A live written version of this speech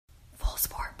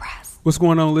What's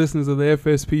going on, listeners of the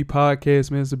FSP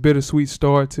podcast, man? It's a bittersweet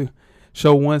start to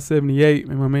show 178.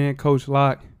 And my man, Coach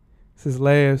Locke, it's his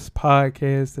last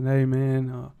podcast today,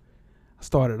 man. I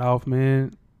started off,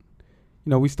 man.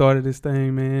 You know, we started this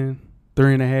thing, man,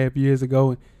 3.5 years ago.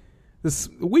 And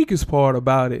the weakest part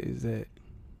about it is that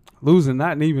losing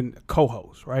not even a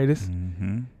co-host, right?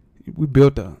 We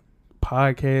built a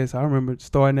podcast. I remember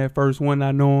starting that first one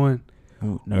not knowing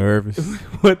nervous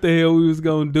what the hell we was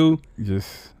going to do.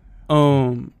 Just...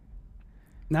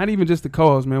 not even just the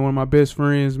co-host, man. One of my best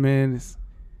friends, man. It's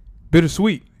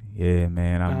bittersweet. Yeah,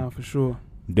 man. For sure.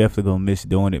 Definitely gonna miss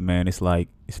doing it, man. It's like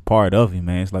it's part of you,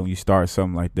 man. It's like when you start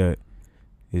something like that,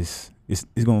 it's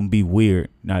gonna be weird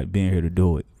not being here to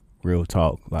do it. Real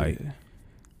talk, like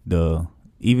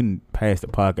even past the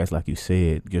podcast, like you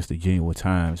said, just the genuine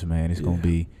times, man. It's gonna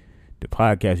be the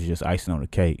podcast is just icing on the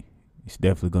cake. It's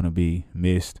definitely gonna be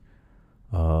missed.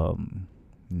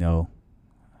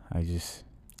 It's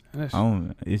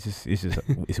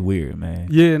weird, man.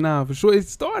 Yeah, for sure. It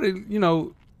started,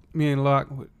 me and Locke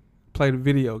played a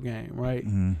video game, right?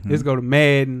 Mm-hmm. Let's go to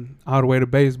Madden all the way to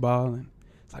baseball, and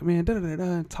it's like, man,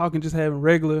 talking, just having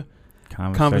regular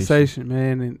conversation,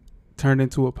 man, and turned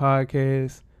into a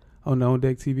podcast on the On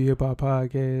Deck TV Hip Hop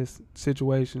podcast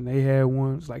situation. They had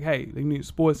one. It's like, hey, they need a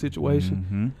sports situation.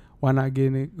 Mm-hmm. Why not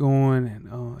getting it going?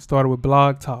 And started with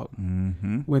Blog Talk.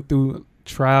 Mm-hmm. Went through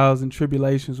trials and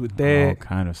tribulations with that. All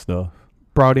kind of stuff.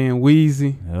 Brought in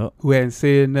Weezy, yep, who hadn't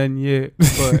said nothing yet,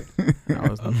 but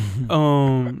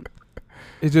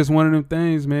it's just one of them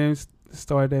things, man.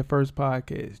 Started that first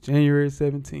podcast January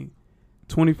 17th,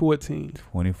 2014.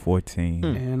 2014.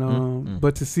 And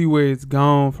but to see where it's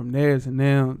gone from there to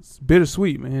now, it's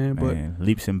bittersweet, man. But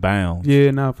leaps and bounds.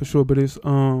 Yeah, for sure. But it's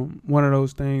one of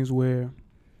those things where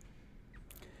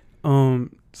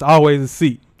it's always a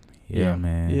seat. Yeah,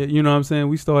 man. Yeah, you know what I'm saying?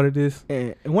 We started this.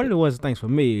 And one of the worst things for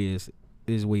me is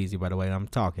Weezy, by the way. I'm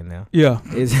talking now. Yeah.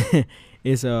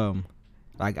 It's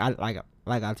like I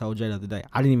told Jay the other day.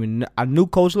 I knew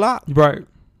Coach Locke. Right.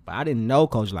 But I didn't know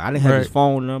Coach Locke. I didn't have his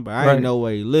phone number. I didn't know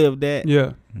where he lived at.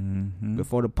 Yeah. Mm-hmm.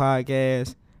 Before the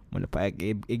podcast, when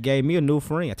it gave me a new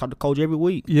friend. I talk to Coach every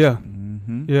week. Yeah.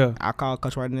 Mm-hmm. Yeah. I call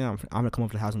Coach right now. I'm gonna come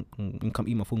up to the house and come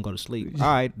eat my food and go to sleep. All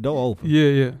right, door open.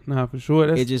 Yeah. Nah, for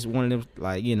sure. It's just one of them,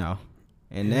 like, and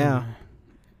now,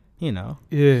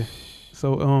 Yeah.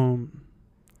 So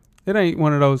it ain't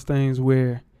one of those things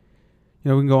where,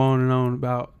 we can go on and on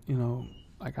about,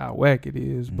 like how whack it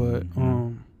is, but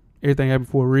everything happened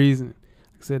for a reason.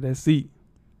 Like I said, that seat.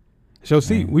 It's your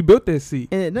seat. We built that seat.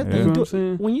 And you know what I'm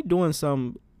saying? When you're doing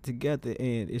something together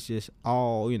and it's just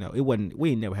all, we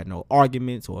ain't never had no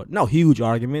arguments or no huge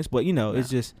arguments, but it's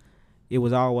just, it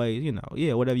was always,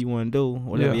 whatever you want to do,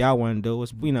 whatever y'all want to do,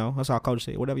 it's, that's all Coach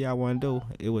said, whatever y'all want to do,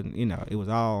 it wasn't, it was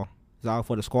all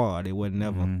for the squad. It wasn't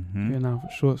never. Mm-hmm. Yeah, no,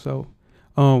 for sure. So,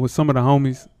 with some of the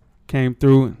homies came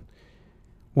through and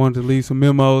wanted to leave some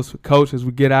memos for Coach as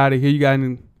we get out of here. You got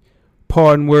any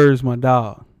parting words, my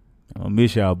dog? I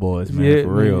miss y'all boys, man,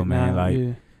 for real,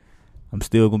 man. I'm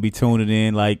still gonna be tuning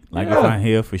in, like if I'm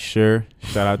here for sure.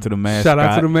 Shout out to the mascot. Shout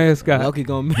out to the mascot. Loki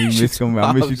gonna miss you.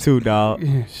 I miss you too, dog.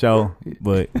 Yeah. Show,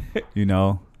 but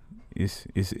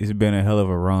it's been a hell of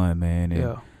a run, man.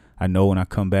 And I know when I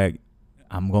come back,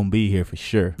 I'm gonna be here for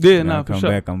sure. Yeah, when I come for sure.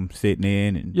 back, I'm sitting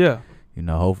in, and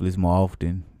hopefully it's more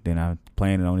often than I'm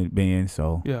planning on it being.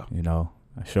 So I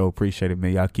sure appreciate it,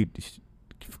 man. Y'all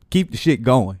keep the shit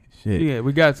going. Shit. Yeah,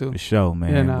 we got to. The show,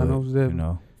 man.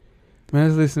 Yeah, man,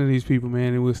 let's listen to these people,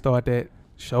 man, and we'll start that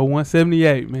show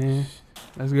 178, man.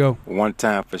 Let's go. One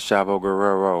time for Chavo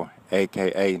Guerrero,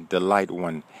 a.k.a. The Light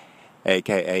One,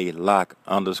 a.k.a. Locke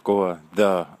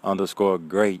 _the_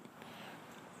 great.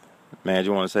 Man, I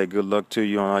just want to say good luck to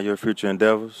you on all your future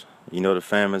endeavors. The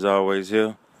fam is always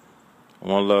here.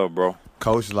 One love, bro.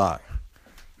 Coach Locke,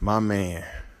 my man,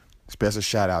 special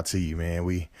shout out to you, man.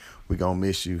 We gonna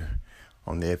miss you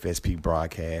on the FSP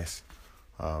broadcast.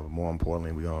 More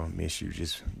importantly, we're going to miss you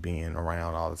just being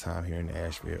around all the time here in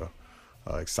Nashville.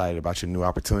 Excited about your new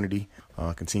opportunity.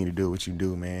 Continue to do what you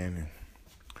do, man.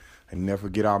 And never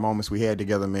forget our moments we had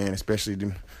together, man, especially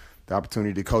the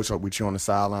opportunity to coach up with you on the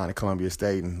sideline at Columbia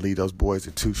State and lead those boys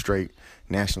to 2 straight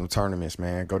national tournaments,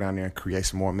 man. Go down there and create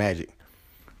some more magic.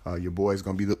 Your boys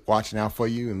going to be watching out for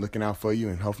you and looking out for you,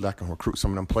 and hopefully I can recruit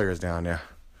some of them players down there.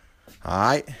 All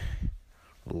right?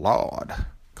 Lord.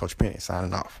 Coach Penny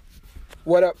signing off.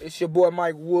 What up? It's your boy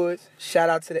Mike Woods. Shout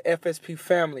out to the FSP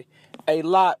family. Hey,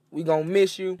 Locke, we gonna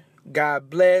miss you. God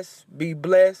bless. Be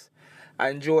blessed. I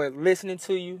enjoyed listening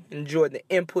to you. Enjoyed the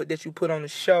input that you put on the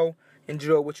show.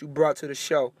 Enjoyed what you brought to the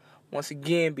show. Once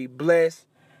again, be blessed.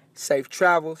 Safe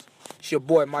travels. It's your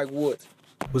boy Mike Woods.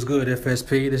 What's good,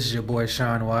 FSP? This is your boy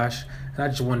Sean Wash, and I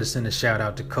just wanted to send a shout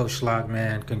out to Coach Lock,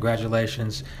 man.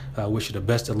 Congratulations. Wish you the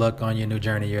best of luck on your new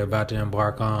journey you're about to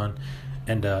embark on.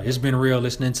 And it's been real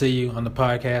listening to you on the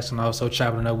podcast and also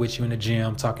chopping it up with you in the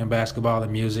gym, talking basketball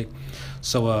and music.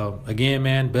 So, again,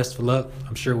 man, best of luck.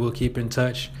 I'm sure we'll keep in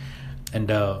touch and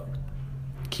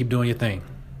keep doing your thing.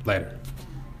 Later.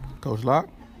 Coach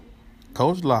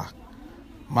Lock,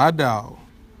 my dog.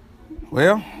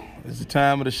 Well, it's the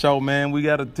time of the show, man. We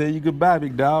got to tell you goodbye,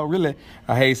 big dog. Really,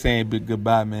 I hate saying big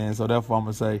goodbye, man. So therefore, I'm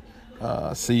going to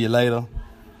say see you later.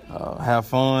 Have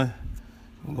fun.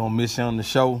 I'm going to miss you on the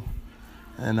show.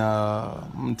 And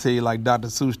I'm going to tell you like Dr.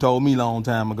 Seuss told me a long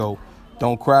time ago,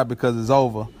 don't cry because it's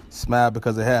over. Smile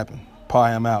because it happened. Pa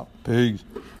him out. Peace.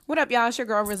 What up, y'all? It's your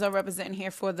girl Rizzo representing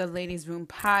here for the Ladies Room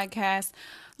Podcast.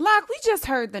 Lock, we just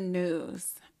heard the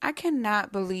news. I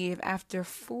cannot believe after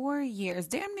 4 years,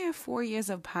 damn near 4 years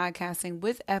of podcasting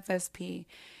with FSP,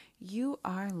 you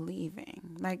are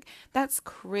leaving. Like, that's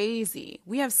crazy.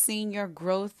 We have seen your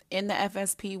growth in the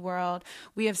FSP world.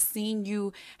 We have seen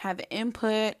you have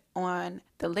input on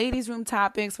the ladies' room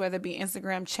topics, whether it be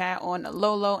Instagram chat on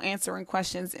Lolo, answering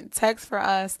questions in text for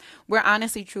us. We're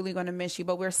honestly, truly going to miss you,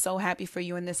 but we're so happy for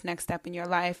you in this next step in your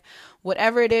life.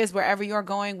 Whatever it is, wherever you're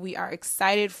going, we are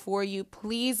excited for you.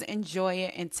 Please enjoy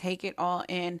it and take it all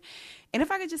in. And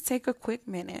if I could just take a quick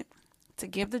minute to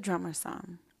give the drummer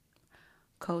some.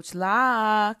 Coach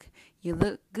Lock, you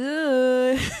look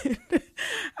good. All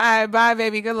right, bye,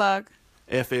 baby. Good luck.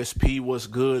 FSP, what's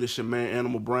good? It's your man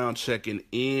Animal Brown checking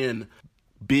in.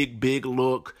 Big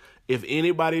look. If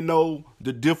anybody know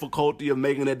the difficulty of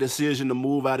making that decision to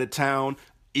move out of town,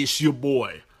 it's your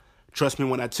boy. Trust me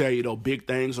when I tell you, though, big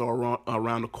things are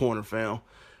around the corner, fam.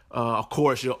 Of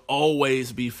course, you'll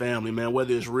always be family, man,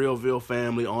 whether it's Realville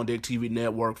family, On Deck TV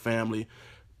Network family.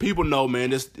 People know,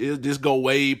 man, this go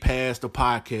way past the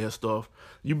podcast stuff.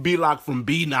 You be like from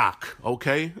B-Knock,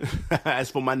 okay?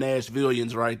 That's for my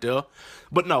Nashvillians right there.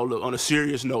 But no, look, on a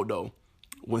serious note, though,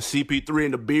 when CP3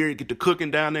 and the Beard get to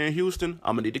cooking down there in Houston,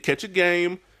 I'm going to need to catch a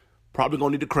game. Probably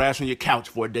going to need to crash on your couch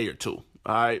for a day or two,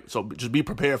 all right? So just be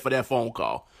prepared for that phone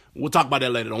call. We'll talk about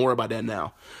that later. Don't worry about that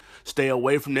now. Stay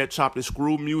away from that chopped and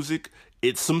screwed music.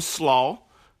 It's some slaw.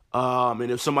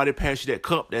 And if somebody pass you that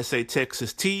cup that say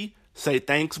Texas tea, say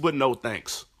thanks, but no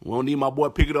thanks. We don't need my boy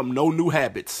picking up no new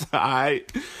habits, all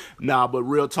right? Nah, but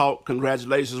real talk,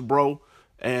 congratulations, bro.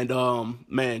 And,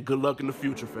 man, good luck in the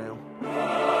future, fam.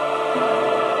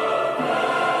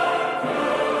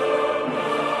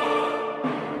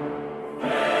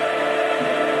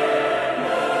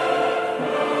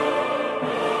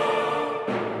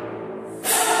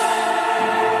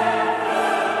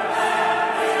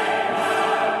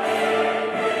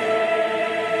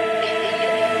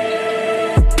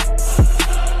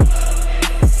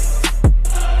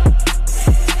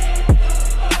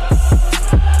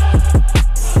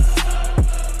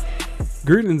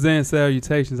 Greetings and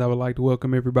salutations. I would like to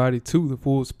welcome everybody to the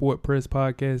Full Sport Press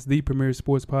Podcast, the premier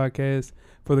sports podcast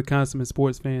for the consummate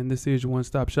sports fan. This is your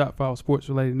one-stop shop for all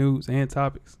sports-related news and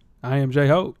topics. I am Jay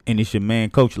Hope. And it's your man,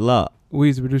 Coach Lock.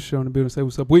 Weezy, producer show in the building. Say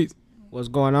what's up, Weezy. What's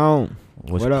going on?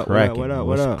 What's What up? cracking?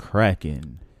 What's What's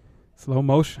cracking? Slow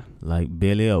motion. Like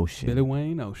Billy Ocean. Billy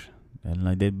Wayne Ocean. And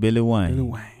like that Billy Wayne. Billy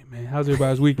Wayne, man. How's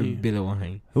everybody's weekend? Billy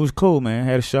Wayne. It was cool, man.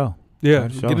 Had a show. Yeah,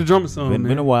 Had a show. get a drummer song, man.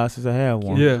 Been a while since I had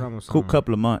one. Yeah. Cool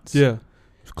couple of months. Yeah.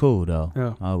 It's cool, though.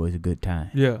 Yeah. Always a good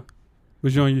time. Yeah.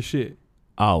 Was you on your shit?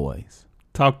 Always.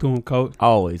 Talk to him, coach.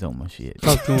 Always on my shit.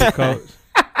 Talk to him, coach.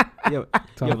 Yeah,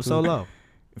 Talk but to solo.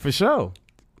 For sure.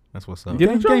 That's what's up. Get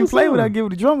a You drummer can't play song. without giving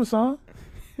the drummer song.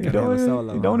 Gotta have a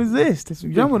solo, It don't huh? exist. This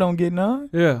drummer don't get none.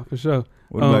 Yeah, for sure.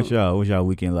 What about y'all? What's y'all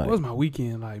weekend like? What was my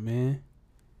weekend like, man?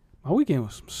 My weekend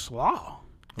was some slaw.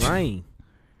 Rain.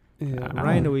 Yeah,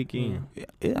 Rain the weekend.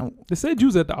 Yeah, They said you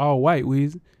was at the all white,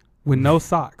 Weezy, with no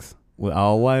socks. with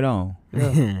all white on.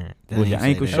 With your ankle That's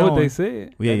what showing. they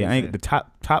said. Yeah, your They ankle, the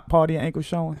top part of your ankle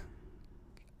showing.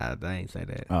 I ain't say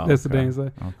that. Oh, That's okay. the thing. Say.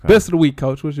 Okay. Best of the week,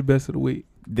 coach. What's your best of the week?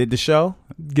 Did the show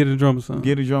Get a drummer song.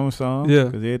 get a drummer song? Yeah.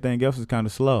 Because everything else is kind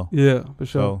of slow. Yeah, for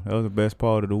sure. So that was the best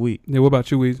part of the week. Yeah, what about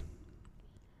you, Weezy?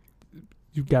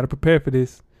 You got to prepare for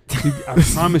this. I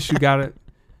promise you got to.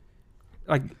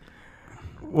 Like,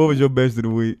 What was your best of the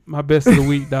week? my best of the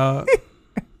week, dog,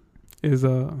 is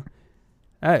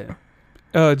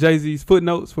Jay-Z's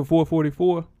Footnotes for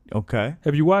 444. Okay.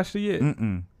 Have you watched it yet?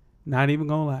 Mm-mm. Not even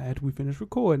gonna lie. After we finish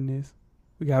recording this,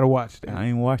 we gotta watch that. I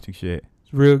ain't watching shit.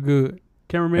 It's real good.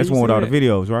 Cameraman, That's you one with see all the that?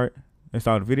 videos, right? That's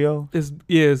all the video? It's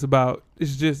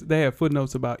just they have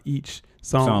footnotes about each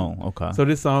song. Okay. So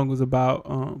this song was about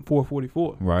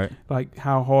 444. Right. Like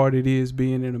how hard it is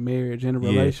being in a marriage and a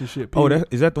relationship. Oh,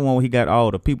 is that the one where he got all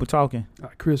the people talking?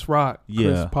 Like Chris Rock,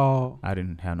 Chris Paul. I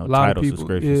didn't have no lot of title people,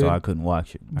 subscription, so I couldn't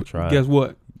watch it. I tried. Guess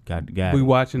what? Got we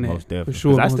watching that most definitely. for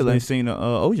sure. I still ain't seen the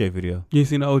OJ video. You ain't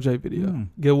seen the OJ video?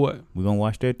 Get what? We gonna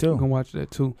watch that too. We gonna watch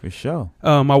that too for sure.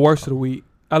 My worst of the week.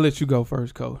 I'll let you go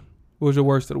first, Cole. What was your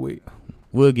worst of the week?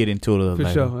 We'll get into it a little for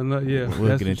later. Sure. Yeah,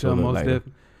 we'll get into it a little later.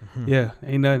 Yeah,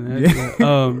 ain't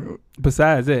nothing.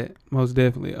 Besides that, most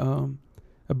definitely,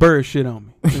 a bird shit on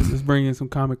me. Let's bring in some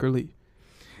comic relief.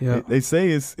 Yeah, they say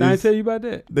it's. I didn't tell you about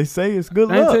that. They say it's good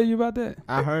luck. I didn't tell you about that.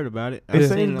 I heard about it. They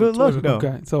say it's good luck though.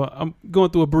 Okay, so I'm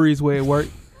going through a breezeway at work.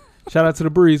 Shout out to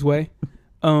the breezeway.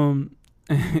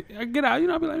 I get out,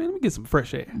 I'll be like, man, let me get some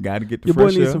fresh air. Gotta get the your fresh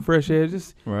air. Your boy needs some fresh air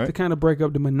just to kind of break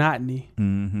up the monotony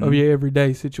of your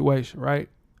everyday situation, right?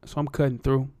 So I'm cutting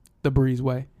through the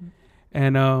breezeway.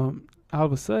 And all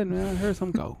of a sudden, man, I heard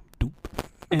something go, doop.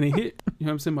 And it hit, you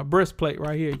know what I'm saying, my breastplate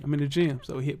right here. I'm in the gym,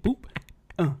 so it hit, boop.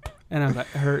 And I was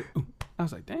like, I heard, I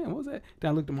was like, damn, what was that?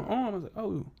 Then I looked at my arm, I was like,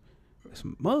 oh, it's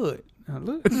mud. And I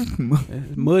looked,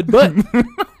 it's mud butt.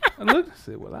 I looked, I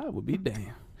said, well, I would be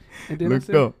damned. And then looked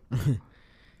I said, up.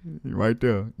 Right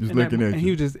there, just looking at you. And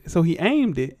he was so he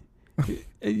aimed it.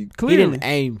 He Clearly. didn't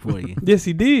aim for you. Yes,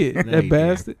 he did. No, that he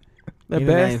bastard. He That didn't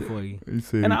aim bastard. for you. He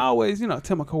said, And I always,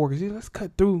 tell my coworkers, let's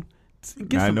cut through.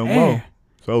 Get not some no air. more.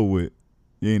 So what?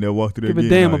 You ain't never walked through there Give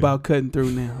again. a damn about cutting through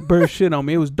now. Bird shit on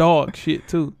me. It was dog shit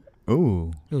too.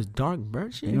 Ooh. It was dark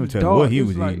bird shit. You don't tell dog. me what he It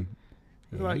was like, eating.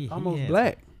 It was like he almost had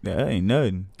black. That ain't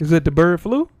nothing. Is that the bird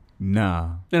flu?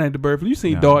 Nah. That ain't the bird flu. You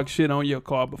seen Nah. dog shit on your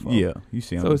car before. Yeah, you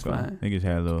see him. So it's fine. Niggas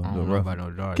had a I little don't know rough, about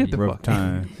no dark. Get the rough fuck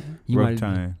time. You rough might,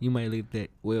 time. You might leave that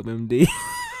WebMD.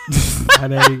 Ah,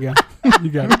 there you go. You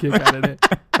got a kick out of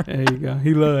that. There you go.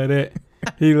 He love that.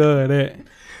 He love that.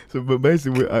 So, but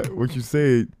basically, what you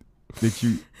said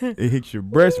that it hits your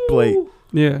breastplate.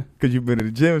 Yeah. Because you've been in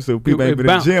the gym, so people ain't been in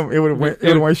the bounced. gym. It would have went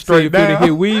So straight if it down.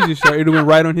 hit Weezy's shirt, it would have went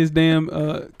right on his damn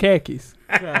khakis.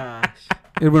 Gosh.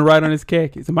 It went right on his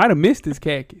khakis. It might have missed his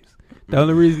khakis. The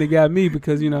only reason it got me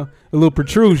because, a little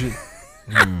protrusion.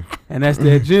 And that's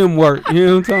that gym work. You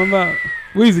know what I'm talking about?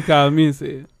 Weezy called me and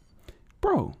said,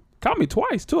 bro, call me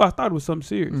twice, too. I thought it was something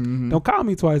serious. Don't call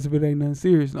me twice if it ain't nothing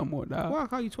serious no more, dog. Why I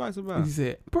call you twice about? And he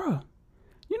said, bro,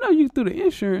 you through the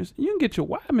insurance, you can get your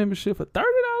Y membership for $30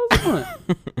 a month.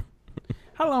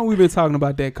 How long we been talking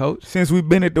about that, Coach? Since we've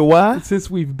been at the Y? Since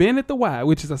we've been at the Y,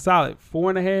 which is a solid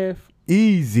 4.5.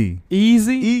 Easy.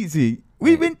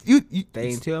 We've been you They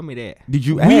ain't tell me that. Did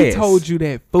you We ask? told you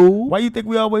that, fool. Why you think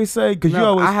we always say? Because you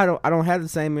No, always. I don't have the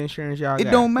same insurance y'all It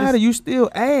got. don't matter. You still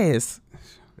ask.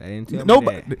 They didn't tell me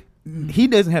Nobody. that. He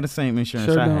doesn't have the same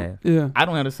insurance Sure I don't. have. Yeah. I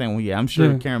don't have the same one. Yeah, I'm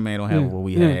sure Yeah. Cameraman don't have Yeah. what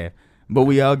we Yeah. have, but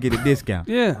we all get a discount.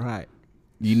 Yeah. Right.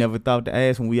 You never thought to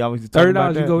ask when we always talk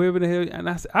about $30, that. you go wherever the hell. And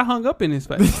I hung up in his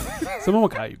face. Someone will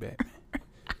call you back.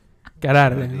 Got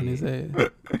out of there on his ass.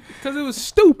 Because it was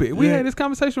stupid. We had this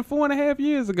conversation 4.5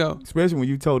 years ago. Especially when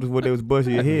you told us what they was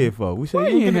busting your head for. We said We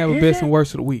you didn't have a hear best that? and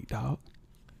worst of the week, dog.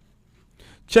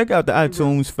 Check out the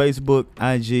iTunes, Facebook,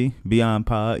 IG, Beyond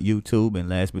Pod, YouTube, and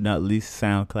last but not least,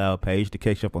 SoundCloud page to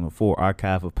catch up on the full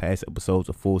archive of past episodes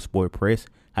of Full Sport Press.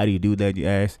 How do you do that, you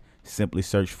ask? Simply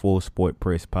search Full Sport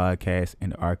Press Podcast,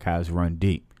 and the archives run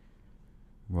deep.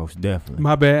 Most definitely.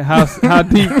 My bad. How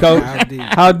deep, Coach?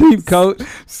 How deep, Coach?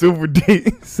 Super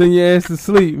deep. Send your ass to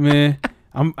sleep, man.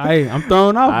 I'm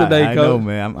thrown off today, I Coach. know,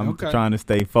 man. I'm Okay. trying to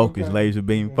stay focused, laser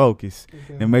beam focused.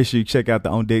 And make sure you check out the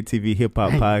On Deck TV Hip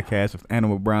Hop Podcast with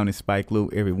Animal Brown and Spike Lee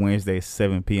every Wednesday at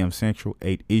 7 p.m. Central,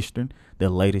 8 Eastern. The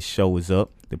latest show is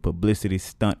up, the Publicity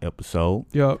Stunt episode.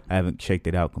 Yup. I haven't checked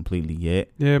it out completely yet,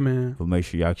 Yeah, man. but make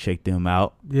sure y'all check them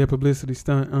out. Yeah, publicity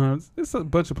stunt. It's a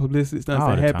bunch of publicity stunts All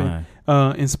that the happen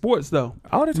time. in sports though.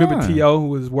 All the Remember time. T.O. who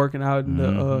was working out in the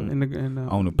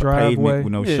On the driveway pavement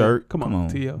with no Yeah, shirt. Come on,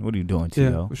 T.O. What are you doing, Yeah,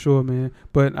 T.O.? for sure, man.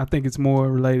 But I think it's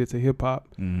more related to hip hop,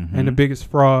 Mm-hmm. and the biggest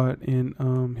fraud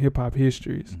in hip hop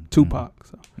history is Tupac.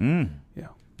 So yeah,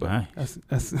 but Nice.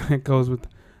 that's that goes with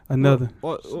another.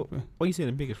 What you saying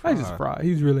the biggest I fraud? just fraud.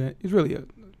 He's really a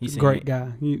You seen great it?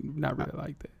 guy. He not really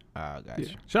like that. Oh, got Yeah.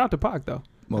 you. Shout out to Pac though.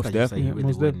 Most I thought you said definitely. he Yeah, really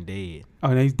most wasn't dead.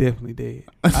 Oh, no, he's definitely dead.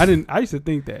 I used to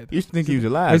think that. You used to think he was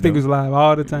alive. I used to think he though. was alive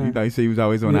all the time. You thought he said he was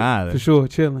always on the Yeah, island. for sure,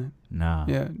 chilling. Nah.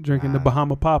 Yeah, drinking the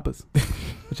Bahama Poppers.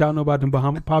 But y'all know about them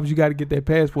Bahama Poppers. You got to get that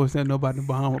passport. Saying know about them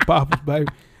Bahama Poppers, baby.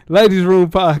 Ladies Room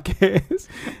Podcast.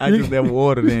 I just never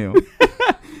ordered them.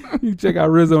 You can check out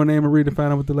Rizzo and Anne Marie to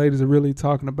find out what the ladies are really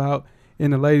talking about in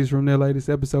the ladies' room. Their latest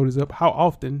episode is up. How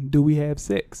often do we have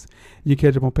sex? You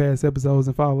catch up on past episodes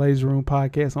and follow Ladies Room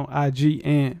Podcast on IG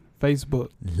and Facebook.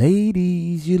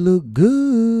 Ladies, you look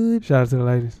good. Shout out to the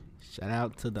ladies. Shout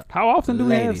out to the. How often do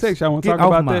we have ladies. sex? Y'all want to Get talk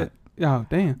off about my- that? Oh,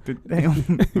 damn.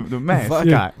 The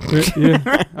mascot.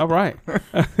 Yeah. All right.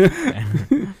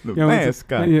 The Yeah,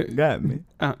 mascot yeah. got me.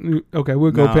 Okay,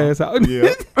 we'll go Nah. past out.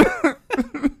 Yeah.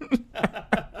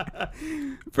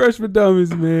 Fresh for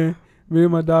Dummies, man. Me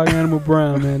and my dog Animal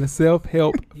Brown, man. A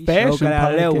self-help fashion got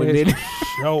out of that one, didn't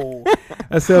podcast show.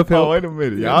 A self-help. Oh, wait a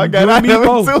minute. Yeah, Y'all got you out and me of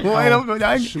both. it too. Wait a Oh, minute.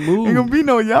 Ain't smooth. gonna be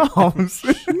no y'all.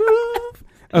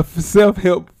 A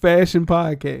self-help fashion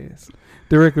podcast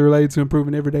directly related to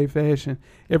improving everyday fashion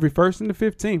every 1st and the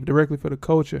 15th, directly for the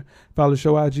culture. Follow the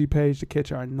show IG page to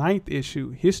catch our 9th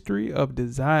issue, History of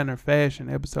Designer Fashion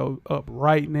episode up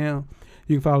right now.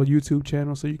 You can follow YouTube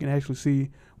channel so you can actually see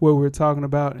what we're talking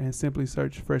about, and simply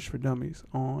search Fresh for Dummies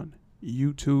on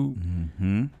YouTube.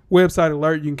 Mm-hmm. Website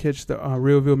alert, you can catch the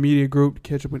Realville Media Group to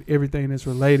catch up with everything that's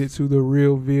related to the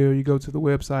Realville. You go to the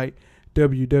website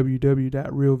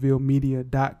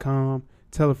www.realvillemedia.com.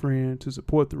 Tell a friend to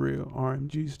support the real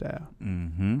RMG style.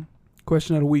 Mm-hmm.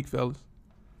 Question of the week, fellas.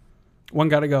 One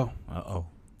gotta go. Uh-oh.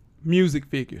 Music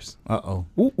figures. Uh-oh.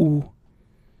 Ooh.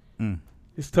 Mm.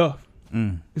 It's tough.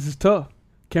 This is tough.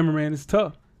 Cameraman, it's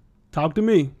tough. Talk to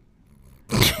me.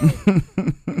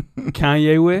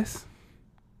 Kanye West,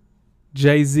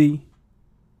 Jay-Z,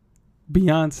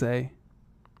 Beyonce,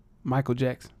 Michael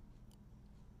Jackson.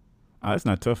 Oh, it's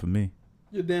not tough for me.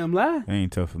 You're damn lie. It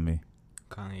ain't tough for me.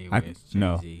 Kanye I- West,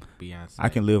 no. Jay-Z, Beyonce, I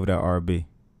can live without R&B.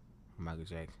 Michael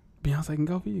Jackson. Beyonce can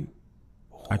go for you.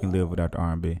 I can live without the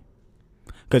R&B.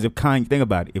 Because if Kanye, think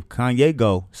about it. If Kanye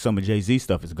go, some of Jay-Z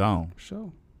stuff is gone.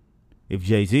 Sure. If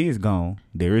Jay-Z is gone,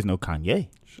 there is no Kanye.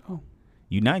 Sure.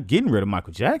 You're not getting rid of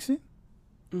Michael Jackson.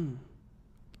 Mm.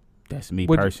 That's me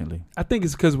What- personally. I think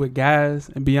it's because we're guys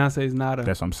and Beyonce is not a.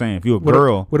 That's what I'm saying. If you're a what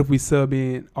girl, What if we sub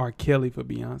in R. Kelly for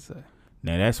Beyonce?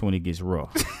 now that's when it gets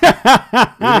rough.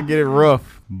 It'll get it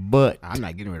rough, but I'm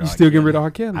not getting rid You of. still getting rid of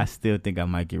R. Kelly? I still think I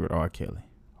might get rid of R. Kelly.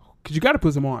 Cause you got to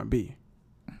put some R&B.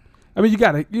 I mean, you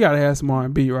gotta have some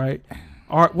R&B, right?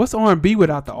 What's R&B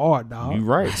without the R, dog? You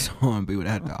right. It's R&B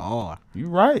without the R. You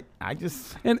right. I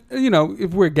just And you know,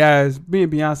 if we're guys, me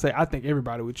and Beyonce, I think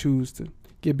everybody would choose to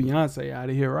get Beyonce out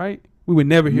of here, right? We would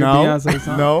never hear Beyonce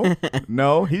song.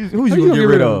 no. Who's Who you gonna get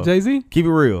rid of? Jay-Z? Keep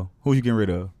it real. Who's you getting rid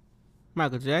of?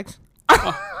 Michael Jackson.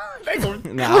 They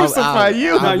gonna Nah, crucify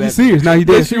you. No, you serious? No, you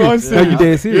dead Yes, you are serious. No, you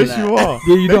dead serious. Yes, you are.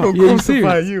 Yeah, you They don't. gonna Yeah, you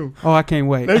crucify serious. you. Oh, I can't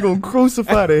wait. They gonna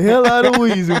crucify the hell out of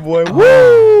Weezy, boy.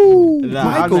 Woo! Nah, I'm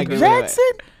Michael not getting rid of Jackson?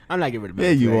 I'm not getting rid of There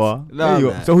Michael you Jackson. are. No, There you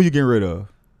I'm are. not. So who you getting rid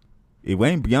of? It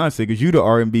ain't Beyonce because you the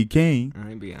R&B king.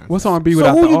 I ain't Beyonce. What's R&B So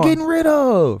without who the you R? getting rid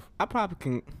of? I probably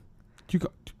can. You go.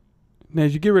 Now,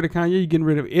 as you get rid of Kanye, you're getting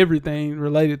rid of everything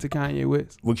related to Kanye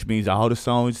West. Which means all the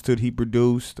songs that he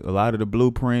produced, a lot of the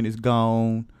blueprint is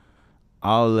gone.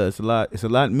 All that's it's a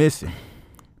lot missing.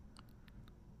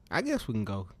 I guess we can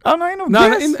go. Oh no, ain't no No,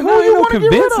 guess. ain't Who no you wanna get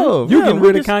rid convincing. of? You Yeah, getting we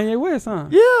rid of just- Kanye West, huh?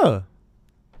 Yeah.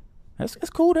 That's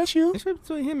cool. That's you. It's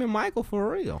between him and Michael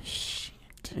for real.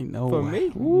 Ain't no For way.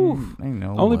 me. Oof. Ain't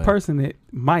no Only way. person that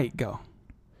might go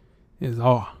is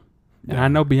R. And I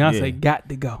know Beyonce Yeah. got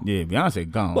to go. Yeah, Beyonce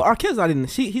gone. But R. Kelly's not in.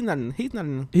 He's not in. He's not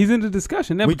in. He's in the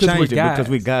discussion. That's we because we're changed it guys. because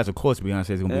we guys. Of course, Beyonce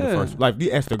is gonna be the Yeah. first. Like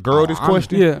you asked a girl this I'm-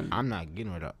 question. Yeah. I'm not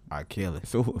getting rid of R. Kelly.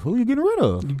 So who you getting rid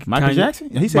of? Michael Kanye- Jackson?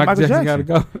 He said Michael Jackson got to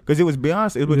go. because it was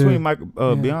Beyonce. It was between Yeah. Michael, Yeah.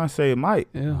 Beyonce and Mike.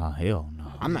 Yeah. Oh hell no.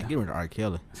 I'm not getting rid of R.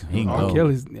 Kelly. He R. cold.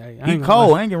 Kelly's. He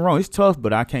cold. I ain't getting wrong. It's tough,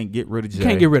 but I can't get rid of Jay. You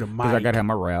can't get rid of because I Mike. gotta have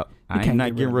my rap. I ain't can't not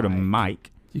get getting rid rid of of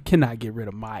Mike. You cannot get rid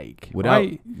of Mike. Without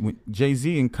right?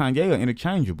 Jay-Z and Kanye are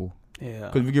interchangeable. Yeah.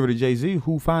 Because if you get rid of Jay-Z,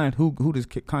 who does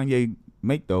Kanye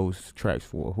make those tracks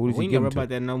for? Who does We he ain't give worry them to? about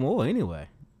that no more anyway.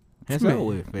 That's Man. over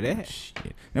with for that.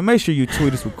 Shit. Now make sure you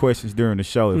tweet us with questions during the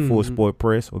show at Full Mhm. Sport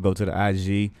Press, or go to the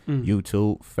IG, Mm.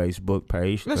 YouTube, Facebook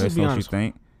page. Let's Let just us be know what you honest.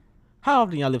 think. How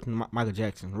often y'all listen to Michael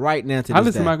Jackson right now to I this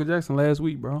listened day? to Michael Jackson last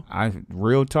week, bro.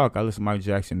 Real talk, I listened to Michael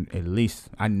Jackson at least,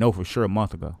 I know for sure, a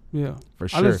month ago. Yeah. For I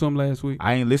sure. listened to him last week.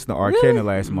 I ain't listened to R. Kelly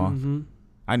last month. Mhm.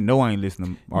 I know I ain't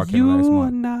listened to R. Kelly You last are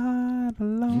month. not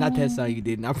alone. Not that song you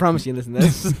didn't. I promise you didn't listen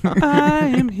to that song. I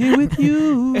am here with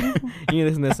you. You didn't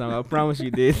listen to that song. I promise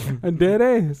you did. A dead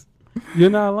ass.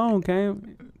 You're not alone,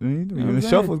 Cam. When I'm the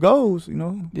saying. shuffle goes,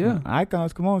 Yeah.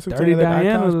 Icons, come on. Sometimes Dirty let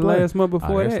Diana icons the play. last month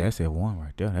before that's, that. That's that one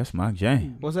right there. That's my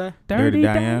jam. What's that? Dirty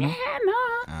Diana.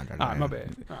 Ah, my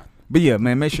bad. But yeah,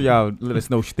 man, make sure y'all let us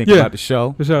know what you think Yeah, about the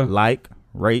show. for sure. Like,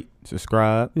 rate,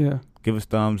 subscribe, Yeah. give us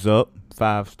thumbs up,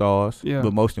 5 stars. Yeah.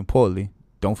 But most importantly,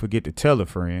 don't forget to tell a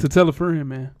friend To tell a friend,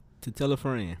 man. To tell a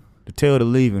friend. to tell the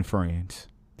leaving friends.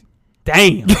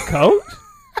 Damn, coach.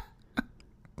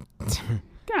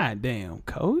 God damn,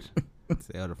 coach.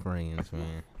 Tell the friends,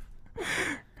 man.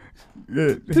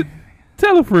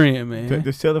 Tell a friend, man.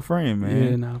 Just tell a friend, man.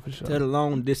 Yeah, nah, for sure. Tell the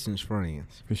long distance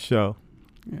friends. For sure.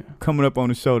 Yeah. Coming up on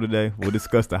the show today, we'll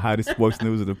discuss the hottest sports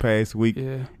news of the past week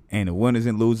and the winners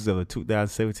and losers of the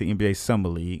 2017 NBA Summer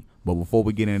League. But before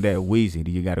we get into that, Weezy,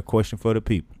 do you got a question for the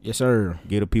people? Yes, sir.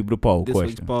 Give the people the poll This question.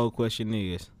 week's poll question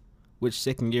is, which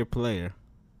second-year player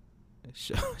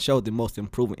showed the most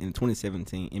improvement in the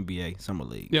 2017 NBA Summer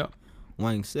League? Yeah.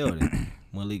 Wayne Selden,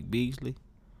 Malik Beasley,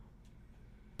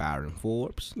 Byron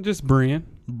Forbes, Just Bryn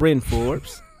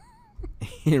Forbes,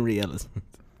 Henry Ellison.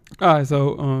 All right,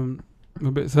 so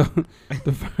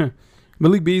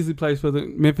Malik Beasley plays for the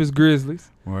Memphis Grizzlies.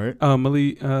 Right. My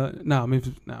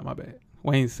bad.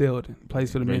 Wayne Selden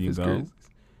plays for the There you Memphis go. Grizzlies.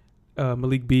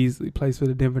 Malik Beasley plays for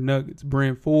the Denver Nuggets.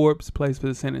 Bryn Forbes plays for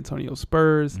the San Antonio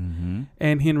Spurs. Mm-hmm.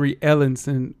 And Henry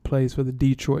Ellison plays for the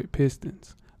Detroit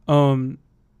Pistons.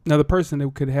 Now, the person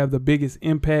that could have the biggest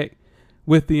impact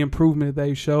with the improvement that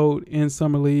they showed in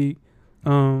Summer League,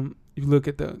 if you look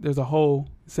at there's a whole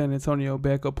San Antonio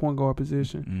backup point guard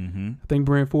position. Mm-hmm. I think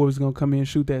Bryn Forbes is going to come in and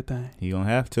shoot that thing. He gonna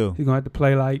have to. He's going to have to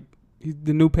play like he's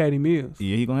the new Patty Mills.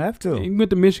 Yeah, he gonna have to. He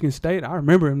went to Michigan State. I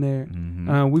remember him there.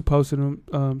 Mm-hmm. We posted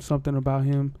him something about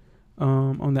him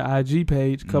on the IG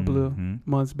page a couple of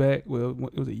months back. Well,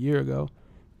 it was a year ago.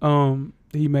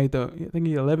 He made I think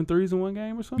he had 11 threes in one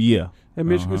game or something. Yeah. At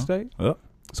Michigan State. Yep.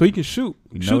 So he can shoot.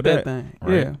 Shoot that thing.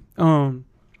 Right. Yeah. And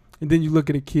then you look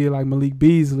at a kid like Malik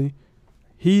Beasley.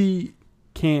 He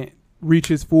can't reach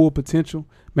his full potential,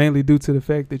 mainly due to the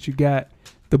fact that you got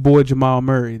the boy Jamal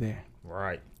Murray there.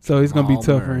 Right. So it's gonna be Jamal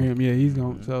tough for Murray. him. Yeah, he's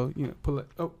gonna. So pull it.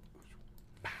 Oh,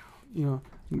 you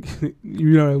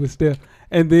know that was Steph.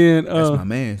 And then That's my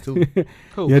man too.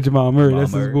 yeah, Jamal Murray. Jamal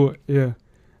That's Murray. his boy. Yeah.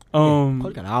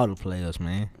 Coach got all the players,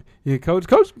 man. Yeah, coach,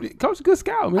 a good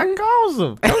scout, man. I calls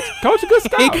him. Coach, a good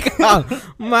scout.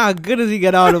 My goodness, he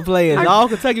got all the players. All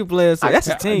Kentucky players. So that's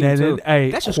a team, too. Hey,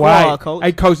 That's your quiet. squad, coach.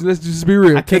 Hey, coach, let's just be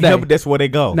real. I can't help it. That's where they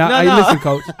go. Nah, hey, listen,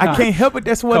 coach. I can't help it.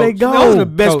 That's where they Coach, go. Those are the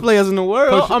best Coach. players in the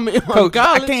world. Coach. I mean, Coach, I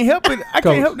college. can't help it. I Coach.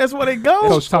 can't help. That's where they go.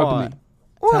 Coach, talk to me.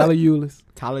 What? Tyler Eulis.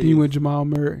 Tyler He Eulis. went Jamal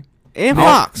Murray. And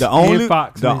Fox. The only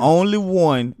Fox, the man. only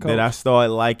one Coach. that I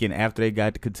started liking after they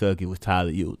got to Kentucky was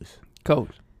Tyler Eulis. Coach.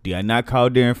 Did I not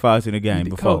call Darren Fox in the game did,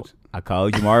 before? Coach. I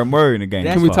called Jamar Murray in the game.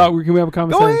 Can we before. talk? Can we have a Go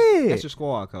conversation? ahead. That's your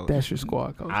squad, coach. That's your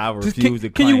squad, coach. I Just refuse to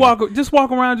Can you claim. just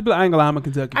walk around and be like, I ain't gonna lie, I'm a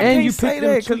Kentucky. I and can't you say picked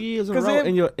them that, 2 years in a 'cause row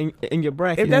if- in your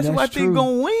bracket. If that's that's what I think true.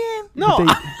 gonna win, no,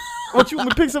 But what you want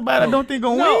me to pick somebody I don't think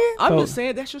gonna no, win? I'm So- just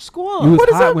saying that's your squad. You was What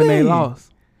does hot that when they mean? lost.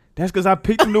 That's because I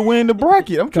picked them to win the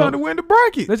bracket. I'm trying to win the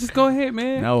bracket. Let's just go ahead,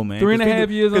 man. No, man. 3.5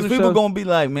 years on the Because people show. gonna be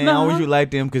like, man, I Nah. always you like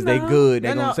them because they good. They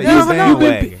No, gonna say no, you no, no.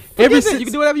 bandwagon. Ever You since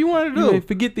can do whatever you want to do. Man,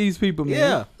 forget these people, man.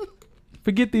 Yeah,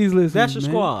 Forget these listeners. that's your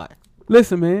man. squad.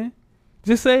 Listen, man.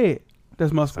 Just say it.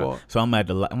 That's my squad. So I'm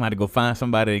gonna have to go find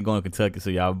somebody that ain't going to Kentucky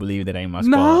so y'all believe that ain't my squad.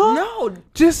 No. No,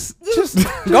 Just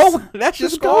go. That's your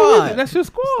just go with squad. it. That's your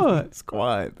squad.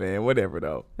 Squad, man. Whatever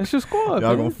though. That's your squad. Y'all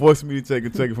man. gonna force me to take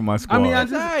Kentucky from my squad. I mean,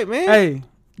 That's right, man. hey,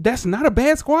 that's not a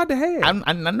bad squad to have.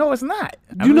 I know it's not.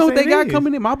 You know what they got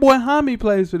coming in? My boy Hami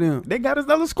plays for them. They got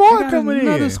another They squad got coming in.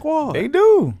 another squad. They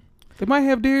do. They might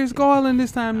have Darius Garland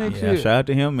this time next Yeah, year. shout out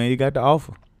to him, man. He got the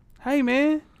offer. Hey,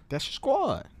 man, That's your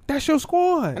squad, that's your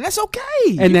squad. and that's okay.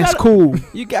 And You that's gotta- cool.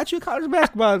 You got your college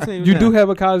basketball team. You now. do have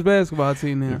a college basketball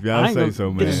team now. If y'all I ain't say gonna-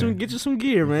 so, man. Get you some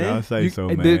gear, man. Y'all say so,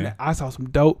 and man. then I saw some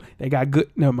dope. They got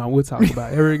good. Never mind. We'll talk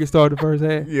about it. Everybody get started the first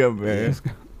half. Yeah, man.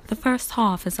 The first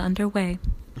half is underway.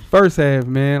 First half,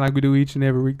 man, like we do each and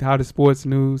every week, the hottest sports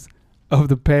news of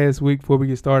the past week. Before we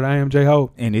get started, I am J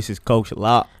Ho. And this is Coach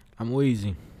Locke. I'm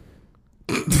wheezy.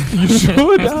 You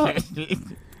sure, dog?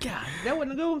 God, that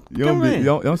wasn't good. You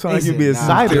don't sound like you be Nah.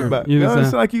 excited about. You You didn't don't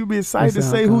sound- sound like you be excited to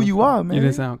sound say who you confident. are, man. You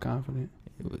didn't sound confident.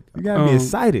 You gotta be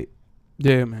excited.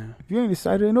 Yeah, man. If you ain't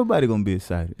excited, ain't nobody gonna be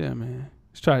excited. Yeah, man.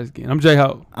 Let's try this again. I'm J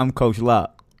Ho. I'm Coach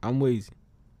Locke. I'm wheezy.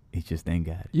 He just ain't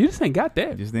got it. You just ain't got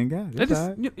that. He just ain't got it. That It's just,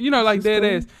 all right. you know, like It's dead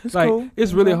cool. ass. It's Like cool.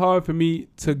 it's really hard for me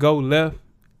to go left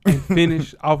and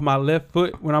finish off my left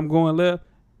foot when I'm going left.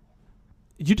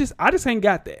 I just ain't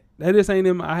got that. That just ain't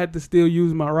in my, I had to still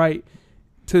use my right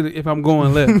if I'm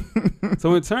going left.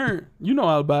 So in turn, you know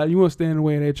all about it. You want to stand in the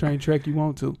way of that train track, you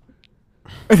want to.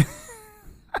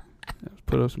 Let's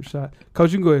put up some shots.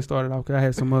 Coach, you can go ahead and start it off because I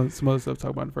had some other stuff to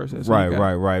talk about in the first half. So you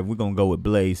got it. Right. We're gonna go with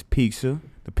Blaze Pizza.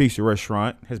 The pizza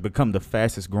restaurant has become the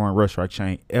fastest growing restaurant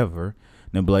chain ever.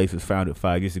 Now, Blaze was founded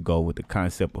 5 years ago with the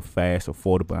concept of fast,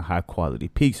 affordable, and high-quality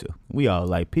pizza. We all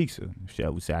like pizza,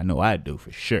 shall we say. I know I do,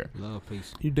 for sure. Love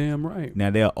pizza. You damn right. Now,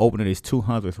 they're opening its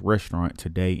 200th restaurant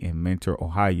today in Mentor,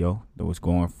 Ohio. That was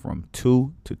going from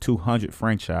 2 to 200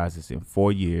 franchises in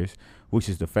 4 years, which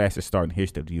is the fastest start in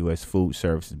history of the U.S. food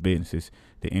services businesses,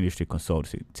 the industry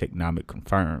consultancy Technomic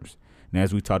confirms. Now,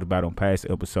 as we talked about on past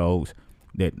episodes,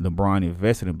 that LeBron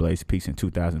invested in Blaze Pizza in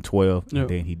 2012, and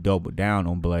then he doubled down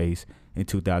on Blaze in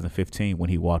 2015 when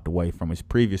he walked away from his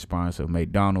previous sponsor,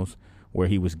 McDonald's, where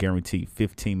he was guaranteed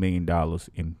 $15 million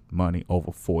in money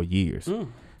over 4 years.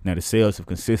 Now, the sales have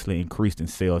consistently increased in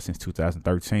sales since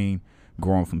 2013,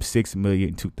 growing from $6 million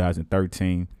in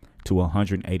 2013 to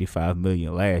 $185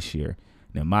 million last year.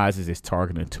 Now, Mizes is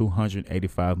targeting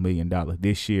 $285 million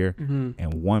this year and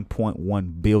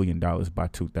 $1.1 billion by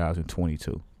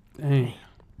 2022. Dang.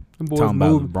 Them boys Talking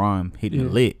moving. about LeBron hitting the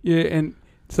lick. Yeah, and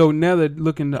so now they're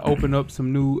looking to open up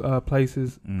some new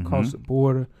places across the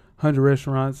border, 100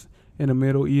 restaurants in the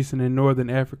Middle Eastern and Northern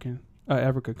Africa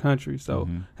countries. So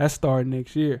that's starting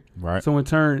next year. Right. So in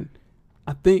turn,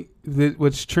 I think that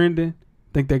what's trending, I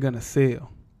think they're going to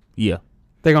sell. Yeah.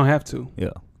 They're going to have to.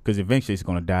 Yeah. Because eventually it's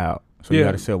going to die out. So you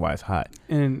got to sell while it's hot.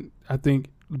 And I think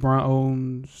LeBron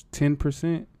owns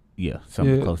 10%. Yeah,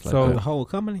 something close like so that. The whole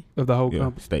company? Of the whole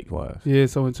company. Stake-wise. Yeah,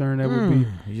 so in turn that would be,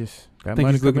 He just got I think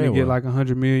money he's looking to coming get in. like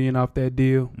 $100 million off that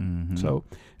deal. So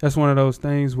that's one of those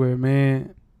things where,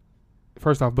 man,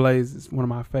 first off, Blaze is one of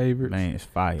my favorites. Man, it's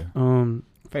fire.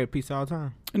 Favorite pizza all the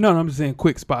time? No, I'm just saying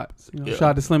quick spots. You know, shout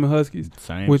out to Slim and Huskies,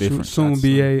 Same which will difference. soon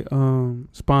be a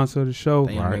sponsor of the show.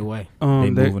 They on their way. They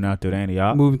moving out to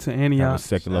Antioch. Moving to Have Antioch. a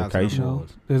second Shout out to location. them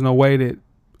boys. There's no way that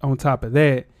on top of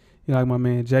that, you know, like my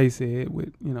man Jay said,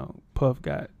 with Puff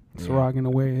got Ciroc in the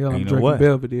way. Hell, I'm Ain't no drinking way.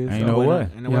 Belvedere. Ain't so no way.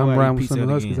 Yeah, I'm riding with Slim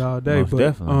and Huskies all day. Most but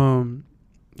definitely.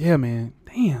 yeah, man,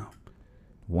 damn.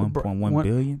 1.1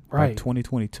 billion by right.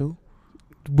 2022.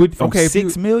 From if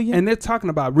 6 million? And they're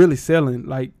talking about really selling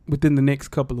like within the next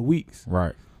couple of weeks.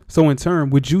 Right. So in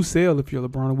turn, would you sell if you're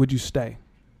LeBron, or would you stay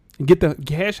and get the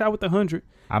cash out with the 100?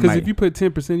 Because if you put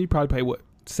 10%, you probably pay what,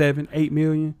 7-8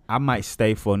 million. I might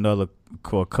stay for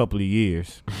a couple of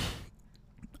years.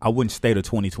 I wouldn't stay to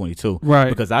 2022, right?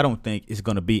 Because I don't think it's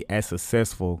going to be as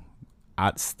successful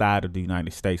outside of the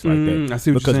United States like that. I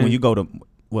see what because you're when saying. you go to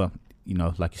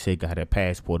like you said, you got to have that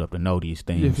passport up to know these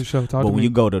things. Yeah, for sure. But when you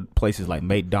go to places like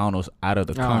McDonald's out of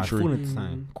the country,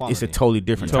 it's a totally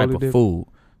different type of food.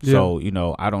 Yeah.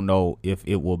 So, I don't know if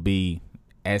it will be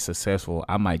as successful.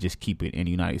 I might just keep it in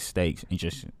the United States and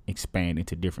just expand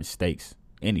into different states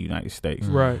in the United States.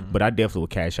 Right. But I definitely will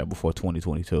cash out before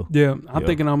 2022. Yeah, I'm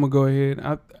thinking I'm going to go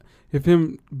ahead. If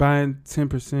him buying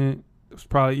 10%, it's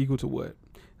probably equal to what?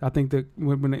 I think that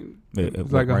when it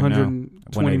was like right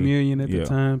 120 million at the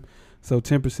time. So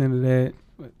 10% of that,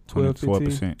 what,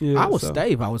 12%. Yeah, I would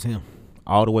stay if I was him.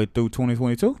 All the way through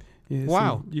 2022? Yeah,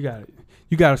 wow. See,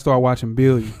 you got to start watching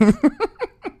Billion.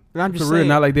 I'm just For real, saying,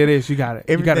 not like that is. You got it.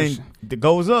 Everything that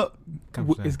goes up,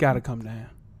 it's got to come down.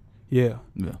 Yeah.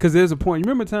 Because there's a point.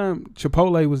 You remember time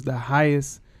Chipotle was the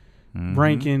highest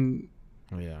ranking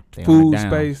food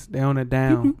space? They on it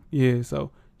down. Yeah, so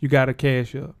you got to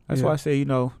cash up. That's why I say,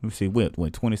 let me see, when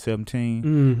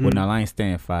 2017. Well, now I ain't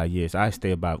staying 5 years. I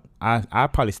stay I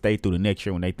probably stay through the next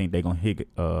year when they think they're going to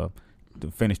hit to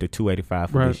finish the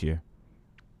 285 for this year.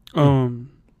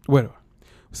 Whatever.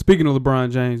 Speaking of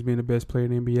LeBron James being the best player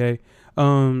in the NBA,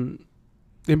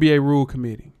 the NBA Rule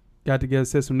Committee got together,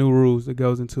 set some new rules that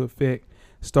goes into effect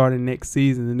starting next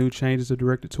season. The new changes are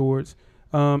directed towards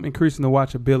increasing the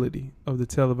watchability of the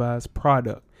televised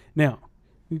product. Now,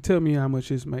 you tell me how much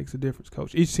this makes a difference,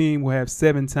 Coach. Each team will have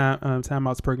 7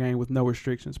 timeouts per game with no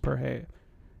restrictions per half.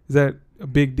 Is that a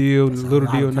big deal? That's a little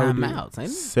a lot deal? of No timeouts, deal.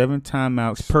 ain't it? 7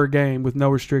 timeouts per game with no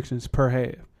restrictions per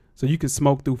half. So you can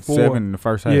smoke through 4. 7 in the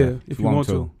first half. Yeah, if you want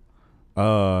to.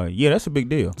 Yeah, that's a big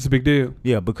deal. It's a big deal.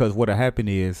 Yeah, because what'll happen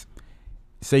is,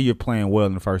 say you're playing well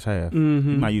in the first half, you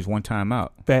might use 1 timeout.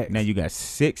 Facts. Now you got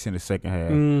 6 in the second half.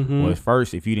 Well, at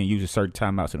first, if you didn't use a certain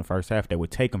timeouts in the first half, they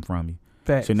would take them from you.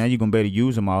 Facts. So now you're going to be able to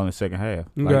use them all in the second half.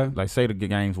 Okay. Like say the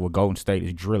games where Golden State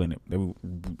is drilling it. They were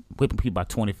whipping people by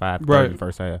 25, 30 in the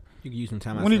first half. You can use some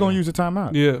timeouts. When are you going to use a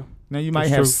timeout? Yeah. Now you might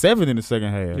have 7 in the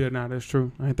second half. Yeah, that's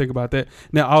true. I didn't think about that.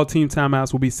 Now, all team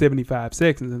timeouts will be 75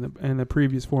 seconds in the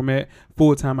previous format.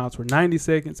 Full timeouts were 90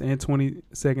 seconds, and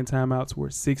 20-second timeouts were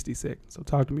 60 seconds. So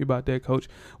talk to me about that, Coach.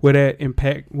 Will that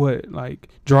impact like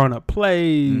drawing up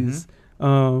plays,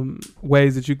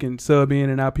 ways that you can sub in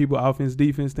and out people, offense,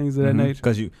 defense, things of that nature?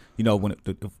 Because when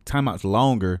the timeout's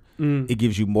longer, it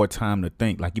gives you more time to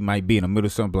think. Like you might be in the middle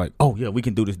of something like, oh yeah, we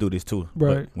can do this too.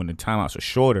 Right. But when the timeouts are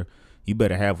shorter, you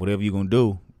better have whatever you're gonna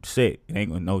do set. It ain't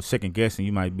gonna no second guessing.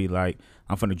 You might be like,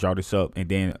 I'm finna draw this up, and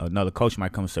then another coach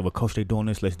might come and say, well, coach, they doing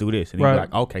this, let's do this. And you be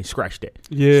like, okay, scratch that.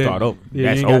 Yeah. Start over. Yeah,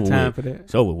 That's you ain't over got time with. for that.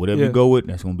 It's over. Whatever you go with,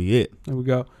 that's gonna be it. There we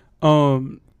go.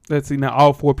 Let's see. Now,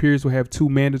 all 4 periods will have 2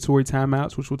 mandatory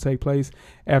timeouts, which will take place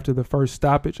after the first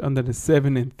stoppage under the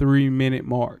 7 and 3 minute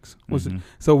marks.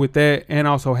 So with that, and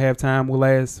also halftime will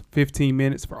last 15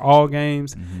 minutes for all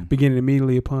games, beginning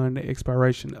immediately upon the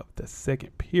expiration of the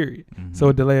second period. So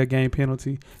a delay of game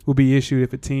penalty will be issued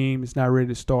if a team is not ready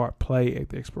to start play at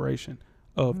the expiration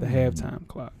of the halftime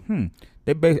clock. I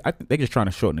think they're just trying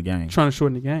to shorten the game.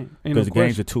 Because the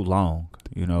games are too long.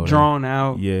 You know, drawn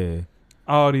out. Yeah.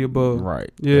 All the above. Right.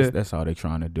 Yeah. That's all they're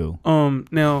trying to do.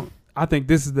 Now, I think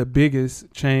this is the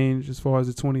biggest change as far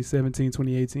as the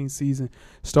 2017-2018 season.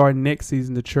 Starting next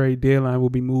season, the trade deadline will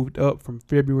be moved up from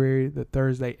February, the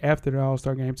Thursday after the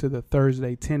All-Star game, to the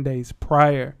Thursday 10 days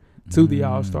prior to the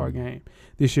All-Star game.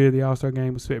 This year, the All-Star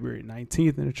game was February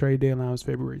 19th, and the trade deadline was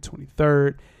February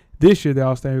 23rd. This year, the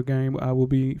All-Star game will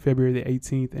be February the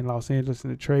 18th in Los Angeles,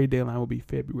 and the trade deadline will be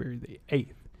February the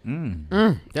 8th.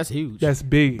 That's huge. That's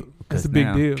big. That's a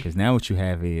big deal. Because now what you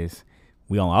have is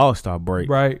we on All-Star break.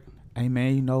 Right. Hey,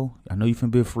 man, I know you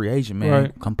finna be a free agent, man.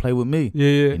 Right. Come play with me. Yeah.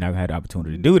 You're not going to have the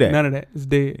opportunity to do that. None of that. It's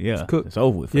dead. Yeah. It's cooked. It's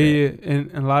over with for that. Yeah.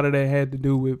 And a lot of that had to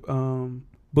do with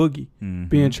Boogie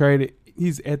being traded.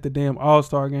 He's at the damn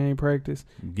All-Star game practice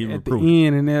at the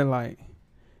end, and they're like,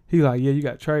 he's like, yeah, you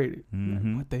got traded.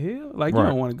 Like, what the hell? Like, you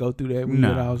don't want to go through that when you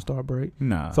get an All-Star break.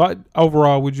 Nah. So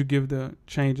overall, would you give the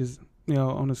changes,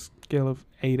 on a scale of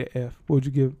A to F? What would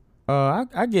you give?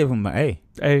 I give him an A.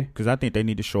 A. Because I think they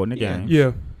need to shorten the game.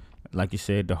 Yeah. Like you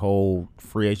said, the whole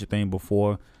free agent thing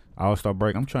before All-Star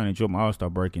break. I'm trying to enjoy my All-Star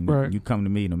break, and you come to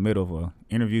me in the middle of an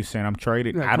interview saying I'm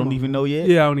traded. Yeah, I don't even know yet.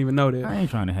 Yeah, I don't even know that. I ain't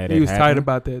trying to have that. He was happen. tight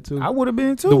about that, too. I would have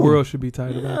been, too. The world should be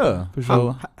tight about that, for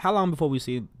sure. How long before we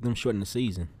see them shorten the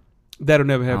season? That'll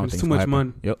never happen. It's too much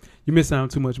money. Yep. You're missing out on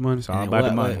too much money. It's all about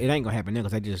the money. It ain't going to happen now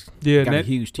because they just got a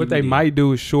huge team. What they might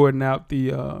do is shorten out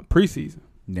the preseason.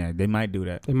 Yeah, they might do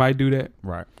that.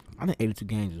 Right. I think 82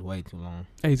 games is way too long.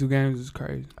 82 games is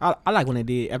crazy. I like when they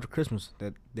did after Christmas.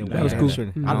 That was cool.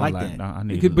 I like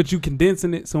that. But you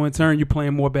condensing it, so in turn you're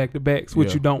playing more back-to-backs,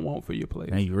 which you don't want for your players.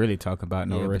 And you really talk about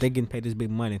but they getting paid this big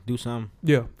money. Do something.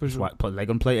 Yeah, for sure. They're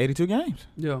going to play 82 games.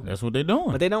 Yeah. That's what they're doing.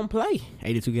 But they don't play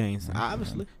 82 games,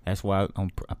 obviously. That's why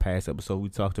on a past episode we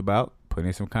talked about putting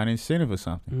in some kind of incentive or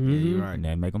something. Yeah, you're right. And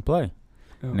then make them play.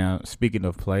 Yeah. Now, speaking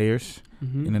of players,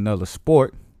 in another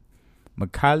sport,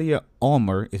 Mikaela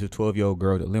Ulmer is a 12-year-old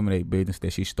girl with a lemonade business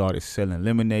that she started selling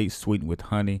lemonade sweetened with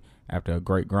honey after her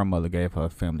great-grandmother gave her a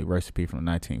family recipe from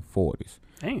the 1940s.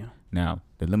 Damn. Now,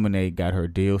 the lemonade got her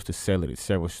deals to sell it at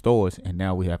several stores, and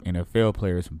now we have NFL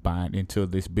players buying into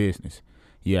this business.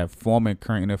 You have former and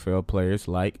current NFL players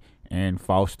like Aaron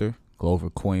Foster, Glover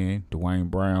Quinn,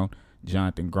 Dwayne Brown,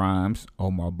 Jonathan Grimes,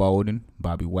 Omar Bolden,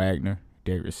 Bobby Wagner,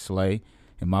 Darius Slay,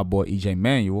 and my boy E.J.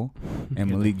 Manuel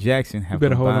and Malik Jackson have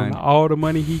better combined. hold on to all the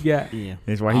money he got. Yeah.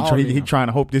 That's why he trying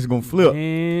to hope this is going to flip.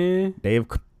 Man. They have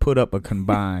put up a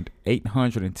combined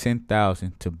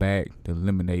 $810,000 to back the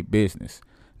lemonade business.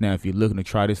 Now, if you're looking to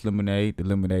try this lemonade, the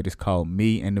lemonade is called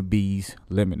Me and the Bees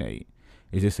Lemonade.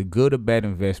 Is this a good or bad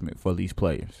investment for these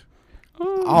players?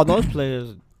 All those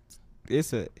players,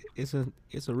 it's a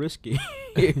risky.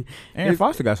 Aaron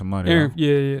Foster got some money.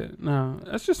 Yeah. No,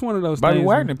 that's just one of those Bobby things.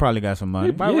 Wagner probably got some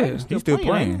money. He's still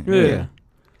playing. Yeah.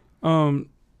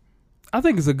 I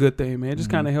think it's a good thing, man. Just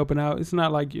kind of helping out. It's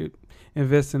not like you're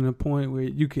investing in a point where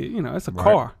you could, it's a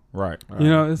car. Right.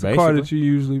 It's a car that you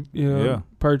usually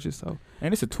purchase. So.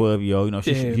 And it's a 12-year-old.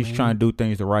 She's trying to do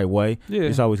things the right way. Yeah.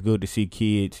 It's always good to see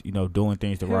kids, doing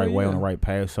things the right way on the right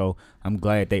path. So I'm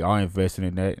glad they are investing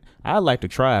in that. I'd like to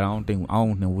try it. I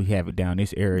don't know we have it down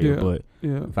this area, but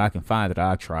if I can find it,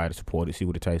 I'll try to support it, see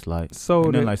what it tastes like. So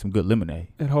and then like some good lemonade.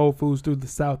 At Whole Foods through the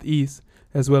Southeast,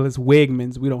 as well as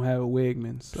Wegmans. We don't have a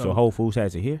Wegmans. So Whole Foods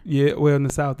has it here? Yeah, well, in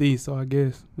the Southeast, so I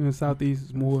guess. In the Southeast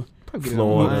is more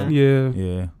Florida.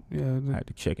 Yeah. I had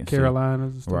to check and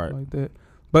Carolinas and stuff like that.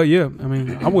 But yeah, I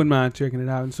mean, I wouldn't mind checking it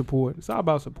out and support. It's all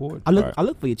about support. I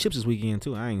look for your chips this weekend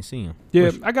too. I ain't seen them.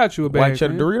 Yeah, I got you a bag. White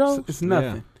cheddar Doritos? It's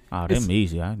nothing. Oh, them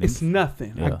easy. It's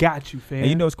nothing. I got you, fam.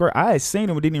 And it's great. I had seen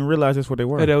them but didn't even realize that's what they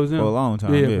were. Yeah, that was them. For a long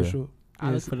time. Yeah, for sure.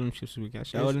 I look for them chips this weekend.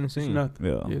 I didn't see them. Nothing.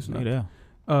 Yeah, it's nothing.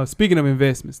 Yeah. Speaking of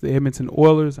investments, the Edmonton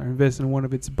Oilers are investing in one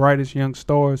of its brightest young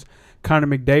stars, Connor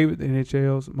McDavid, the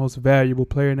NHL's most valuable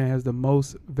player, and that has the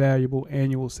most valuable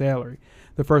annual salary.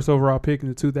 The the first overall pick in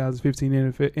the 2015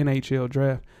 NHL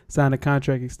draft, signed a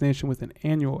contract extension with an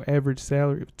annual average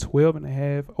salary of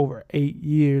 $12.5 over 8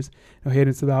 years. Now, heading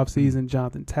into the offseason,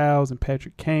 Jonathan Towles and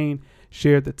Patrick Kane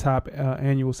shared the top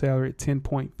annual salary at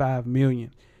 $10.5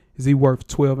 million. Is he worth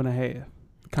 $12.5?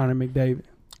 Connor McDavid.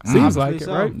 Seems like it,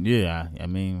 right? Yeah, I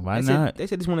mean, why not? They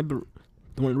said this one of the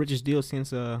richest deals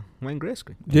since Wayne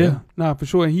Gretzky. Yeah, nah, for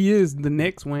sure. He is the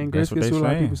next Wayne Gretzky. That's what a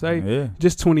lot of people say. Yeah.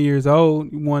 Just 20 years old,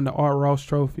 he won the Art Ross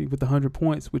Trophy with 100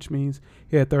 points, which means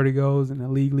he had 30 goals and a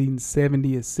league-leading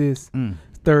 70 assists.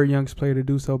 Third youngest player to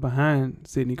do so behind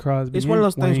Sidney Crosby. It's one of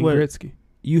those things Wayne where Gretzky.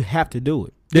 You have to do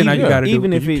it. Yeah, now you got to do it.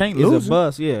 Even if it is a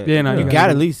bust, you got to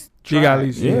at least try. You got at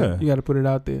least, you got to put it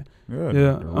out there. Yeah.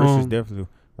 The risk is definitely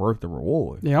worth the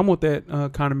reward. Yeah, I want that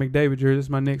Connor McDavid jersey. That's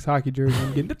my next hockey jersey. I'm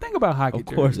getting. The thing about hockey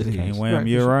jerseys. Of course it is. You can't wear them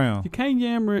year round. You can't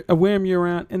wear them year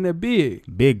round, and they're big.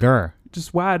 Bigger.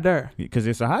 Just wide there. Because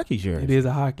it's a hockey jersey. It is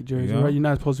a hockey jersey, right? You're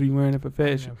not supposed to be wearing it for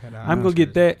fashion. I'm going to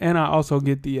get that, and I also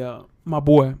get the my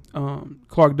boy,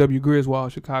 Clark W.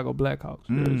 Griswold, Chicago Blackhawks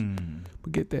jersey.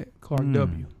 But get that, Clark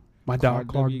W. My dog,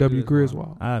 Clark W.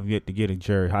 Griswold. I've yet to get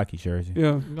a hockey jersey.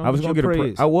 Yeah. I was going to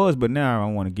get I was, but now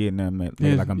I want to get in that,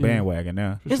 like I'm bandwagon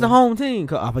now. It's the home team.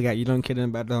 I forgot you don't care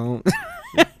about the home.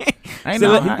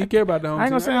 You care about the home team. I ain't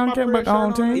going to say I don't care about the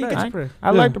home team. I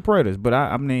like the Predators, but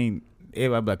I mean,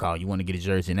 everybody be like, oh, you want to get a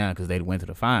jersey now because they went to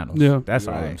the finals. Yeah. That's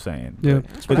all I'm saying. Yeah.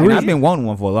 But I've been wanting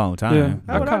one for a long time. Yeah.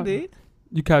 That's what I did.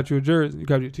 You caught you a jersey. You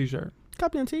caught you a T-shirt.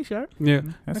 Copy a T-shirt. Yeah.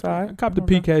 That's all right. I copped the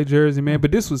PK jersey, man.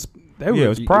 But this was... it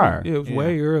was prior. It was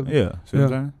way early. Yeah. See what I'm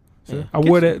saying? Yeah. I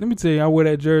wore that. Let me tell you, I wore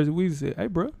that jersey. We said, "Hey,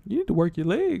 bro, you need to work your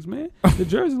legs, man. The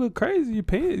jersey look crazy. Your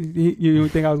pants. You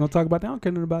think I was gonna talk about that? I don't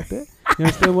care nothing about that. You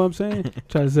understand what I'm saying?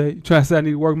 Try to say I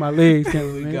need to work my legs.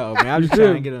 There we go, man. I'm just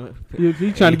trying to get him.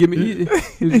 He trying to get me. You know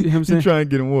what I'm saying? He trying to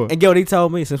get him what? And get what he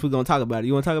told me. Since we're gonna talk about it,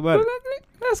 you want to talk about it?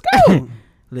 Let's go.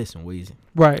 Listen, Weezy.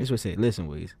 Right. That's what I said. Listen,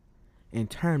 Weezy. In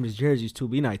turn, this jersey's too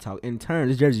big. You know, I talk. In turn,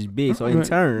 this jersey's big. So in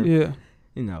turn,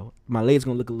 you know, my legs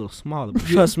gonna look a little smaller. But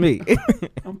trust me,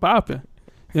 I'm popping.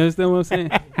 You understand what I'm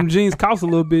saying? Them jeans cost a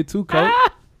little bit too, Coach.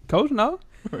 Coach, no.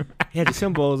 He had the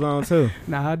symbols on too.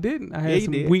 Nah, I didn't. I had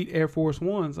some wheat Air Force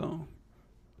Ones on.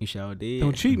 You sure did.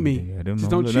 Don't cheat me. Yeah, just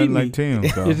don't cheat me. Like Tim,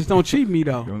 just don't cheat me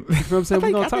though. You know what I'm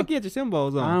saying? I think you had your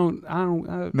symbols on. I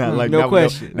don't. Not like no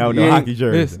question. Now with the hockey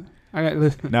jersey. Listen,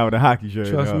 listen. Now with the hocky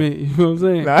jersey. Trust me. You know what I'm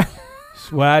saying?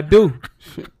 That's what I do.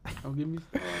 Don't get me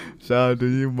started. Shout out to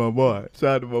you, my boy.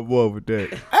 Shout out to my boy with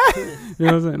that. You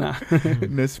know what I'm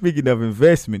saying? Now, speaking of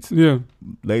investments,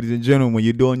 ladies and gentlemen, when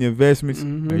you're doing your investments,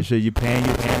 make sure you're paying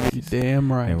your taxes.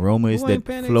 Damn right. And rumor is that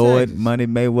Floyd Money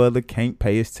Mayweather can't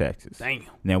pay his taxes. Damn.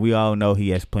 Now, we all know he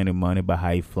has plenty of money by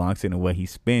how he flunks it and the way he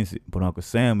spends it. But Uncle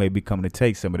Sam may be coming to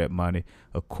take some of that money,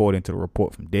 according to the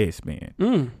report from Deadspin.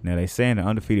 Now, they're saying the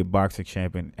undefeated boxing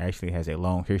champion actually has a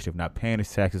long history of not paying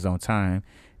his taxes on time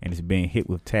and is being hit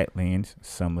with tax liens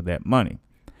some of that money.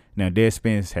 Now,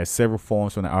 Deadspin has several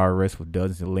forms from the IRS with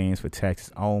dozens of liens for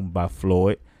taxes owed by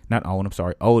Floyd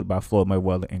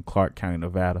Mayweather in Clark County,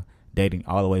 Nevada, dating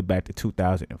all the way back to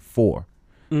 2004.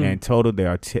 And in total, there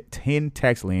are 10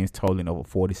 tax liens totaling over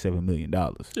 $47 million.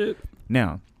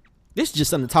 Now, this is just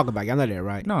something to talk about. Y'all know that,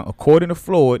 right? No, according to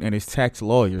Floyd and his tax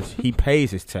lawyers, he pays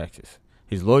his taxes.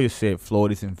 His lawyer said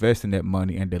Floyd is investing that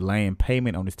money and delaying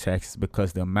payment on his taxes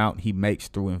because the amount he makes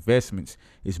through investments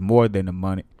is more than the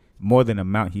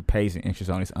amount he pays in interest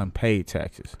on his unpaid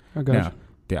taxes. Now,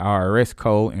 the IRS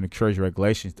code and the Treasury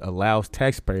regulations allows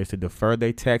taxpayers to defer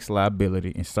their tax liability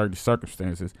in certain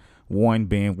circumstances, one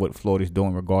being what Floyd is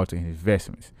doing in regard to his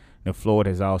investments. Now, Floyd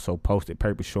has also posted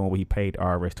papers showing where he paid the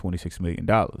IRS $26 million.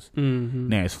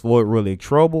 Now, is Floyd really in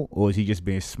trouble, or is he just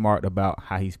being smart about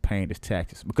how he's paying his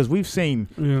taxes? Because we've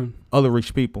seen other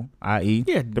rich people, i.e.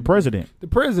 the president. The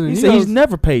president. He said he's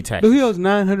never paid taxes. He owes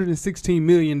 $916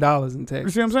 million in taxes. You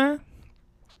see what I'm saying?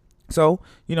 So,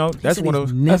 you know, that's one of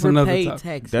those. Never paid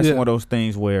taxes. That's one of those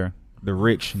things where the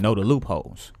rich know the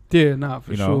loopholes. Yeah,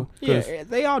 for sure. Yeah,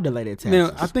 they all delay their taxes.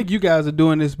 Now, I think you guys are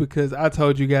doing this because I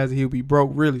told you guys that he'll be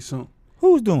broke really soon.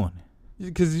 Who's doing it?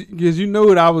 Because you know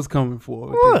what I was coming for.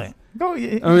 What? Go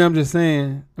ahead. I mean, I'm just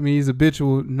saying. I mean, he's a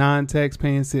habitual non-tax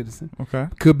paying citizen. Okay.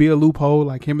 Could be a loophole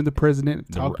like him and the president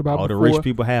talked about all before. the rich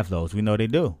people have those. We know they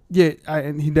do. Yeah,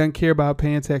 and he doesn't care about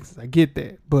paying taxes. I get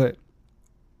that. But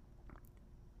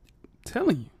I'm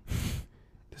telling you,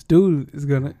 this dude is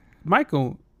going to... My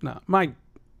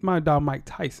dog Mike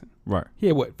Tyson. Right. He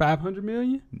had what, $500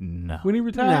 million? No. When he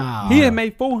retired? No. He had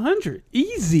made $400.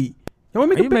 Easy.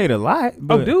 He made a lot.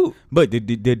 But, dude. But the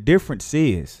difference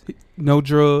is... No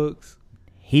drugs.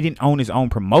 he didn't own his own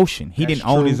promotion. He That's didn't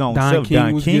own true. his own Don self. King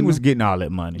Don was King was getting all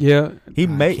that money. Yeah. He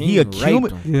Don made King he raped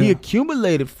him. Yeah. he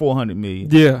accumulated $400 million.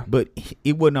 Yeah. But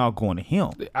it wasn't all going to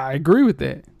him. I agree with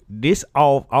that. This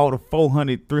all the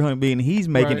 400, 300 million he's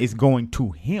making Right. is going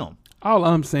to him. All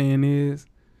I'm saying is,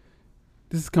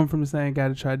 this is coming from the same guy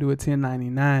that tried to do a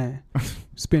 1099,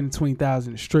 spending $20,000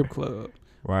 in a strip club.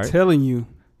 Right. Telling you,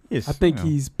 Yes, I think you know.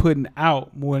 he's putting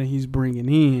out more than he's bringing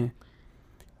in,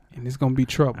 and it's gonna be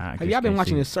trouble. I Have just y'all been can't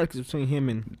watching see the it. circus between him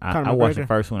and I Conor watched the McGregor?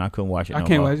 first one. I couldn't watch it. I no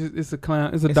can't more. watch. It's a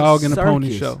clown. It's a It's a dog and a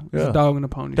pony circus. show. It's Yeah. a dog and a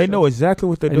pony. They show. know exactly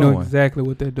what they're They doing. know exactly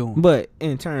what they're doing. But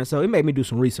in turn, so it made me do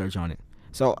some research on it.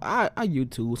 So I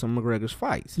YouTube some of McGregor's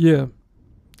fights. Yeah,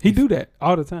 he do that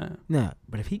all the time. Nah,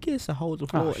 but if he gets a hold of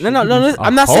Oh, Floyd, shit, no, he gets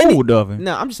I'm not saying hold of him.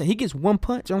 No, I'm just saying he gets one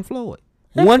punch on Floyd.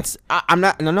 Once I'm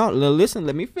not. No. Listen,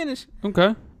 let me finish.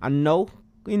 Okay. I know,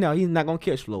 he's not gonna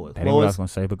catch Floyd. That ain't what I was gonna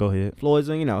say, but go ahead. Floyd's,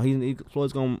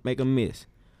 Floyd's gonna make a miss.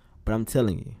 But I'm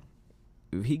telling you,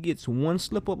 if he gets one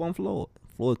slip up on Floyd,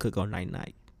 Floyd could go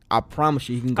night. I promise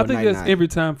you, he can go I think night. that's every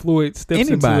time Floyd steps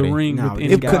Anybody. into the ring Nah, with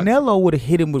if If anybody. Canelo would have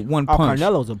hit him with one Oh, punch,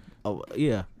 Canelo's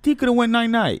yeah. he could have went night.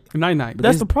 Night.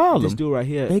 That's this- the problem. This dude right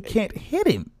here, They can't hit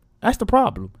him. That's the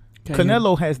problem. Can't hit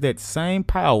Canelo has that same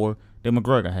power that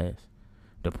McGregor has.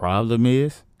 The problem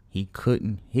is he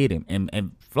couldn't hit him.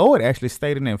 And Floyd actually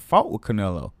stayed in there and fought with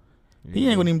Canelo. He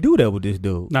ain't gonna even do that with this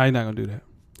dude. Nah, he's not gonna do that.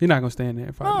 He's not gonna stand there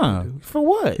and fight. Nah, Dude. for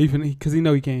what? Because he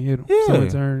know he can't hit him. So Yeah. in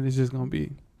turn, it's just gonna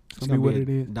be. It's gonna be what it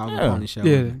is. Dog Yeah. and pony show.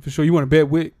 Yeah, for sure. You want to bet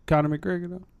with Conor McGregor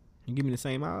though? You give me the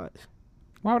same odds.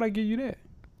 Why would I give you that?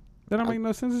 That don't make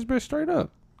no sense. It's bet straight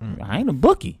up. I ain't a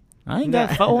bookie. I ain't got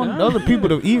Nah. 400 other people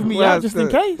to even me out just in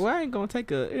case. Well, I ain't gonna take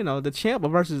the champ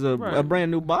versus a Right.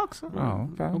 brand new boxer. Oh,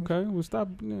 okay. Okay, well stop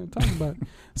talking about it.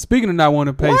 Speaking of not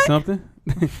wanting to pay something,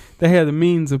 they had the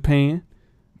means of paying.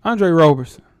 Andre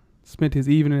Roberson spent his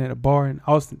evening at a bar in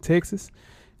Austin, Texas,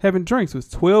 having drinks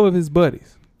with 12 of his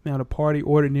buddies. Now the party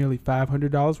ordered nearly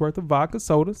 $500 worth of vodka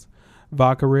sodas,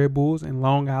 vodka Red Bulls, and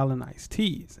Long Island iced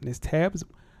teas, and his tabs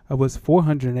was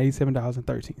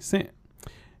 $487.13.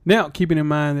 Now, keeping in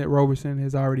mind that Roberson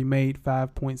has already made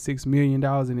 $5.6 million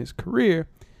in his career,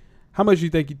 how much do you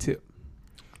think he tipped?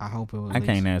 I hope it was. I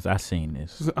can't answer. I seen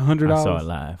this. Was it $100? I saw it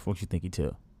live. What you think he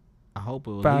took? I hope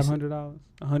it was $500,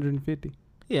 $150.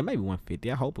 Yeah, maybe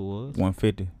 150. I hope it was.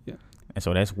 150. Yeah. And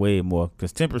so that's way more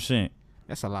because 10%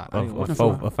 That's a lot. I didn't of, watch of, That's a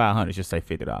lot. of 500 should say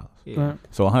 $50. Yeah. Right.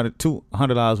 So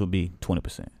 $100 would be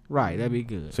 20%. Right, that'd be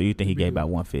good. So you think he Be gave good. about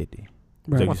 150?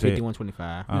 Right. So you 150, said-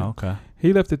 125. Oh, okay.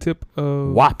 He left a tip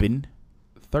of Whopping.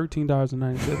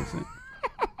 $13.97.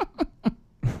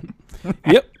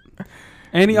 Yep.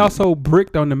 And he also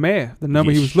bricked on the math. The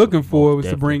number he Yes, was looking for was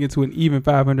most to bring it to an even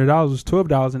 $500. Was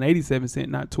 $12.87,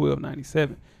 not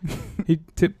 $12.97. He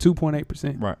tipped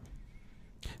 2.8%. Right.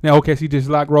 Now, okay, so he just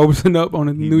locked Roberson up on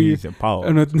a He new year, needs a pause.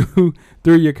 on a new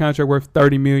 3-year contract worth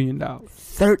 $30 million.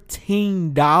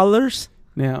 $13?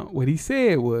 Now, what he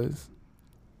said was,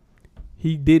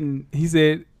 he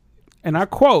said, and I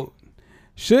quote,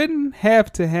 shouldn't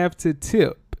have to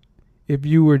tip if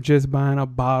you were just buying a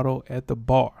bottle at the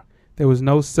bar. There was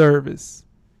no service.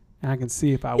 And I can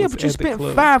see if I was Yeah, at but you the spent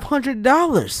club.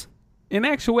 $500. In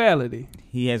actuality,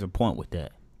 He has a point with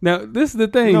that. now this is the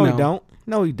thing. No, though. he don't.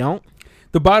 No, he don't.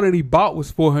 The bottle that he bought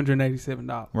was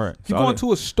 $487. Right. If you go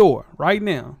into a store right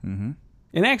now, Mm-hmm.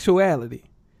 in actuality,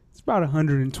 it's about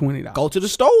 $120. Go to the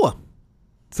store.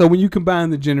 So when you combine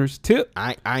the generous tip,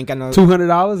 I ain't got no.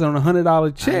 $200 on a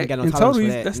 $100 check, got no in tolerance total, for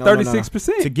that. that's No, no, no.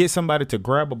 36%. To get somebody to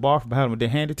grab a bar from behind them and then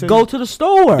hand it to Go you, to the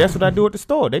store. that's what I do at the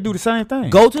store. They do the same thing.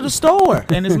 Go to the store.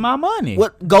 And it's my money.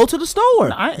 What? Go to the store.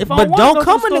 No, if I But wanna don't go to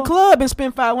come the in the store- club and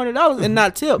spend $500 and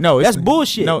not tip. No, that's it's,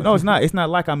 bullshit. No, it's not. It's not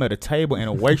like I'm at a table and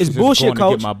a waitress It's is bullshit, going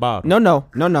coach. to get my bottle.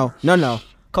 No.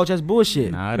 Coach, that's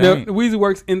bullshit. Nah, it Now, ain't. Weezy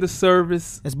works in the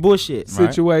service That's bullshit.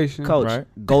 Right. situation. Coach, Right.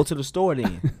 go to the store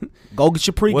then. Go get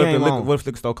your What if, pregame on. what if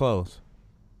the liquor store closed?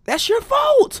 That's your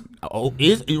fault. Oh,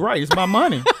 you're right. It's my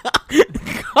money.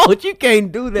 Coach, you can't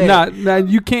do that. Nah,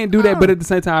 you can't do that. But at the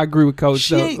same time, I agree with Coach.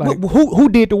 though. Shit, Like, who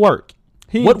did the work?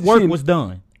 he- What work she- was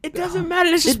done? It doesn't matter.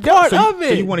 It's just It part does. So of it.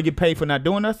 So you want to get paid for not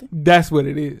doing nothing? That's what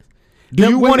it is. Do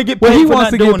you When- want to get when paid he for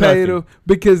wants not to doing get paid nothing?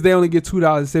 because they only get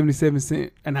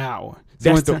 $2.77 an hour. So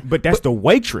That's the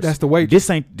waitress. That's the waitress. This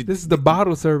ain't. This is the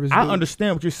bottle service. I dude.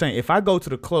 understand what you're saying. If I go to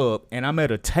the club and I'm at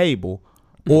a table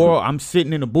or I'm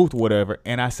sitting in a booth or whatever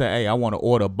and I say, hey, I want to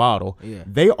order a bottle, Yeah.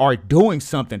 they are doing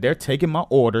something. They're taking my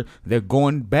order. They're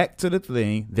going back to the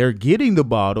thing. They're getting the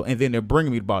bottle and then they're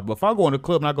bringing me the bottle. But if I go in the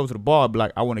club and I go to the bar, I'd be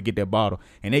like, I want to get that bottle.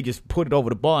 And they just put it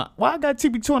over the bar. Why I got to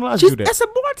tip you $200 to do that? That's a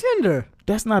bartender.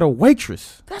 That's not a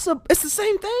waitress. It's the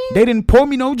same thing. They didn't pour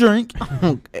me no drink.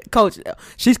 Coach,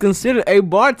 she's considered a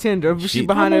bartender, but she's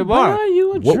behind that bar.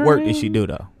 What work did she do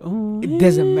though? It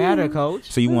doesn't matter, Coach.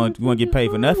 So you want to get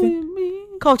paid for nothing?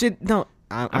 Coach, it don't.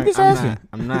 I'm just asking.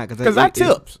 I'm not because I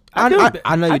tips. I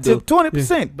know you do. Tip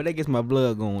 20%, but that gets my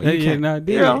blood going.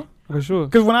 Yeah, for sure.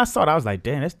 Because when I saw it, I was like,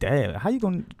 "Damn, that's damn. How you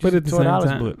gonna put it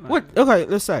 $20?" What? Okay,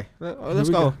 let's say. Let's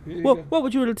go. What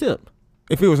would you have tip?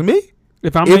 If it was me?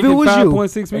 If I'm making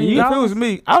 $5.6 million, if it was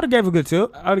me, I would have gave a good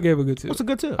tip. I would have gave a good tip. What's a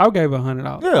good tip? I would have gave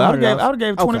 $100. Yeah, I would have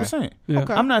gave 20%. Yeah.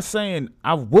 Okay. I'm not saying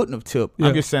I wouldn't have tipped.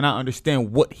 I'm just saying I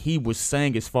understand what he was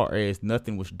saying as far as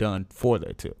nothing was done for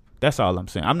that tip. That's all I'm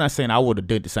saying. I'm not saying I would have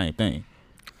did the same thing.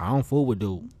 I don't fool with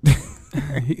dude.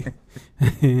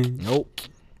 Nope.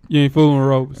 You ain't fooling with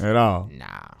Robes at all. Nah.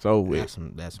 So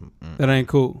that ain't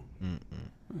cool.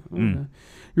 Okay.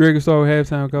 You ready to start with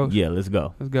halftime, Coach? Yeah, let's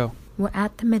go. Let's go. We're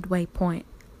at the midway point.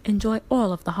 Enjoy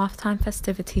all of the halftime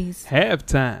festivities.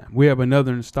 Halftime. We have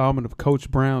another installment of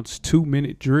Coach Brown's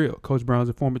 2-minute drill. Coach Brown's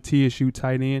a former TSU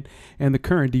tight end and the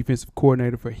current defensive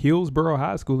coordinator for Hillsborough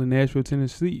High School in Nashville,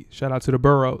 Tennessee. Shout out to the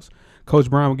Burrows. Coach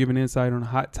Brown will give an insight on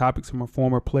hot topics from a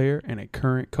former player and a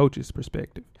current coach's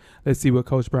perspective. Let's see what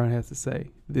Coach Brown has to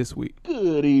say this week.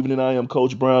 Good evening. I am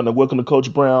Coach Brown, and welcome to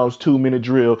Coach Brown's 2-minute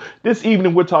drill. This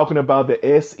evening, we're talking about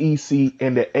the SEC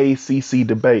and the ACC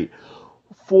debate.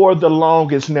 For the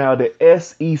longest now, the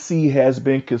SEC has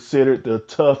been considered the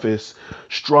toughest,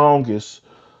 strongest,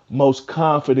 most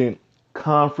confident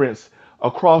conference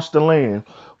across the land.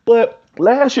 But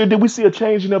last year, did we see a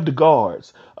changing of the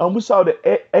guards? We saw the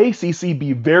ACC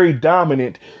be very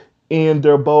dominant in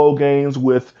their bowl games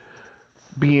with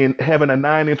having a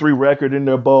 9-3 record in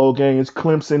their bowl games,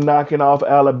 Clemson knocking off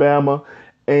Alabama,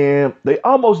 and they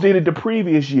almost did it the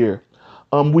previous year.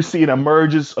 We see an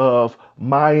emergence of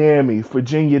Miami,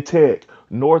 Virginia Tech,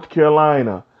 North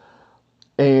Carolina,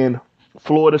 and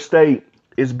Florida State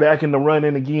is back in the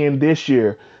running again this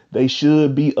year. They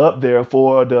should be up there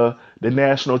for the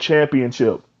national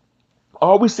championship.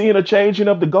 Are we seeing a changing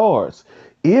of the guards?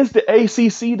 Is the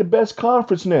ACC the best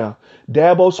conference now?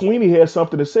 Dabo Swinney had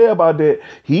something to say about that.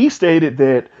 He stated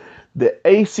that the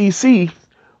ACC,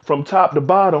 from top to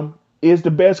bottom, is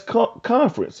the best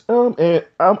conference. And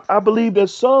I believe that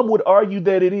some would argue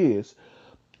that it is.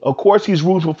 Of course, he's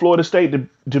rooting for Florida State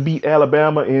to beat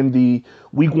Alabama in the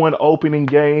Week 1 opening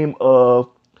game of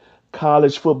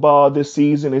college football this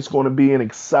season. It's going to be an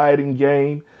exciting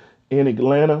game in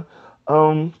Atlanta.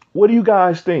 What do you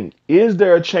guys think? Is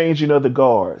there a changing of the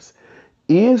guards?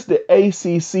 Is the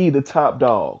ACC the top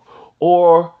dog?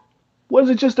 Or was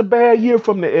it just a bad year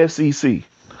from the SEC?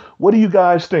 What do you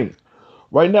guys think?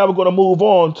 Right now, we're going to move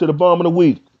on to the Bum of the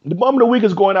Week. The Bum of the Week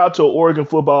is going out to an Oregon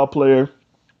football player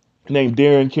named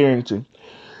Darren Carrington.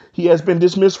 He has been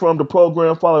dismissed from the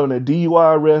program following a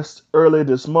DUI arrest earlier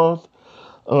this month.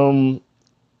 The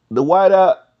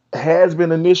wideout has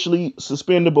been initially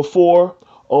suspended before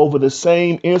over the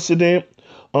same incident.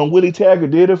 Willie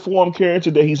Taggart did inform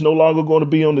Carrington that he's no longer going to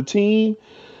be on the team,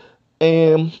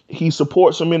 and he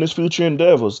supports him in his future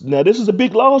endeavors. Now, this is a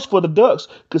big loss for the Ducks,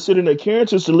 considering that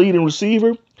Carrington's the leading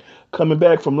receiver coming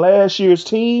back from last year's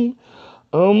team.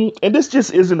 And this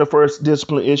just isn't the first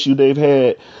discipline issue they've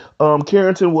had.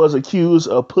 Carrington was accused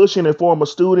of pushing a former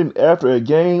student after a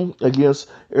game against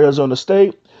Arizona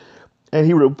State, and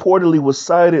he reportedly was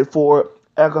cited for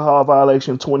alcohol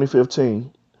violation in 2015.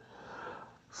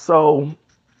 So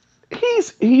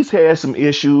he's had some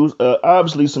issues,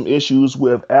 obviously some issues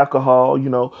with alcohol.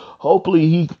 Hopefully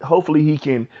he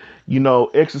can,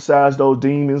 exercise those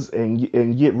demons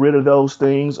and get rid of those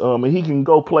things. And he can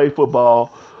go play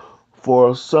football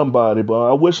for somebody. But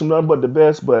I wish him nothing but the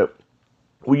best. But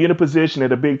when you're in a position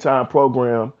at a big time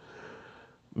program,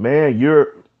 man,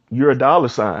 you're a dollar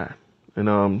sign,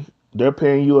 and they're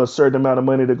paying you a certain amount of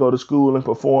money to go to school and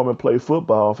perform and play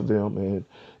football for them. And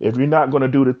if you're not going to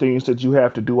do the things that you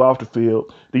have to do off the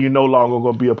field, then you're no longer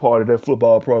going to be a part of that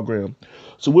football program.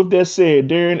 So with that said,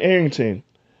 Darren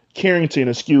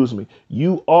Carrington,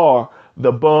 you are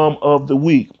the Bum of the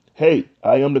Week. Hey,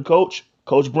 I am the coach,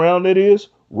 Coach Brown that is,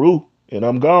 Rue, and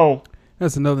I'm gone.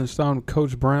 That's another installment of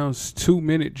Coach Brown's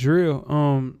 2-minute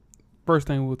drill. First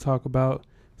thing we'll talk about,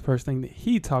 first thing that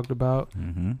he talked about,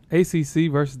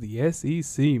 ACC versus the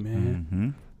SEC,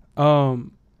 man.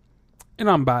 And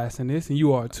I'm biased in this, and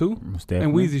you are too.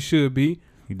 And Weezy should be.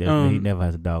 He never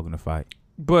has a dog in a fight.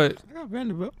 But I got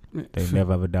Vanderbilt. They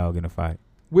never have a dog in a fight.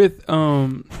 With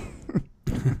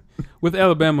with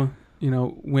Alabama,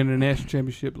 winning the national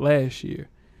championship last year,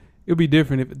 it would be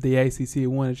different if the ACC had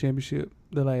won a championship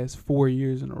the last 4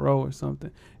 years in a row or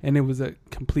something, and it was a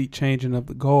complete changing of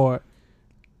the guard.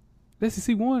 The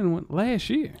SEC won last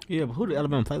year. Yeah, but who did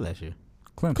Alabama play last year?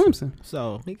 Clemson.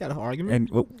 So he got an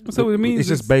argument. And So it means it's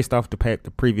just based off the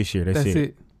previous year. That's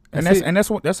it. And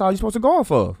that's all you're supposed to go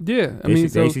off of. Yeah, I mean,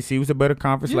 the ACC was a better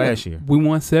conference last year. We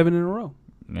won 7 in a row.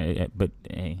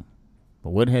 But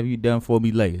what have you done for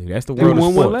me lately? That's the They world of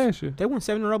won sports. one last year. They won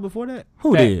 7 in a row before that.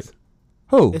 Who did? Facts.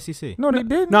 Who? SEC. No, they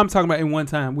didn't. No, I'm talking about in one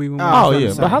time. We won. Oh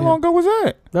yeah, but how long ago was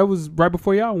that? That was right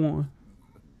before y'all won.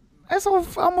 That's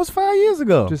almost 5 years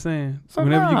ago. Just saying. So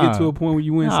Whenever you get to a point where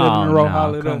you win 7 in a row,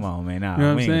 holler at us. Come on, man. Nah, You know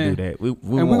what we I'm ain't saying? do that. We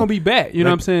and we're gonna be back. You know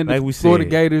what I'm saying? Like The we Florida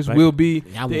said, Gators like- will be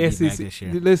Y'all the will be back SEC. this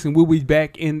year. Listen, we'll be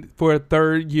back in for a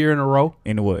third year in a row.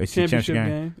 In the what? SEC Championship game?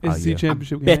 game. Oh, SEC yeah.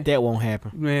 championship game. Bet that won't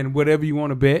happen. Man, whatever you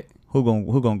want to bet. Who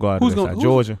gonna go out Who's of this gonna- side?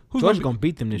 Georgia. Georgia's gonna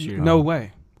beat them this year. No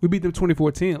way. We beat them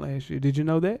 24-10 last year. Did you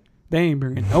know that? They ain't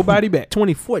bringing nobody back.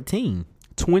 2014.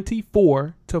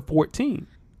 24-14.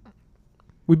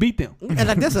 We beat them. And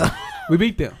like that's a We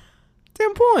beat them.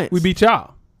 10 points. We beat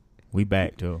y'all. We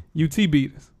back too. UT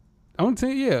beat us. I'm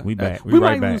telling you, yeah. We back. We We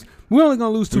right might back. lose. We're only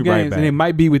gonna lose 2 We right games, back. and it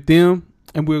might be with them,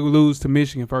 and we'll lose to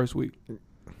Michigan first week.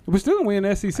 We're still gonna win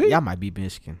the SEC. Y'all might beat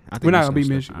Michigan. I think We're not gonna beat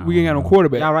Michigan. We ain't got no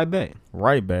quarterback. Y'all right back.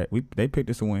 Right back. They picked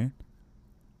us to win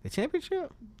The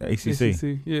championship. the ACC,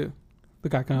 SEC, yeah.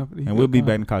 Look how confident. and we'll be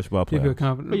back in college football He feel playoffs.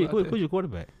 confident. about Who's your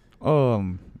quarterback?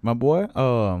 My boy,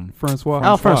 Francois.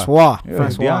 Oh, Francois. yeah,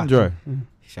 Francois. DeAndre,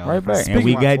 Shout right out. back, Speaking and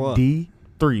we of got Francois.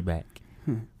 D3 back.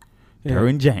 Yeah.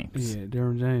 Derwin James, Yeah,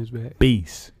 Derwin James back.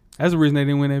 beast, That's the reason they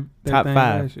didn't win that top thing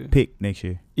 5 last year. pick next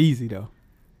year. Easy though.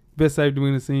 Best safety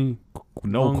win the scene.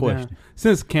 No Long question. time.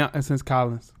 Since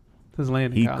Collins. Since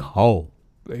Landon He Collins. cold.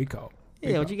 They cold.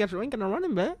 Yeah, but you ain't got no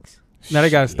running backs. Now they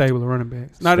got a Shit. stable of running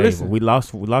backs. Now Stable. listen. We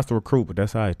lost the recruit, but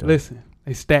that's all right though. Listen.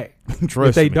 They stack. Trust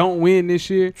if they me. don't win this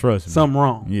year, Trust me. something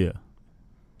wrong. Yeah,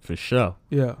 for sure.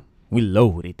 Yeah. We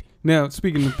loaded. Now,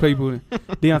 speaking of people,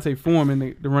 Deontay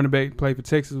Foreman, the running back played for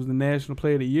Texas, was the National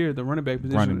Player of the Year, the running back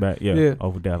position. Running back, yeah,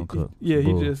 over Dalvin Cook. Yeah,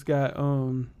 he Bull. just got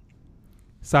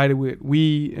cited with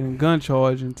weed and gun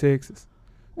charge in Texas.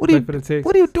 What are you Played for the Texans.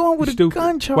 What are you doing with Stupid. a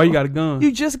gun charge? Why you got a gun?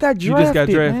 You just got You drafted. just got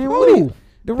drafted. Man. What are you?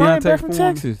 The running Deontay back from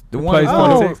Foreman. Texas. The He one plays for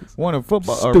oh, Texas. won a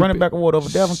football Stupid. running back award over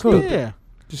Dalvin Cook. Yeah.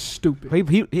 Just stupid.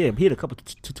 He had a couple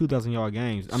 2,000-yard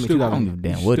games. I mean, Stupid. 2,000. I don't give a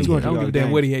damn what he Stupid. had. I don't give a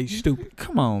damn what he hates. Stupid.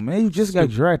 Come on, man. You just got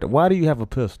drafted. Why do you have a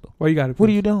pistol? Why you got it? What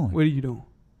are you doing? What are you doing?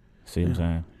 See what I'm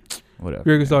saying? Whatever.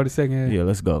 We're going to start the second half. Yeah,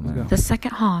 let's go, man. go. The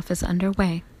second half is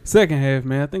underway. Second half,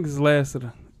 man. I think it's the last of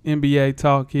the NBA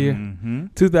talk here. Mm-hmm.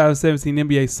 2017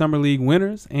 NBA Summer League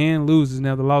winners and losers.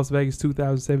 Now, the Las Vegas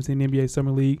 2017 NBA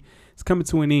Summer League is coming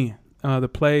to an end. The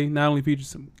play not only features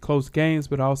some close games,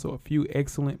 but also a few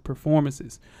excellent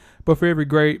performances. But for every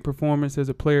great performance, there's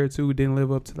a player or two who didn't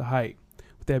live up to the hype.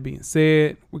 With that being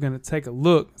said, we're going to take a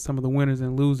look at some of the winners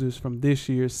and losers from this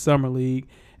year's Summer League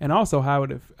and also how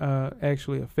it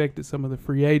actually affected some of the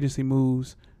free agency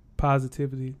moves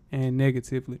positively and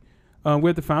negatively. We're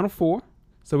at the Final Four.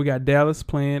 So we got Dallas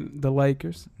playing the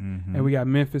Lakers, and we got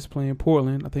Memphis playing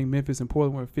Portland. I think Memphis and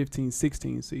Portland were 15,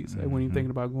 16 seeds. They weren't even thinking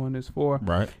about going this far.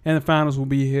 Right. And the finals will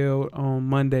be held on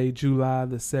Monday, July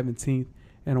the 17th,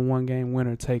 and a one-game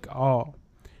winner take all.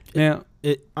 Now,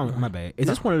 my bad. Is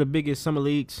this one of the biggest summer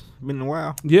leagues been in a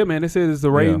while? yeah, man, they said the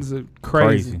ratings are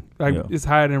crazy. Like Yeah. it's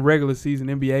higher than regular season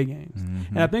NBA games.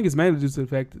 Mm-hmm. And I think it's mainly due to the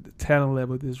fact that the talent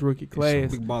level of this rookie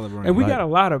class. Big baller running. And we Right. got a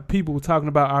lot of people talking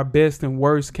about our best and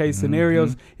worst case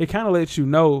scenarios. It kind of lets you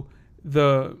know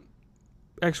the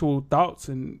actual thoughts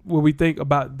and what we think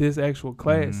about this actual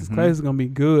class. This class is gonna be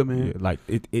good, man. Yeah, like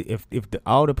if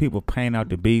all the people paying out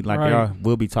to be like they Right. are,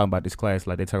 we'll be talking about this class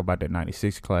like they talk about that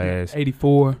 96 class.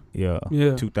 84, Yeah.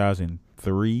 Yeah.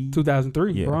 2003.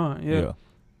 2003, Yeah. Bron. Yeah,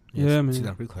 Yeah, man.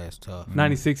 2003 class tough.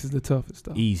 96 is the toughest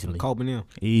stuff. Easily. Kobe now.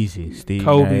 Easy. Steve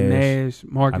Kobe, Nash,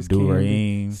 Nash, Marcus Abdul Camby,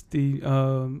 Rahim, Steve,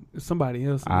 somebody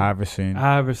else. Iverson.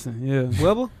 Iverson,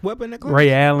 yeah. Weber in that class?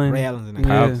 Ray Allen. Ray Allen's in that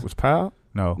Powell, Yeah. was Powell?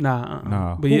 No. Nah,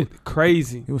 No. But yeah,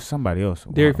 crazy. It was somebody else.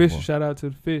 Derek Wow. Fisher, shout out to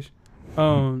the Fish.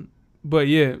 But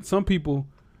yeah, some people.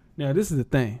 Now this is the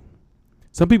thing.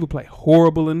 Some people play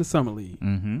horrible in the summer league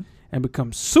Mm-hmm. and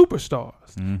become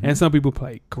superstars, and some people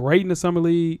play great in the summer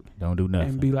league Don't do nothing.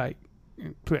 and be like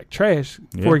trash.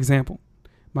 Yeah. For example,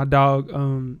 my dog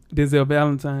Denzel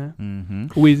Valentine,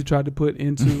 who we tried to put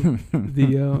into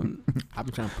the I've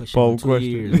been trying to push Bold him for 2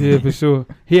 question. years. yeah, for sure.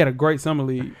 He had a great summer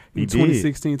league He in did.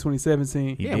 2016,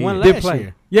 2017. He Yeah, did. one Didn't last play.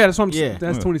 year. Yeah, that's what I'm Yeah. saying.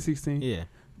 That's Yeah. 2016. Yeah.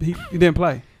 He didn't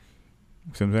play.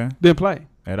 See what I'm saying? Didn't play.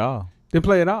 At all. Didn't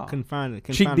play at all. Couldn't find it.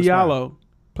 Cheek Diallo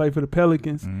played for the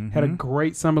Pelicans. Had a Mhm.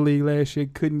 great summer league last year.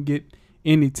 Couldn't get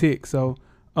any tick. So,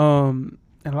 and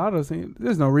a lot of us,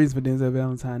 there's no reason for Denzel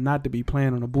Valentine not to be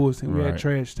playing on a Bulls team. We had a Right.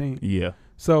 trash team. Yeah.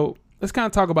 So let's kind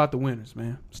of talk about the winners,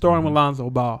 man. Starting with Lonzo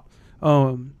Ball.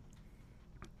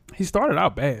 He started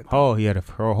out bad. Oh, he had a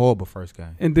horrible first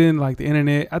game. And then, like, the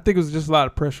internet, I think it was just a lot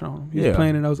of pressure on him. He was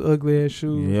playing in those ugly-ass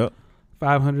shoes. Yep.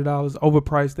 $500,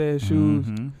 overpriced-ass shoes.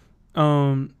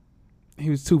 He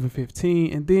was 2 for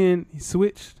 15. And then he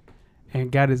switched and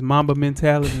got his Mamba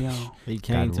mentality on. He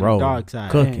came to the dark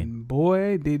side. Cooking. And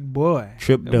boy.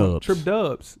 Trip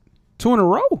Dubs. 2 in a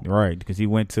row. Right, because he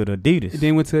went to the Adidas. And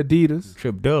then went to Adidas.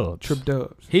 Trip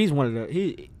Dubs. He's one of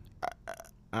the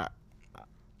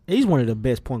he's one of the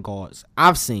best point guards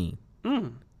I've seen.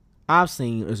 I've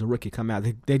seen as a rookie come out.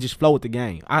 They just flow with the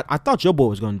game. I thought your boy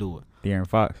was gonna do it. De'Aaron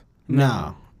Fox.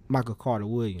 No. Michael Carter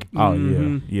Williams. Oh, yeah.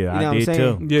 You know I what did I'm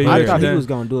saying? too. Yeah, I thought he was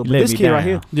gonna do it. But this kid right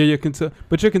here. Yeah, your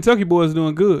Kentucky boy is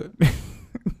doing good.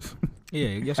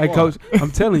 Yeah, guess Hey, what? Coach,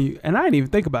 I'm telling you, and I didn't even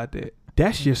think about that.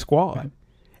 That's your squad.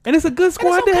 And it's a good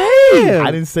squad to have.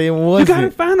 I didn't say it wasn't. You got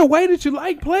to find a way that you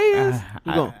like players.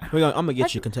 I'm gonna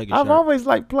get you a Kentucky shirt. I've always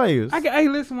liked players. Hey,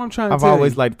 listen, what I'm trying to I've tell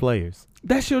always you. liked players.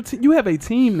 That's your team. You have a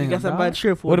team now. You got somebody dog.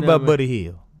 cheerful. What about Buddy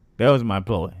Hield? That was my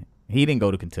boy. He didn't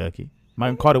go to Kentucky.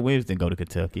 Michael Carter Williams didn't go to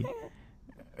Kentucky.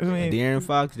 I mean, De'Aaron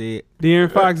Fox did.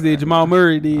 De'Aaron Fox did. Jamal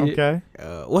Murray did. okay.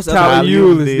 What's the Tyler other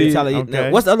Ulis did. Okay.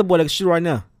 What's the other boy that can shoot right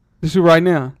now? They shoot right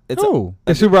now. Who?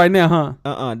 They shoot right now,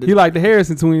 huh? You like the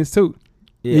Harrison twins, too.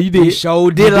 Yeah, you did. He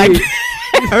sure did like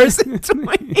Harrison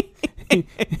twins.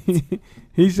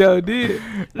 He sure did.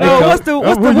 No, what's the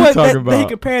what one you that talking he about?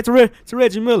 compared to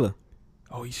Reggie Miller?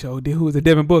 Oh, he sure did. Who was it?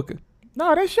 Devin Booker.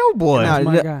 No, that's your boy. Nah,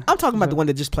 my guy. I'm talking about the one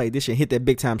that just played this year and hit that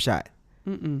big time shot.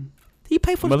 He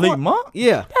paid for Malik the Monk?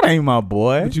 Yeah. That ain't my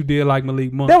boy. But you did like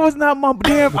Malik Monk. That was not my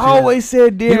damn. I always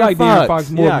said He De'Aaron like Fox. De'Aaron Fox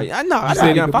more. Yeah, I know. I said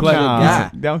he know. could Fox play. is a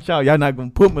guy. Don't y'all not gonna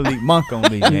put Malik Monk on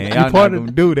me, man. Y'all not part of-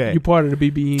 gonna do that. You part of the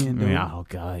BBN, dude. Man, oh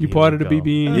God. You here part we of the go.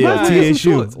 BBN. Yeah, Let's get some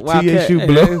TSU. shorts. Wildcat. TSU Hey,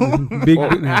 Blue.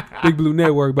 that's Big Blue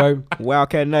Network, baby.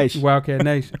 Wildcat Nation. Wildcat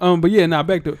Nation. But yeah, now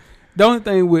back to the only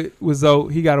thing with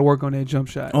Zoe, he got to work on that jump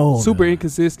shot. Oh, super man.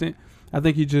 inconsistent. I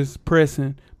think he just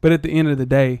pressing, but at the end of the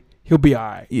day, he'll be all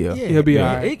right. Yeah. He'll be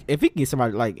all right. If he can get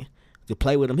somebody like to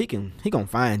play with him, he gonna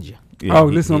find you. Yeah, Oh,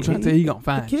 listen, I'm trying to tell you, he gonna The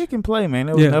find you. kid can play, man.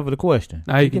 That was Yeah. never the question.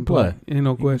 Nah, he can play. Ain't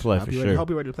no He can question. play I for hope sure.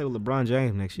 you're ready to play with LeBron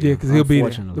James next year. Yeah, because he'll be there.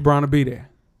 Unfortunately. LeBron will be there.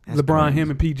 That's LeBron, crazy. him,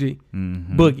 and PG.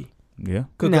 Mhm. Boogie. Yeah.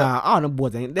 Cook Nah, up. all them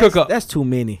boys ain't. Cook up. That's too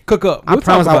many. Cook up. I We'll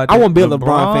promise talk about I that. won't be a LeBron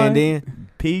LeBron, fan then.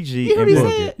 PG You and already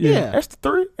Boogie. said, Yeah. yeah. That's the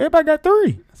three. Everybody got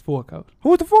three. That's 4, Coach. Who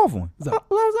was the fourth one? Zoe.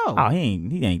 Lonzo. Oh,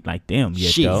 he ain't like them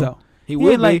yet, Shit. though. Zoe. He He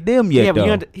would ain't like be. them yet,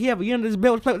 though. He have a year under his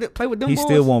belt to play with them He boys.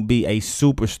 still won't be a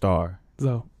superstar.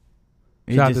 Zoe.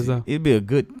 It Shout out to just- Zoe. It'd be a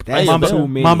good That's player. too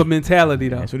many. Mamba mentality,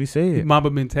 though. That's what he said. Mamba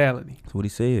mentality. That's what he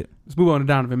said. Let's move on to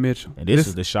Donovan Mitchell. And this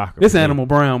is the shocker. This for me. Animal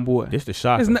Brown boy. This the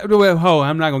shocker. It's not, well,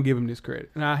 I'm not gonna give him this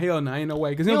credit. Nah, hell no, ain't no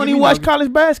way. Cause he You don't don't give even me watch no-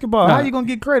 college basketball. Nah. How you gonna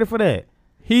get credit for that?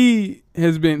 He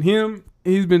has been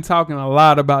He's been talking a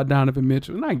lot about Donovan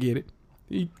Mitchell, and I get it,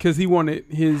 because he wanted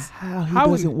his. How he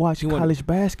doesn't watch college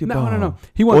basketball? No.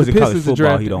 He Or wanted is the it college Pistons to football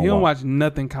draft he him. don't He don't watch? watch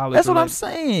nothing college. That's what I'm related.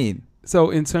 saying.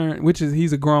 So in turn,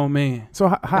 he's a grown man. So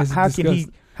how It's can he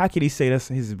disgusting. how can he say that's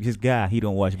his guy? He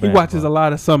don't watch He basketball. watches a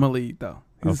lot of summer league though.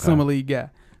 He's a Okay. summer league guy.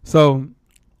 So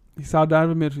he saw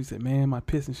Donovan Mitchell. He said, "Man, my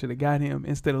Pistons should have got him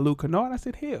instead of Luke Kennard." I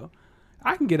said, "Hell,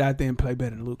 I can get out there and play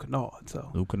better than Luke Kennard." So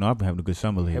Luke Kennard been having a good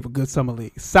summer league. have a good summer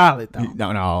league, solid though.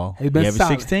 No. He's been He having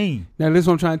solid. 16. Now this is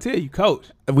what I'm trying to tell you, Coach.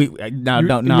 We You wanna do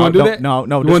no. that? No. You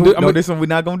This wanna one, do- I'm gonna- this one we're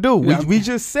not gonna do. Yeah. We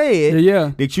just said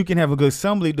Yeah. that you can have a good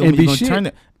summer league. And You're be gonna shit. turn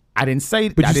it. I didn't say.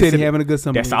 But I you didn't said say he that- having a good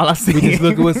summer. That's league. all I said. We just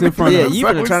look at what's in front Yeah, of us. you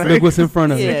finna try to Look what's in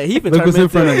front of us. Yeah, he finna Look turn what's him in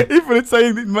front of into- us. He finna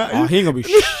say Oh, he ain't gonna be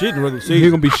shit in regular He's season.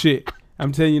 gonna be shit.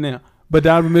 I'm telling you now. But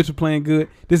Donovan Mitchell playing good.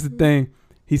 This is the thing.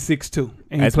 He's 6'2",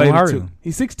 and he That's played gonna it hurt too. him.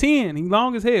 He's 6'10". He's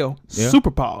long as hell. Yeah.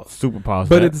 Super pause. Super pause.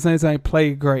 But at the same time,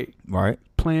 played great. right,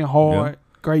 Playing hard.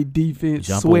 Great defense.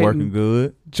 jumper sweating. working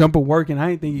good, Jumper working. I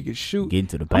didn't think he could shoot. getting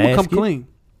to the I'm gonna basket. come clean.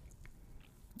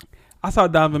 I saw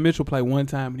Donovan Mitchell play one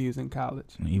time when he was in college.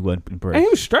 He wasn't impressed. And he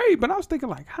was straight, but I was thinking,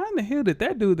 like, how in the hell did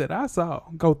that dude that I saw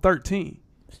go 13?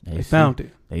 They found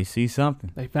it. They see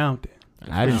something. They found it.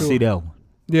 I didn't Sure. see that one.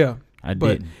 Yeah. I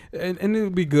But didn't. and it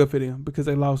would be good for them because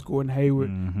they lost Gordon Hayward.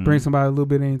 Mhm. Bring somebody a little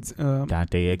bit in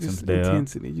Dante just Exum's there.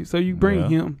 intensity. So you bring Yeah.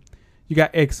 him. You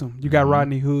got Exum. You got Mhm.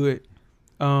 Rodney Hood.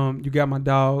 You got my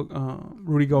dog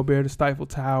Rudy Gobert, the Stifle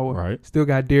Tower. Right. Still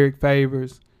got Derek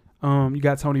Favors. You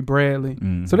got Tony Bradley.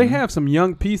 So they Mhm. have some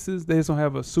young pieces. They just don't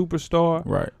have a superstar.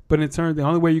 Right. But in turn, the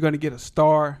only way you're going to get a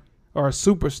star or a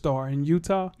superstar in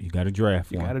Utah, You got to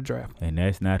draft you one. got to draft. And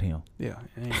that's not him. Yeah,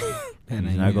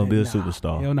 He's not going to be a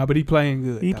superstar. Hell no, but he playing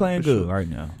good. He though, playing for good sure. right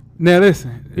now. Now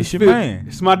listen, It's your Phil- man.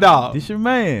 It's my dog. This your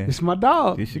man. It's my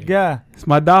dog. This your guy. It's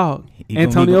my dog. He gonna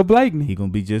Antonio be- Blakeney. He going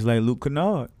to be just like Luke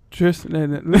Kennard.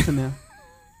 Tristan, listen now.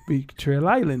 Be tread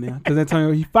lightly now, because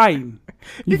Antonio he fighting.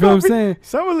 You feel what I'm saying?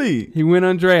 Summer League. He went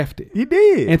undrafted. He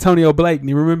did. Antonio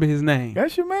Blakeney. Remember his name.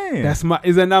 That's your man.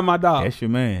 Is that not my dog? That's your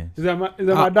man. Is that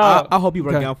my dog? I hope he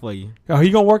work Okay. out for you. Oh, he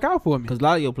gonna work out for me. Because a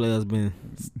lot of your players been.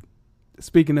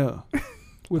 Speaking of,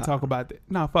 we'll talk about that.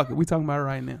 Nah, fuck it. We talking about it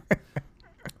right now.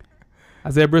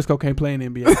 Isaiah Briscoe can't play in the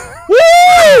NBA.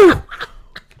 Woo!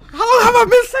 How long have I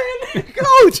been saying that,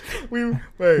 Coach?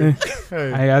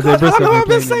 Hey, Isaiah Briscoe how long have I can't play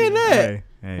been in saying the that?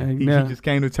 Hey, he now- just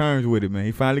came to terms with it, man.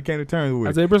 He finally came to terms with it.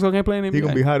 Isaiah Briscoe can't play in the NBA. He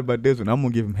gonna be hot about this one. I'm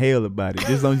gonna give him hell about it.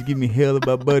 Just as long as you give me hell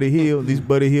about Buddy Hill, at least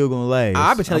Buddy Hill gonna last.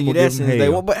 I've been telling you I'ma that give him since day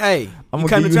hell. one. But hey, I'm you gonna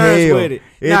come to give you terms hell. with it.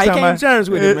 Every Nah, you time came to terms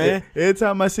with it, man. Every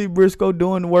time I see Briscoe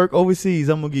doing the work overseas,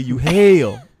 I'm gonna give you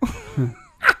hell.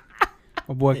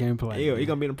 My boy can't play. He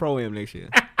gonna be in the pro am next year.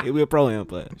 He'll be a pro am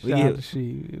player. Shout out to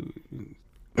she.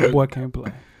 My boy can't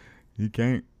play. He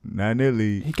can't. Not in that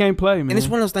league. He can't play, man. And it's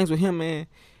one of those things with him, man.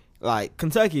 Like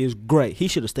Kentucky is great. He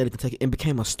should have stayed at Kentucky and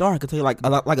became a star at Kentucky, like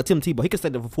a Tim Tebow. He could stay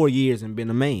there for 4 years and been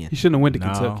a man. He shouldn't have went to No.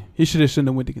 Kentucky. He shouldn't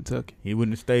have went to Kentucky. He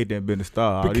wouldn't have stayed there and been a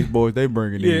star. All these boys they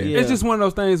bringing in. It's just one of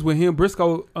those things with him.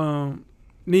 Briscoe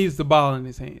needs the ball in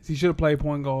his hands. He should have played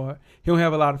point guard. He don't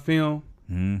have a lot of film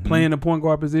playing the point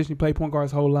guard position. He played point guard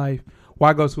his whole life.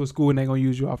 Why go to a school and they gonna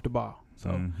use you off the ball?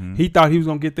 So he thought he was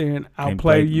gonna get there and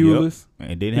outplay Euless.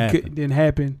 It didn't happen. It didn't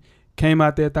happen. Came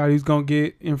out there, thought he was gonna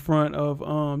get in front of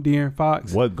De'Aaron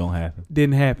Fox. What gonna happen?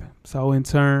 Didn't happen. So in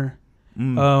turn,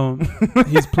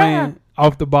 he's playing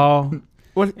off the ball.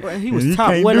 He was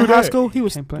top. What in high school? He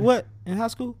was what in high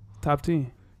school? Top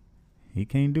 10. He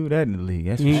can't do that in the league.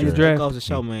 That's He for ain't sure. drafted. Goes to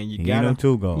show, man. You He got ain't no him.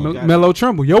 two goals. Melo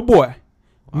Trimble, your boy.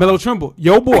 Melo Trimble,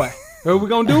 your boy. What we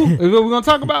gonna do? What we gonna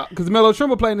talk about? Because Melo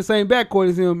Trimble playing the same backcourt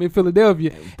as him in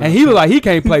Philadelphia, and he look like he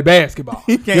can't play basketball.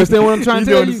 You understand what I'm trying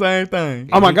to tell you? He doing the same thing.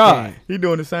 Oh my God, He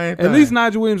doing the same thing. at least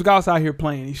Nigel Williams-Goss out here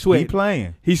playing. He's sweating. He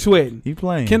playing. He's sweating. He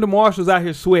playing. Kendall Marshall's out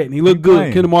here sweating. He look good.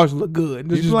 playing. Kendall Marshall look good.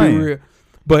 Let's He just playing. be real.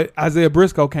 But Isaiah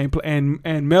Briscoe can't play,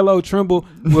 and Melo Trimble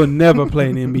will never play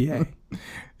in the NBA.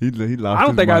 He lost. I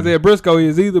don't his think money. Isaiah Briscoe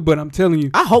is either, but I'm telling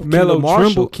you, I hope Melo Kendall Marshall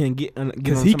Trimble can get on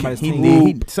he somebody's can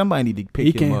team. Somebody need to pick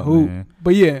he him can't up, hoop. man.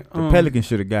 But yeah, The Pelicans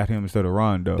should have got him instead of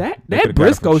Rondo. They that coulda got him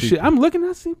Briscoe from shit. Chico. I'm looking.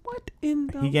 I see what in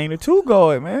the. He ain't a two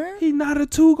guard, man. He's not a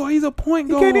two guard. He's a point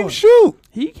He guard. can't even shoot.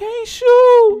 He can't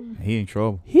shoot. He in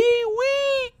trouble. He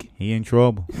weak. He in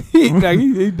trouble. he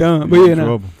done. But He yeah, in nah.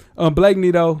 trouble. Blakeney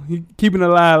though, he keeping the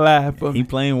lie alive for He me.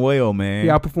 playing well, man.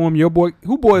 He outperformed your boy.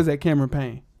 Who boy is that? Cameron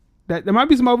Payne. That there might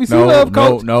be some OVC No, love,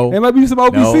 coach. no. There might be some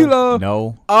OVC love.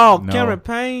 No. Oh, No. Cameron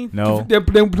Payne. No. They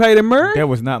played in Murray. That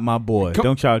was not my boy.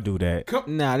 Don't y'all do that.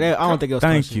 Nah, I don't think it was.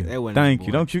 Thank Coach. you. That wasn't Thank his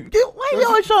you. boy. Don't you? Why you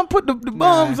always trying to put the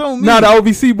bombs on me? Nah, the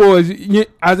OVC boys.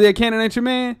 Isaiah Cannon ain't your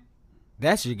man.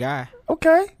 That's your guy.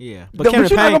 Okay. Yeah, But you're not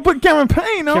going to put Cameron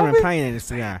Payne on Cameron me? Payne ain't his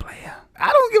guy.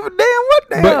 I don't give a damn what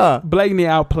they are. But Blakeney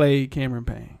outplayed Cameron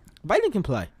Payne. Blakeney can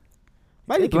play.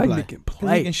 Blakeney Blakeney can can He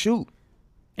play. can shoot.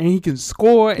 And he can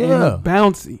score and Yeah. he's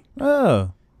bouncy. Yeah.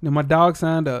 Now my dog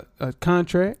signed a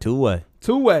contract. Two-way.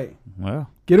 Two-way. Well,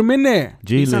 Get him in there.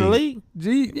 G He's in the League.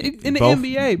 league. In the Both.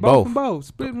 NBA. Both Both. and both.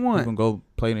 Split You one. can go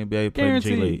play in the NBA, play in the G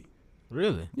Guaranteed. League.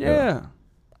 Really? Yeah.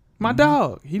 My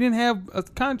dog. He didn't have a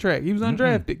contract. He was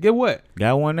undrafted. Get what?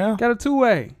 Got one now? Got a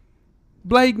two-way.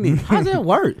 Blakeney. How does that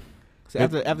work? So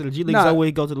after the G League's over,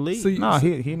 he go to the league. So No,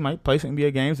 he might play some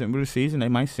NBA games in the middle of the season. They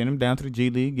might send him down to the G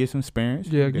League, get some experience.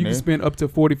 Yeah, you can spend up to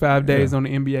 45 days Yeah. on the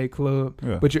NBA club,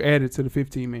 Yeah. but you're added to the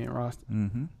 15-man roster.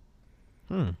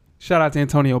 Mm-hmm. Shout out to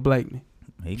Antonio Blakeney.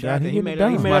 He Shout out to- he get made it it-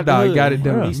 he done. made My out the dog hood. got it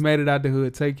done. Yeah. He made it out the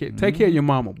hood. Take care of your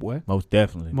mama, boy. Most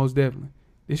definitely. Most definitely.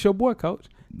 It's your boy, Coach.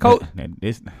 Coach,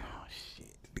 This,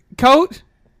 Coach,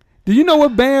 do you know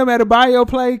what Bam Adebayo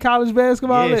played college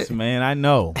basketball yes, at? man, I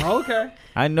know. Okay.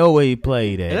 I know where he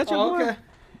played at. Is that your boy?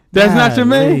 That's not your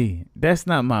man? Golly, That's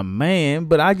not my man,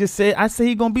 but I said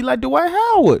he gonna be like Dwight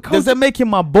Howard. Coach- Does that make him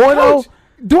my boy Coach,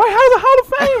 Dwight Howard's a Hall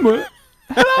of Famer.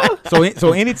 though?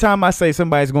 So anytime I say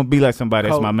somebody's gonna be like somebody,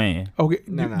 that's Coach. my man. Okay.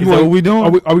 No, no. Is that what we doing?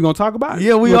 Are we going to talk about it?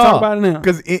 Yeah, we We'll are. talk about it now.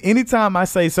 Because anytime I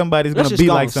say somebody's Let's gonna just be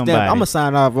go like on step. somebody, I'm gonna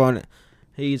sign off on it.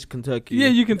 He's Kentucky. Yeah,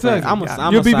 you Kentucky. I'm You'll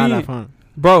gonna be sign in. off on it.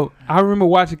 Bro, I remember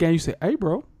watching a game. You said, hey,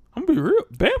 bro, I'm going to be real.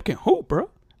 Bam can hoop, bro.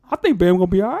 I think Bam going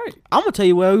to be all right. I'm gonna tell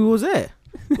you where we was at.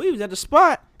 We was at the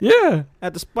spot. Yeah.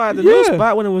 At the spot, the Yeah. new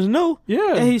spot when it was new.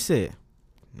 Yeah. And he said,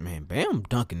 Man, Bam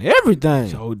dunking everything.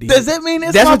 So deep. Does that mean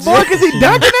that's That's my what boy? you- Because he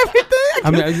dunking everything?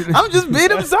 I mean, I'm just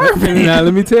being observant. now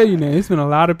let me tell you, now it's been a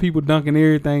lot of people dunking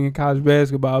everything in college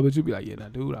basketball, but you be like, yeah,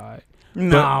 that dude, all right.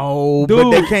 No, Dude,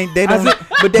 but they can't. They don't.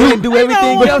 But they didn't do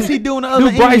everything else he do on the other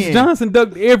Dude, Bryce end. Johnson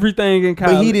dunked everything in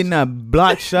college. But he did not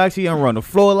block shots. He don't run the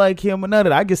floor like him or none of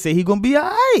that. I just say he gonna be all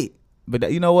right.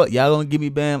 But you know what? Y'all gonna give me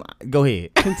Bam? Go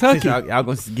ahead. Kentucky. y'all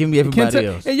gonna give me everybody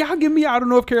else. Hey, y'all give me all the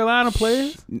North Carolina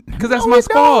players because that's No, my we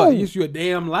squad. don't. Yes, you a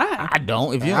damn lie. I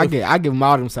don't. If you, I give him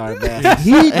all them sorry bastards.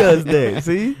 he does that.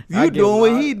 See, I you give doing him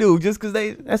what all- he do just because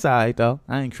they. That's all right though.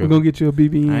 I ain't We're tripping. gonna get you a I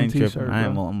BBN ain't t-shirt. tripping. Bro.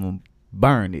 I'm gonna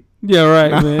burn it. Yeah,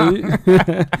 right,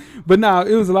 man. But now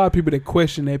it was a lot of people that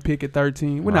questioned that pick at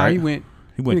 13. Well, now Right. he went.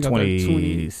 He went He got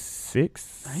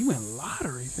 26. Nah, he went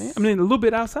lottery, man. I mean, a little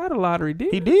bit outside of lottery,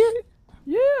 did He did.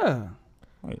 Yeah.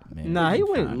 Wait, man, Nah, let he me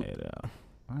went- find that out.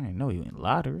 I didn't know he went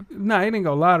lottery. Nah, he didn't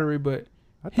go lottery, but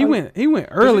I he thought went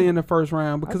early in the first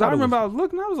round because I thought it remember was- I was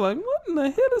looking. I was like, what in the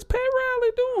hell is Pat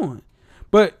Riley doing?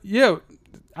 But yeah,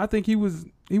 I think he was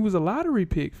a lottery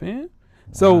pick, fam.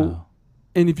 So. Wow.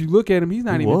 And if you look at him, he's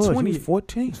not He even was. 20. He was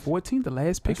 14. He's 14, the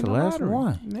last pick That's in the the last lottery.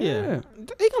 one. Yeah.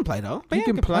 He can play though. He Bam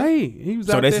can play. He was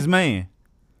So out that's there. his man.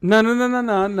 No.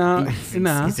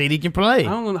 Nah. He said he can play. I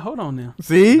don't wanna hold on now.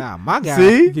 See? Nah, my guy.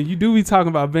 See? Yeah, you do be talking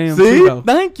about Bam See? too, though.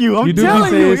 Thank you. I'm You do be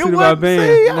telling saying you. shit It about wasn't- Bam.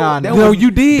 see, Nah, that No, was-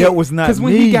 you did. That was not Because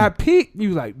when me. he got picked, you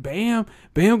was like, Bam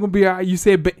gonna be all right. You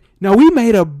said, no, we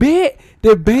made a bet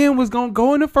that Bam was gonna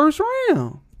go in the first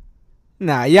round.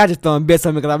 Nah, y'all just throwing bets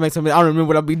on me because I make something. I don't remember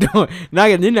what I be doing. Now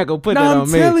you're not gonna put that No, on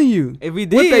I'm me. telling you. If we What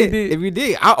they did, did. if you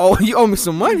did, you owe me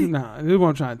some money. Nah, this is what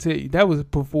I'm trying to tell you. That was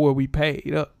before we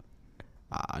paid up.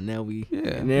 Now we,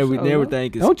 Yeah, now for sure,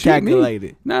 everything is don't cheat me.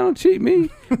 calculated. No, don't cheat me.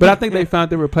 But I think they found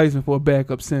their replacement for a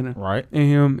backup center. Right. And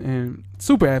him and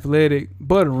super athletic,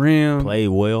 butter rim. Played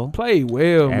well. Played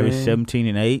well, Average man. 17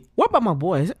 and 8. What about my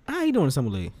boy? How he doing in summer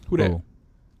league? Who that? Oh,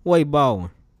 Wade Baldwin.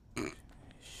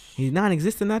 He's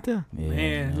non-existent out there. yeah,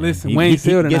 Man, listen, Wayne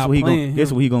Selden guess out what he playing gonna,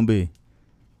 Guess him. what he gonna be?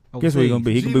 Guess what he gonna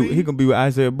be? He gonna be with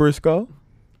Isaiah Briscoe.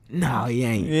 No, he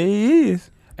ain't. Yeah, he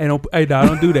is. Hey, dog,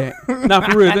 don't do that.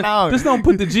 Not for real. No. Just don't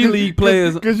put the G League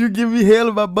players. Because you give me hell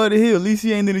about Buddy Hill. At least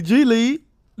he ain't in the G League.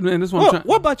 Man, this one.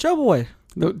 What about your boy?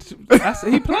 No, I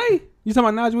said he play. You talking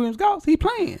about Nigel Williams-Goss? He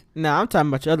playing. Nah, I'm talking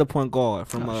about your other point guard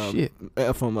from shit.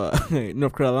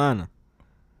 North Carolina.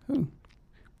 Who?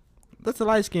 That's a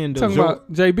light skinned dude. Talking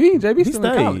about JB. JB He still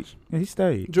in stayed. college. Yeah, he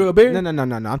stayed. Joel Berry. No.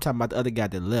 I'm talking about the other guy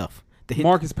that left.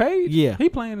 Marcus Page. Yeah. He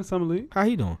playing in summer league. How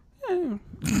he doing? Yeah.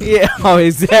 Yeah. Oh,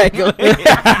 exactly.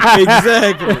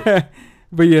 Exactly.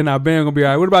 But yeah, now Bam gonna be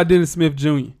all right. What about Dennis Smith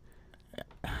Jr.?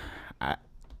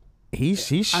 He's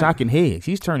shocking heads.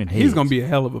 He's turning heads. He's gonna be a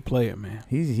hell of a player, man.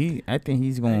 I think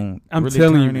he's gonna. I'm really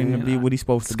telling you, turn in man, and be what he's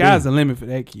supposed to be. Sky's the limit for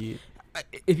that kid.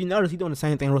 If you notice, he's doing the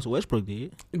same thing Russell Westbrook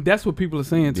did. That's what people are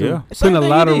saying too. Yeah. Putting Same a thing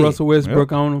lot he of did. Russell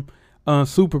Westbrook on him.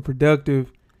 Super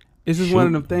productive. It's just one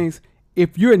of them things.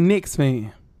 If you're a Knicks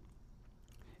fan,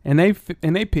 and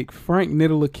they pick Frank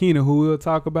Ntilikina, who we'll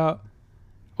talk about,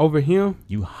 over him,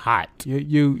 You hot.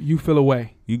 you feel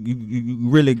away. You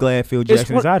really glad Phil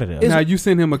Jackson is out of there. Now you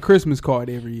send him a Christmas card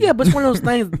every year. Yeah, but it's one of those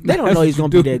things. They don't That's know he's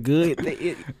what gonna you be do.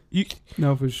 that good.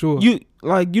 No, for sure. You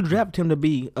drafted him to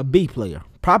be a B player,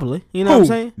 probably. You know what I'm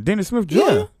saying? Dennis Smith Jr.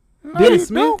 Yeah. No, Dennis you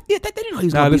Smith? don't. Yeah, they didn't know he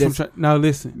was Now gonna be listen, that. now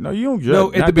listen. No, you don't judge.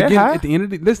 No, at Not the that beginning, high. at the end of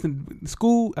the listen,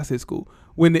 school. I said school.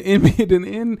 When the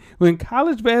NBA, when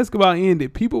college basketball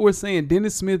ended, people were saying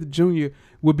Dennis Smith Jr.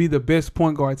 would be the best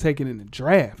point guard taken in the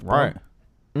draft. Bro. Right.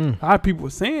 A lot of people were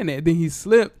saying that. Then he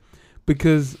slipped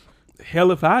because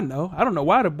hell if I know. I don't know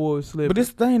why the boy slipped. But this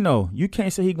thing though, you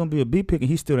can't say he's gonna be a B pick and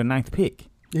he's still the 9th pick.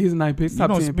 He's a 9 pick, You top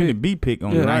don't 10 spend pick. a B pick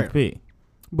on Yeah. the 9th Right. pick.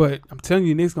 But I'm telling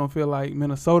you, Knicks gonna feel like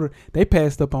Minnesota. They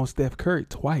passed up on Steph Curry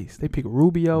twice. They picked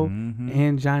Rubio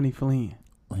and Johnny Flynn.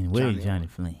 Where Johnny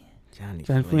Flynn?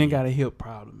 Johnny Flynn got a hip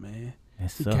problem, man.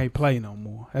 That He sucks. can't play no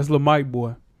more. That's Lil Mike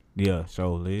boy. Yeah,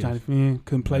 so Liz. Johnny Flynn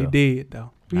couldn't play Yeah. dead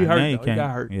though. He I hurt know he though. He can't.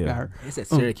 got hurt. Yeah. Got hurt. That's at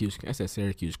Syracuse. That's at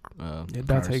Syracuse. Yeah,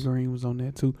 Dante curse. Green was on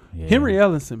there too. Yeah. Henry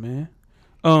Ellison, man.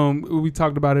 We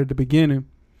talked about it at the beginning.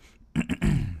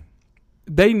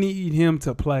 They need him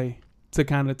to play to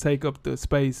kind of take up the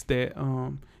space that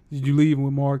you leave him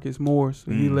with Marcus Morris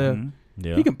when he left.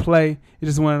 Yeah. He can play. It's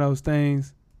just one of those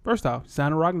things. First off,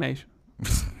 sign a Rock Nation.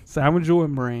 Sign with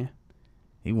Jordan Brand.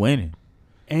 He winning.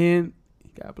 And he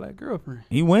got a black girlfriend.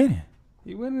 He winning.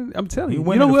 He winning. I'm telling He you. You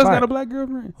winning know who the else fight. got a black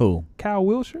girlfriend? Who? Kyle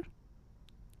Wilshire.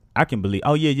 I can believe.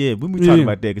 Oh yeah. We talking Yeah.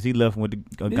 about that because he left with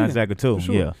the Gonzaga too. for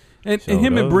sure. Yeah. And So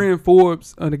him and those- Bryn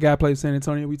Forbes, the guy played San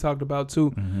Antonio, we talked about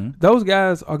too. Those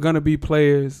guys are going to be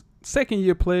players,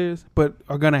 second-year players, but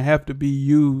are going to have to be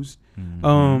used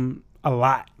a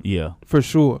lot. Yeah. For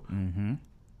sure. Mm-hmm.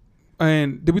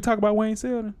 And did we talk about Wayne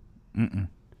Selden? Mm-mm.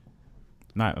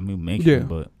 Not, I mean, mention it,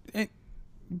 but. And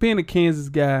being a Kansas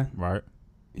guy. Right.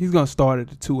 He's going to start at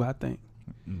the 2, I think.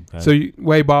 Okay. So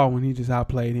Wade Baldwin, he just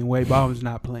outplayed him. Wade Baldwin's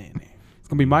not playing there. It's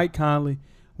going to be Mike Conley.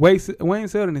 Wayne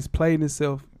Selden has played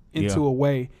himself into a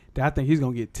way that I think he's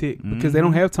going to get ticked because they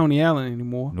don't have Tony Allen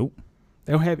anymore. Nope.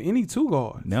 They don't have any 2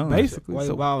 guards, basically.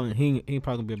 Wade Baldwin, he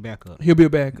probably going to be a backup. He'll be a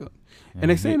backup. And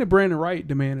they're saying that Brandon Wright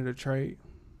demanded a trade.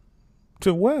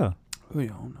 To where? We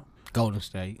don't know. Golden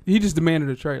State. He just demanded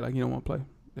a trade, like he don't want to play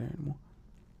there anymore.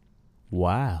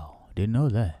 Wow. Didn't know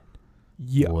that.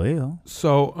 Yeah. Well.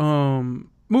 So,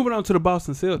 moving on to the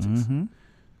Boston Celtics. Mm-hmm.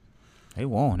 They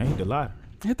won. They hit the lottery.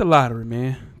 Hit the lottery,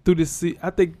 man. Through this, I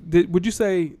think. Would you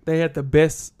say they had the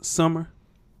best summer?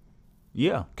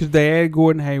 Yeah. Because they had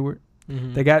Gordon Hayward.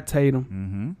 Mm-hmm. They got Tatum.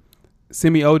 Mm-hmm.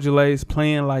 Semi Ojeleye is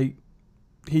playing like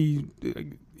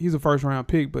he's a first round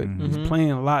pick, but he's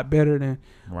playing a lot better than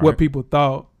what people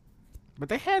thought. But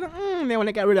they had man when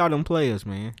they got rid of all them players,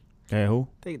 man. Hey, who?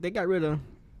 They got rid of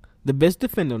the best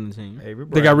defender on the team.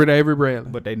 They got rid of Avery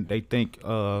Bradley. But they think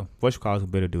what's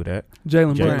better do that. Jay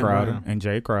Crowder. And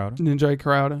Jay Crowder. And then Jay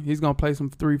Crowder. He's gonna play some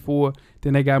 3-4.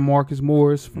 Then they got Marcus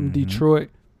Morris from Detroit.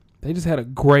 They just had a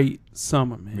great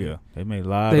summer, man. Yeah. They made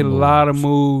a lot of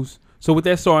moves. So with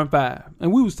that starting 5,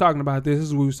 and we was talking about this. This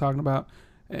is what we was talking about.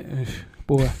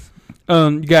 Boy.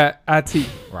 You got IT.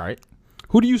 Right.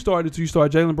 Who do you start at 2? You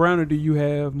start Jaylen Brown, or do you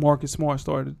have Marcus Smart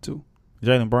started at 2?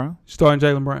 Jaylen Brown. Starting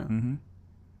Jaylen Brown. Mm-hmm.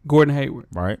 Gordon Hayward.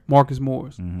 Right. Marcus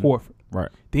Morris. Horford. Right.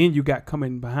 Then you got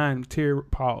coming behind him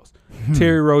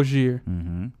Terry Rozier.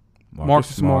 Mm-hmm.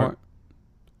 Marcus Smart.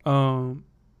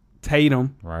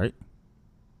 Tatum. Right.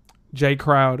 Jay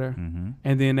Crowder. Mm-hmm.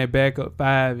 And then that backup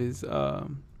 5 is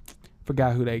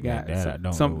forgot who they got. I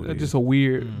don't know just a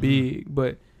weird big.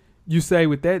 But you say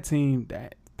with that team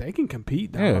that they can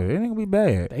compete, dog. Yeah, it ain't gonna be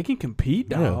bad. They can compete,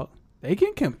 dog. Yeah. They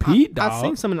can compete, dog. I've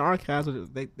seen some in the archives.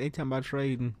 They talking about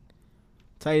trading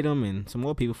Tatum and some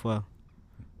more people for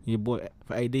your boy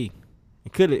for AD. It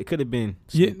could have been.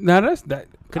 Yeah, now that's that.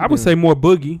 I would say more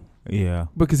Boogie. Yeah,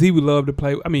 because he would love to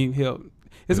play. I mean,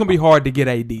 it's gonna be hard to get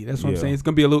AD. That's what I'm saying. It's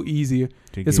gonna be a little easier.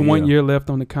 It's 1 year left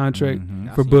on the contract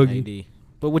for Boogie. AD.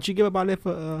 But would you give up all that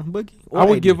for Boogie? I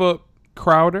would give up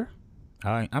Crowder.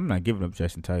 I'm not giving up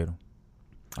Jason Tatum.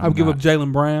 I would give up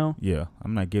Jaylen Brown. Yeah,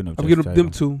 I'm not giving up. I would give up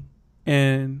them 2,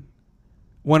 and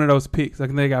one of those picks.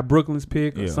 Like they got Brooklyn's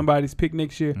pick or somebody's pick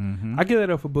next year. I give that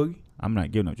up for Boogie. I'm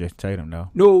not giving up Jason Tatum though.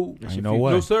 No, no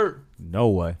way. No sir. No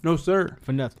way. No sir.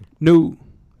 For nothing. No,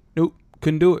 nope.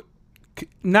 Couldn't do it.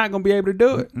 Not gonna be able to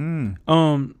do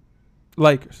it.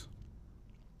 Lakers.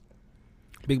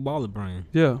 Big baller brand.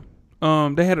 Yeah.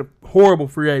 They had a horrible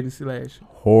free agency last year.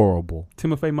 Horrible.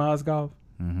 Timofey Mozgov.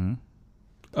 Mm-hmm.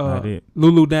 Not it.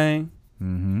 Lulu Dang.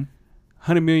 Mm-hmm.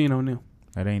 $100 million on them.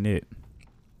 That ain't it.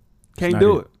 Can't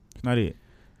do it. It's not it.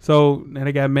 So now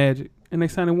they got Magic, and they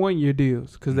signing 1 year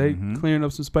deals because they clearing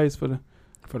up some space for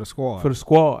the squad. For the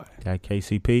squad. Got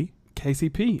KCP.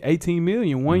 $18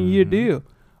 million, 1 year deal.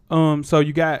 So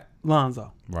you got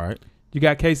Lonzo. Right. You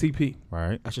got KCP.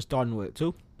 Right. That's your starting with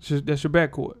 2. That's your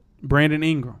backcourt. Brandon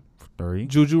Ingram. 3.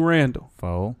 Juju Randle.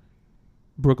 4.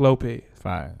 Brooke Lopez.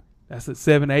 5. That's a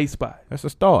 7-8 spot. That's a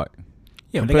start.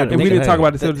 Yeah, and we didn't talk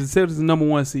about the Celtics. The Celtics is the number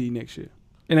 1 seed next year.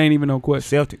 It ain't even no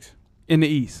question. Celtics. In the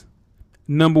East.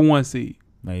 Number 1 seed.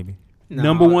 Maybe.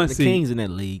 Number 1 the seed. Kings in that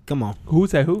league. Come on. Who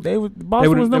say who?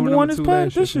 Boston was number 1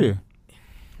 this year.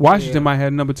 Washington might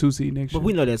have number 2 seed next year. But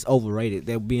we know that's overrated.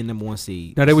 They'll be in number 1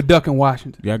 seed. No, they were ducking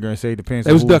Washington. Y'all gonna say it depends.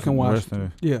 They was ducking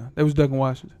Washington. Yeah, they was ducking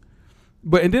Washington.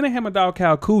 And then they had my dog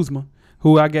Kyle Kuzma,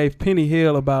 who I gave Penny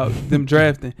Hill about them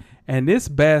drafting, and this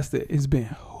bastard has been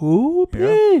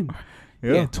hooping.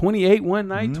 Yeah, 28 one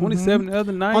night, 27 the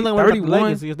other night,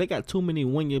 31. They got too many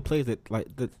 1 year players that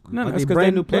that's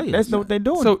brand new players. That's what they're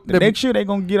doing. So the next year they're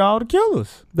gonna get all the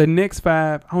killers. The next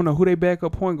 5, I don't know who their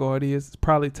backup point guard is. It's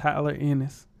probably Tyler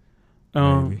Ennis.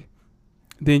 Then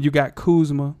you got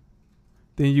Kuzma.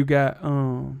 Then you got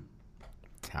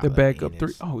the backup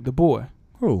 3. Oh, the boy.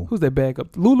 Who? Who's that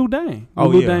backup? Lulu Dang.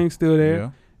 Lulu Dang's still there. Yeah.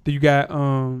 Then you got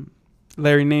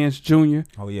Larry Nance Jr.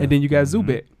 Oh yeah. And then you got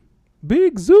Zubac.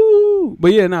 Big Zoo.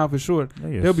 But yeah, for sure.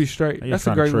 They'll be straight. That's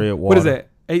a great one. What is that?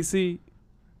 8 seed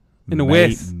in the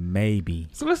West? Maybe.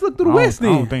 So let's look through the West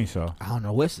then. I don't think so. I don't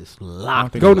know. West is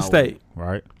locked. Golden State.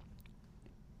 Right.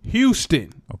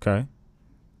 Houston. Okay.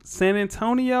 San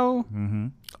Antonio. Mm-hmm.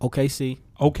 OKC.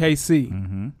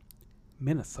 Mm-hmm.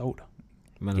 Minnesota.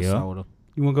 Yeah.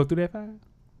 You want to go through that 5?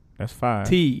 That's 5.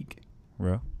 Teague.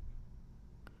 Real.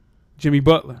 Jimmy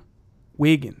Butler.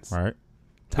 Wiggins. Right.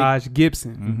 Taj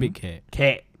Gibson. Mhm. Big cat.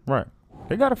 Cat. Right.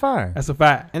 They got a 5. That's a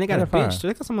 5. And they got They a got bench. five. So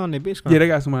they got someone on their bench. Yeah, they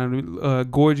got somebody.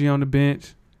 Gorgie on the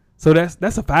bench. So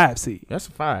that's a 5 seed. That's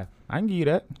a 5. I can give you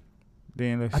that.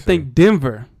 Then let's I see. think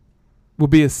Denver will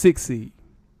be a 6 seed.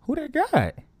 Who they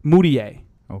got? Moutier.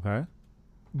 Okay.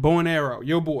 Bow and Arrow.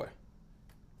 Your boy.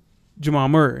 Jamal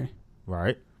Murray.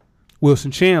 Right.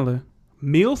 Wilson Chandler.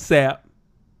 Millsap.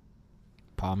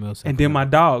 Paul Millsap. And then my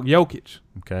dog, Jokic.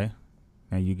 Okay.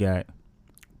 And you got.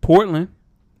 Portland.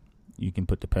 You can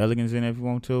put the Pelicans in if you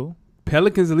want to.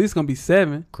 Pelicans at least going to be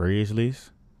 7.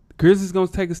 Grizzlies. Grizzlies going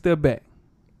to take a step back.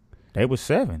 They was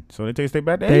 7, so they take a step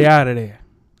back. They out of there.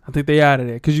 I think they out of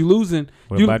there. Because you losing.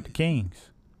 What you, about the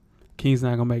Kings? Kings not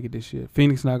going to make it this year.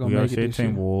 Phoenix not going We to already make it said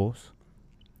this year. Wolves.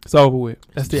 It's over with.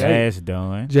 That's the Jazz 8.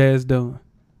 done. Jazz done.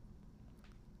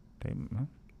 They,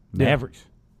 Mavericks.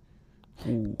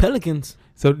 Pelicans.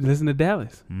 So listen to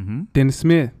Dallas. Mm-hmm. Dennis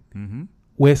Smith. Mm-hmm.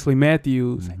 Wesley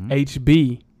Matthews. Mhm.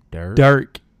 HB. Dirk.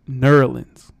 Dirk.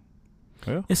 Nerlens.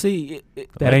 Well, And see,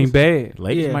 That ain't bad.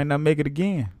 Lakers Yeah. might not make it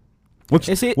again. What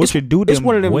and see, should do them it's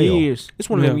one of them well? years. It's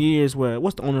one of them Yeah. years where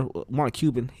what's the owner, Mark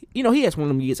Cuban? You know, he has one of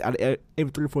them years out of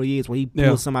every 3 or 4 years where he pulls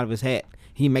Yeah. some out of his hat.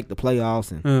 He make the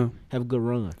playoffs and have a good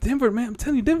run. Denver, man, I'm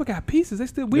telling you, Denver got pieces. They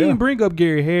still. We Yeah. didn't bring up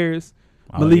Gary Harris,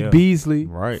 Oh, Malik yeah. Beasley,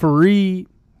 Right. Fareed.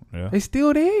 Yeah. They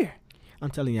still there. I'm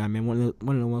telling y'all, man, one of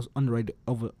the most underrated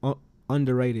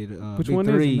Which big one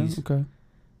threes. is it? Man? Okay.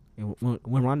 And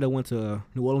when Rondo went to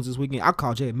New Orleans this weekend, I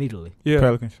called Jay immediately. Yeah.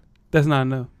 Pelicans. That's not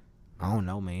enough. I don't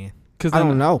know, man. Cause I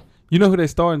don't know. You know who they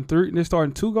starting 3? They're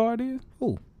starting 2 guard is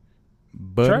Who?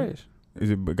 Butter? trash. Is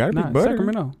it gotta Nah, be Butter?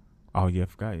 Sacramento. Oh yeah, I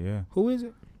forgot. Yeah. Who is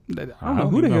it? I don't know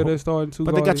who the hell they're starting 2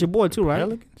 But guard. they got your boy too, right?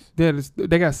 Pelicans. Yeah,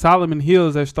 they got Solomon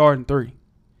Hills. They're starting 3.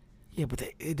 Yeah, but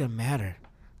it doesn't matter.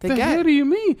 They The got hell do you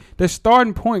mean? Their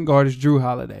starting point guard is Drew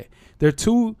Holiday. Their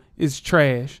 2 is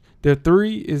trash. Their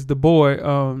 3 is the boy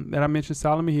that I mentioned,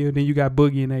 Solomon Hill. Then you got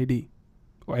Boogie and AD,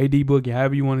 or AD Boogie,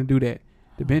 however you want to do that.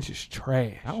 The bench is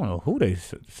trash. I don't know who they.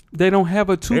 They don't have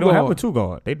a 2 They guard. don't have a 2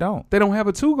 guard. They don't. They don't have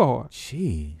a 2 guard.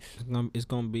 Jeez. it's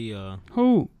gonna be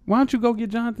Who? Why don't you go get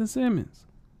Jonathan Simmons?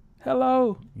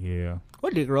 Hello. Yeah.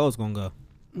 where Dick Rose gonna go?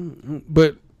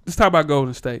 But let's talk about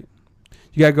Golden State.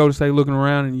 You got Golden State looking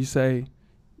around and you say,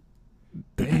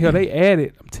 the hell they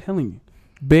added. I'm telling you,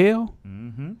 Bell,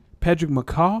 Mm-hmm. Patrick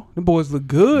McCaw, them boys look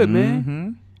good, man.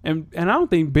 Mm-hmm. And I don't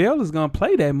think Bell is gonna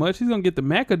play that much. He's gonna get the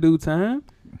McAdoo time.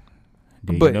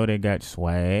 Did But- you know they got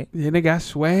swag? Yeah, they got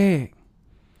swag.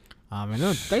 I mean,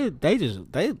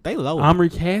 they low. Omri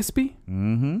Caspi.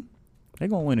 Mm-hmm. They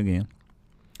gonna win again.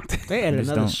 They added Just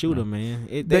another don't- shooter, man.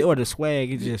 They- They or the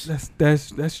swag. It just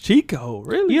That's Chico,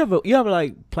 really. you ever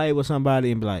like play with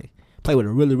somebody and be like play with a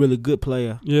really really good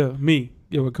player Yeah, me.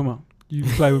 Yeah, well, come on. You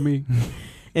play with me.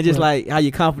 and just Right. like how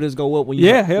your confidence go up when you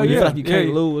Yeah, hell when you yeah. feel like you can't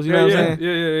Yeah, lose. You yeah, know what yeah, I'm saying?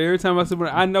 Yeah. Every time I see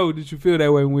somebody, I know that you feel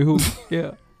that way when we hoop.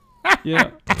 Yeah. Yeah.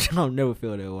 I don't never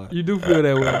feel that way. You do feel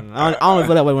that way. I only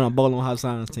feel that way when I'm bowling on Hot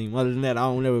Science team. Other than that, I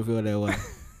don't never feel that way.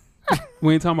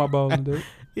 We ain't talking about balling, dude.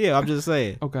 Yeah, I'm just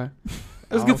saying. Okay. I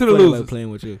Let's don't get to the feel that way losers. playing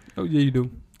with you. Oh, yeah, you do.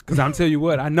 Because I'm tell you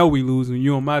what, I know we lose when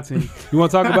you on my team. You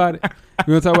want to talk about it?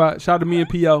 You want to talk about it? Shout out to me and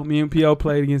P.O. Me and P.O.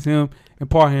 played against him and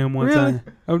Parham one Really?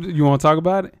 time. You want to talk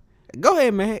about it? Go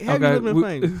ahead, man. Have Okay, you living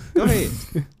we- thing. Go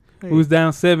ahead. We was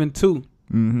down 7-2.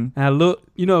 Mm-hmm. And I look,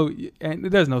 and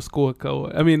there's no score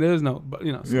code. I mean, there's no,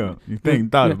 Yeah. You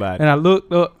thought about it. And I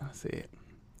looked up. I said,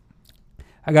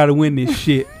 I got to win this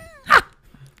shit.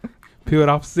 Peeled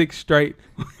off 6 straight.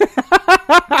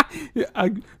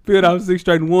 I peeled off 6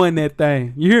 straight and won that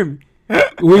thing. You hear me?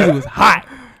 Weezy was hot.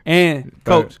 And,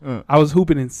 coach, I was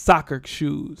hooping in soccer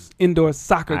shoes, indoor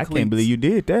soccer I cleats. can't believe you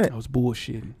did that. I was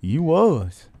bullshitting. You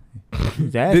was.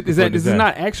 Is this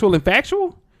not actual and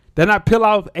factual? Did I not peel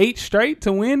off 8 straight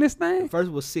to win this thing? First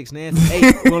it was 6, now it's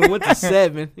 8. Well, it went to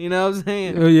 7. You know what I'm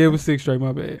saying? Oh, yeah, it was 6 straight.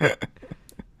 My bad.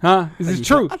 Huh? Is this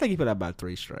true? I think he put out about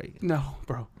 3 straight. No,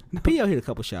 bro. No. P.O. hit a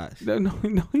couple shots. No,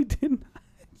 he didn't.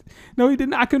 No, he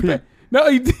didn't. I couldn't pay. No,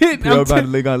 he didn't. Y'all got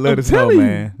to let us know,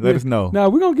 man. Let us know. No,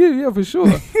 we're going to get it, yeah, for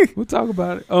sure. We'll talk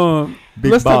about it.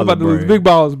 Big Let's talk about the Baller losers. Big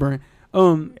Ballers brand.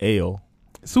 L.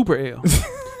 Super L.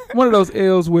 One of those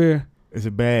L's where It's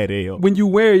a bad L. when you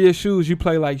wear your shoes, you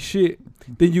play like shit.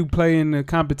 Then you play in the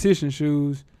competition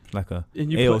shoes. Like a And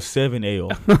you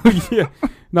L7L. Yeah.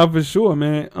 No, for sure,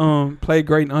 man. Play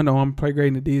great in Under Armour, play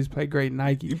great in Adidas, play great in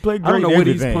Nike. You play great I don't know in what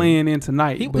he's everything. playing in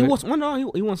tonight. He but wants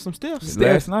he wants some Steph. Steph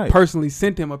Last night. personally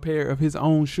sent him a pair of his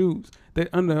own shoes. That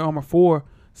Under Armour 4,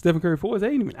 Stephen Curry 4s, they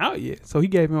ain't even out yet. So he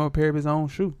gave him a pair of his own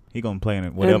shoe. He going to play in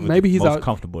it, whatever maybe he's most out-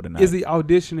 comfortable tonight. Is he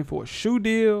auditioning for a shoe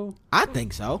deal? I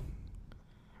think so.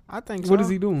 I think so. What is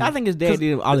he doing? I think his dad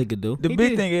did all he could do. The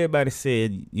big thing everybody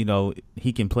said,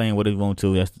 he can play in what he wants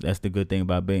to. That's the good thing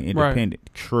about being independent.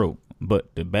 Right. True.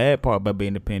 But the bad part about being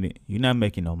independent, you're not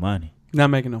making no money. Not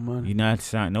making no money. You're not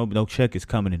signing. No check is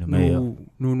coming in the mail.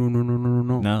 No.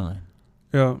 None.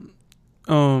 Yeah.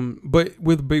 But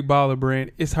with Big Baller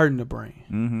Brand, it's hurting the brand.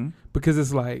 Mm-hmm. Because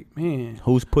it's like, man,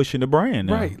 who's pushing the brand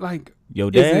now? Right. Like,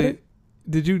 your dad.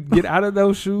 Did you get out of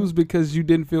those shoes because you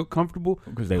didn't feel comfortable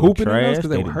because they were trash? Because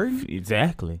they were hurting?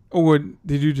 Exactly. Or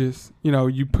did you just,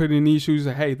 you put in these shoes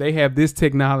and, hey, they have this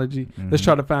technology. Mm-hmm. Let's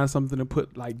try to find something to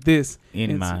put like this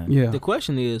in mind. Yeah. The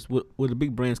question is, will the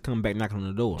big brands come back knocking on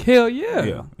the door? Hell yeah.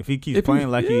 Yeah. If he keeps playing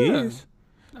like he is,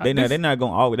 they're not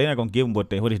gonna give him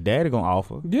what his daddy gonna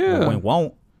offer. Yeah. When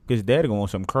won't, because his daddy gonna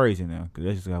want something crazy now, because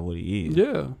that's just not what he is.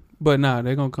 Yeah. But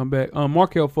they're gonna come back.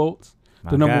 Markelle Fultz,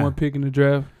 the number 1 pick in the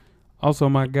draft. Also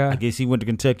my guy. I guess he went to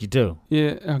Kentucky too.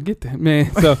 Yeah, I get that,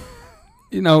 man. So,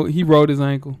 he rolled his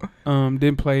ankle.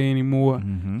 Didn't play anymore.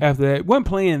 Mm-hmm. After that, wasn't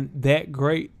playing that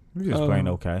great. He was just playing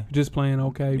okay. Just playing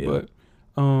okay, yeah. But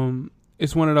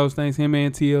it's one of those things. Him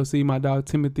and TLC, my dog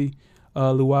Timothy,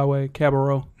 Luwawe,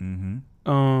 Cabarro.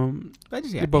 Mm-hmm.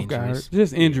 They both got hurt.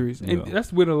 Just injuries, and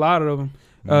that's with a lot of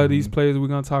them. These players we're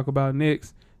gonna talk about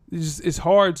next. It's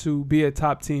hard to be a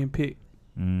top 10 pick,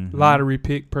 lottery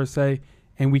pick per se.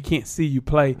 And we can't see you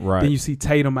play. Right. Then you see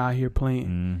Tatum out here playing.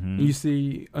 Mm-hmm. You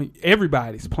see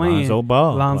everybody's playing.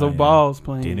 Lonzo Ball's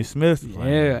playing. Dennis Smith's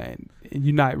playing. Yeah, and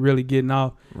you're not really getting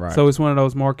off. Right. So it's one of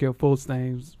those Markelle Fultz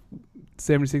things.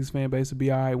 76 fan base will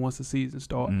be all right once the season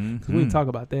starts. Because we didn't talk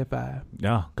about that 5.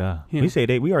 Oh, God. We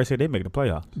already said they make the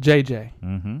playoffs. JJ.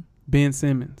 Mm-hmm. Ben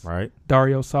Simmons. Right.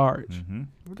 Dario Saric.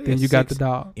 Mm-hmm. Then you got the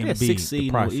dog. Embiid, 6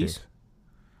 seed in the East.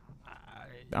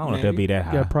 I don't know if they'll be that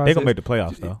high. They're going to make the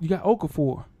playoffs, though. You got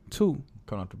Okafor, too.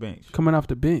 Coming off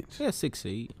the bench. Yeah, 6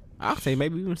 seed. I'll say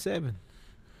maybe even 7.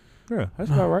 Yeah, that's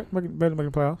about right. Better make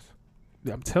the playoffs.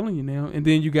 I'm telling you now. And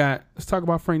then you got, let's talk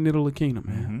about Frank Ntilikina,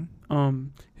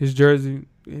 man. His jersey,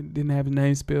 it didn't have his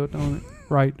name spelled on it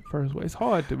right the first way. It's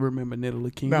hard to remember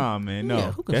Ntilikina. Nah, man, no.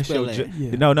 Yeah, who can spell that?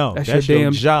 No. That's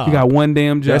your job. You got one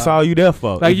damn job. That's all you there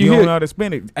for. Like you don't know how to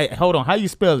spend it. Hey, hold on. How you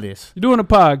spell this? You're doing a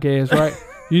podcast, right?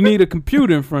 You need a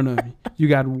computer in front of you. You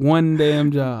got one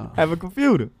damn job. Have a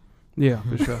computer. Yeah,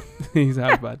 for sure. He's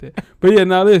out about that. But yeah,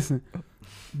 now listen.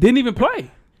 Didn't even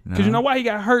play. Because you know why he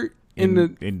got hurt in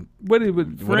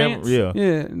France? Yeah,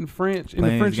 in French in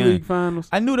the French League finals.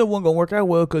 I knew that wasn't gonna work out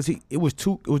well because it was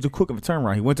too quick of a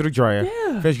turnaround. He went to the draft.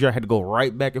 Yeah. First draft had to go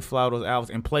right back and fly those hours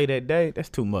and play that day. That's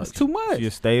too much. That's too much. So you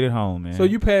stayed at home, man. So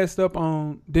you passed up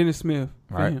on Dennis Smith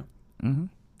for him. Mm-hmm.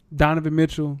 Donovan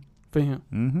Mitchell for him.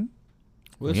 Mm-hmm.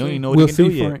 We'll you don't see. even know what We'll he can see,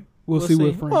 do yet. Frank. We'll see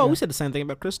what Frank. Well, got. we said the same thing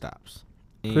about Kristaps.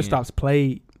 Kristaps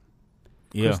played.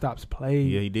 Yeah. Kristaps played.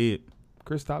 Yeah, he did.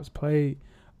 Kristaps played.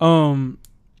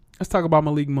 Let's talk about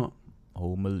Malik Monk.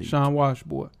 Oh, Malik. Sean Wash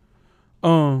boy.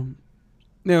 Now,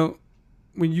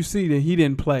 when you see that he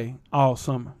didn't play all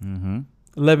summer,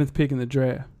 11th pick in the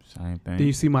draft. Same thing. Then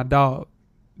you see my dog,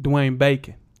 Dwayne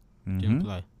Bacon. Didn't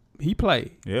play. He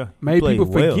played. Yeah. Made people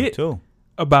forget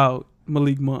about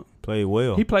Malik Monk. Played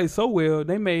well. He played so well,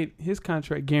 they made his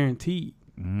contract guaranteed.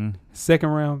 Mm-hmm. Second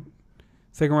round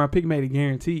pick made it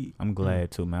guaranteed. I'm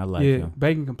glad too, man. I like him.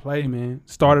 Bacon can play, man.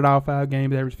 Started all 5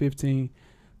 games, averaged 15.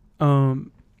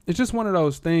 It's just one of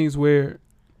those things where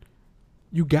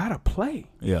you gotta play.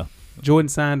 Yeah. Jordan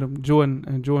signed him. Jordan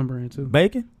Brand too.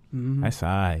 Bacon? Mm-hmm. That's all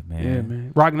right, man. Yeah,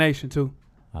 man. Rock Nation too.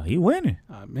 Oh, he winning.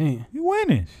 Oh, man. He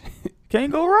winning.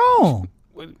 Can't go wrong.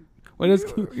 What else?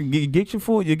 You get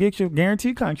your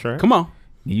guaranteed contract. Come on.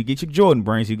 You get your Jordan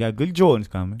brands. You got good Jordans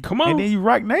coming. Come on. And then you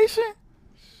Rock Nation.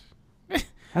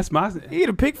 That's my. You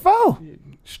the pick 4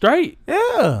 straight.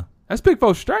 Yeah. That's pick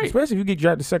 4 straight. Especially if you get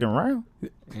drafted second round.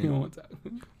 You don't want to.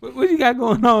 What you got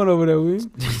going on over there, Will?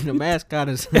 The mascot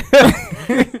is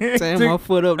saying my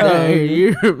foot up there.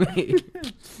 You hear me?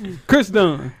 Chris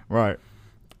Dunn. Right.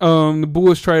 The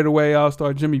Bulls traded away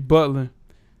All-Star Jimmy Butler.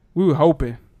 We were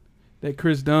hoping that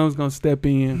Chris Dunn was gonna step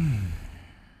in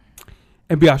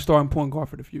and be our starting point guard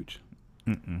for the future.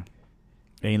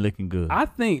 They ain't looking good. I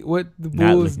think what the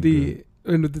Bulls did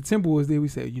and what the Timberwolves did, we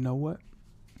said, you know what?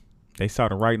 They saw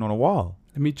the writing on the wall.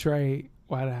 Let me trade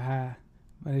while they're high,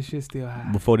 but this shit's still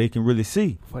high. Before they can really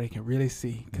see.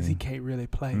 Because he can't really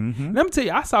play. Mm-hmm. And let me tell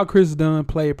you, I saw Chris Dunn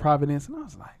play at Providence, and I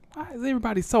was like, why is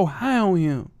everybody so high on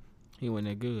him? He wasn't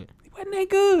that good.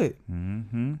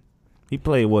 Mm-hmm. He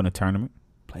played well in the tournament.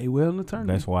 Played well in the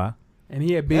tournament. That's why. And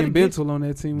he had Ben Bentel on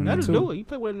that team. That'll do it. He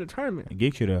played well in the tournament. It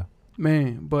gets you there.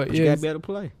 Man, but you yeah, gotta be able to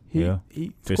play. he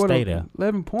To scored stay there.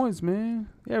 11 points, man.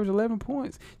 He averaged 11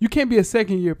 points. You can't be a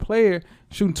second-year player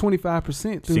shooting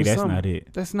 25% through See, the that's summer. not it.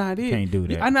 That's not it. Can't do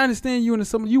that. I understand you in the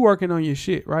summer. You working on your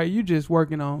shit, right? You just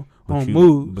working on But you-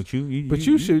 moves. but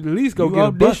you should at least go you get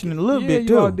a bucket. auditioning a little bit, you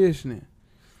too. auditioning.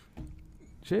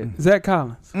 Shit. Zach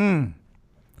Collins.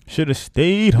 Should have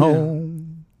stayed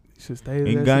home Should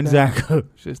stay in Gonzaga.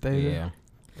 Should stay there. Yeah.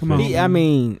 Come on. I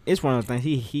mean, it's one of those things.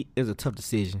 He is a tough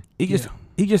decision.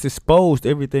 He just exposed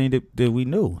everything that we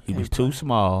knew. He was too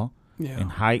small in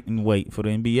height and weight for the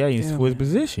NBA and for his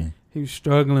position. He was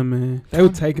struggling, man. They were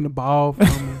taking the ball from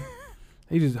him.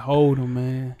 He just hold him,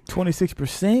 man.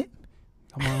 26%?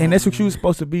 Come on, And that's what you was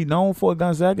supposed to be known for,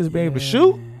 Gonzaga, is being able to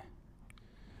shoot?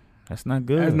 That's not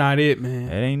good. That's not it, man.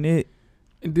 That ain't it.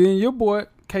 And then your boy,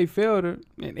 K. Felder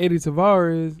and Eddie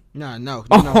Tavares. No. You're not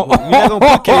going to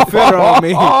put K. Felder on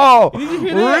me. Oh,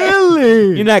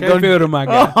 really? You're not K. going to. Felder, my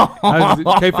guy.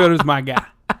 K. Felder's my guy.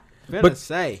 But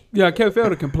say. Yeah, K.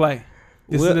 Felder can play.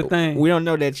 This is the thing. We don't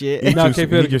know that yet. He No, just, K.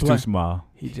 Felder he just can too play. small.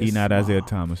 He He just not small. Isaiah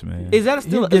Thomas, man. Is that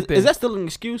still He'll get is there. that still an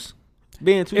excuse?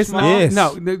 Being too It's small? not. Yes.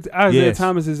 No, Isaiah Yes.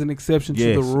 Thomas is an exception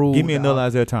Yes. to the rule. Give me another dog.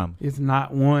 Isaiah Thomas. It's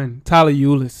not one. Tyler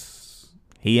Eulis.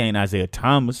 He ain't Isaiah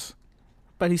Thomas.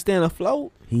 But he's staying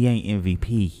afloat. He ain't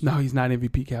MVP. No, he's not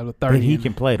MVP caliber. 30. But he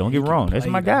can play. Don't He get can wrong. That's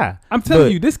play, my though. guy. I'm telling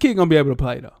But you, this kid gonna be able to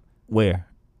play though. Where?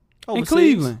 In Overseas.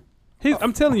 Cleveland.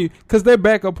 I'm telling you, because their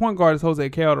backup point guard is Jose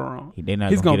Calderon. They're not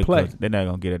He's gonna gonna get play. it. They're not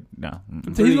gonna get it. No.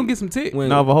 So he's gonna get some tick.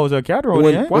 No, but Jose Calderon.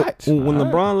 When, yeah. Watch. when All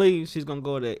right. LeBron leaves, he's gonna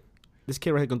go to this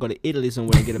kid right here gonna go to Italy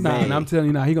somewhere and get a bag. Nah, I'm telling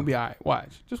you now, he gonna be all right.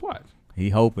 Watch. Just watch.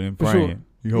 He hoping and For praying. sure.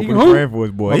 He He hoping can and hoop. praying for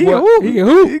his boy. My He boy, can hoop. he can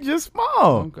hoop. He just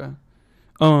small. Okay.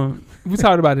 We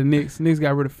talked about the Knicks. Knicks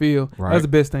got rid of Phil. Right. That's the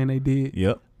best thing they did.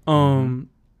 Yep.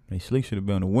 They sleep should have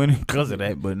been on the winning because of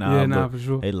that, but nah. Yeah, nah, but for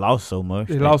sure. They lost so much.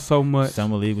 They lost so much.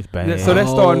 Summer League was bad. So that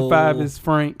starting five Oh. is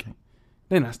Frank.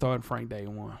 They're not starting Frank day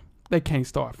one. They can't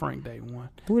start Frank day one.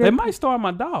 Who They that- might start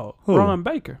my dog, Who? Ron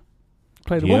Baker.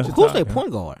 Play the Yeah. Wichita Who's their guy.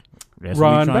 point guard? That's what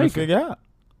Ron we trying Baker. to figure out.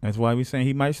 That's why we saying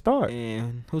he might start.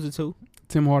 And who's the two?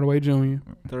 Tim Hardaway Jr.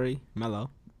 3, Melo.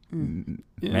 Yeah.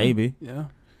 Maybe. Yeah.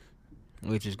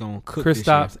 We're just gonna cook Chris this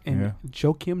Stopps year. and Yeah.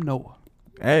 Joakim Noah.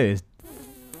 That is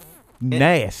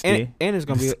nasty. And it's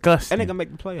gonna disgusting. and they're gonna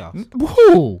make the playoffs.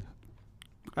 Woo!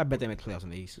 I bet they make the playoffs in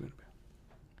the East.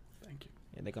 Thank you.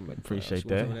 Yeah, they gonna make the Appreciate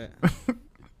playoffs. You want some of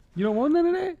You don't want none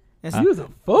of that? That's- You was a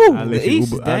fool. I'll The let you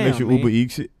East Uber, is I'll let down, you man. Uber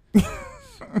eats it.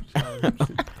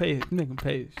 Pay it. Nigga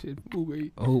pay it. Shit. Uber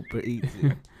Eats. Hooper eats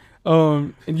it.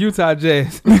 In Utah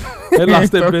Jazz, they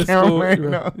lost their Throw best cameraman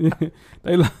scorer. up. Yeah.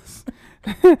 They lost.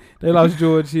 They lost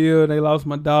George Hill. They lost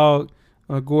my dog,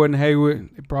 Gordon Hayward.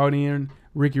 They brought in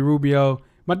Ricky Rubio.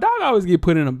 My dog always get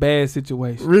put in a bad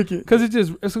situation. Ricky. Because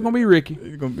it's gonna be Ricky.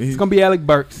 It's gonna be, It's gonna be Alec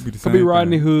Burks. Be the It's gonna be same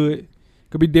Rodney thing. Hood. It's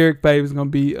gonna be Derek Favors. It's gonna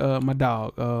be my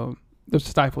dog, the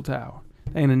Stifle Tower.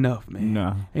 Ain't enough, man.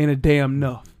 Nah. Ain't a damn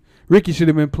enough. Ricky should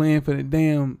have been playing for the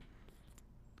damn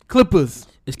Clippers.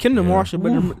 Is Kendall Yeah. Marshall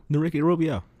better than Ricky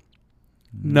Rubio?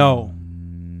 No.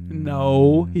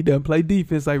 No, he doesn't play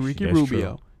defense like Ricky That's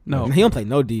Rubio. true. No, He don't play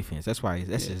no defense. That's why.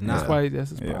 That's just that's not. why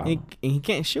that's his Yeah. problem. And he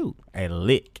can't shoot. A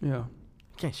lick. Yeah,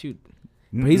 He can't shoot.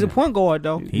 But he's a point guard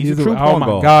though. He's a true oh point my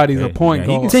guard. God, he's a Yeah, point yeah,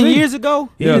 he guard. can 10 see. years ago,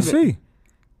 He Yeah. can see.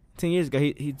 10 years ago,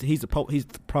 he's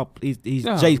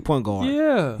Yeah. Jay's point guard.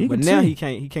 Yeah, He But can now see.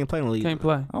 he can't play in the league. can't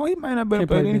play. Oh, he might not be able Can't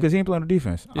to play play because he ain't playing on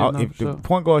defense. Yeah, Oh, no, if for the sure.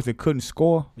 point guards that couldn't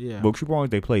score, Yeah. but true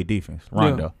points, they play defense.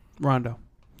 Rondo. Rondo.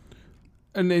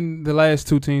 And then the last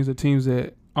two teams are teams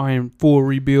that are in full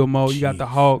rebuild mode. You got the Jeez.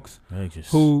 Hawks, They just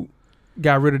who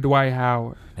got rid of Dwight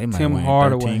Howard, they might Tim win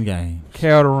Hardaway, 13 games.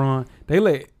 Calderon. They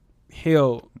let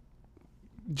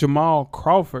Jamal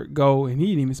Crawford go, and he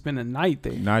didn't even spend a night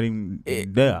there. Not even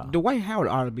there. Dwight Howard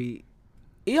ought to be.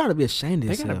 He ought to be ashamed of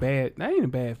They got himself. a bad. They ain't a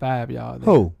bad five, y'all.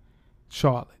 There. Who?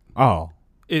 Charlotte. Oh,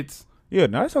 It's yeah.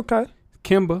 No, it's okay.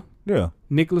 Kimba, Yeah.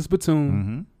 Nicholas Batum,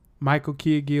 Mm-hmm. Michael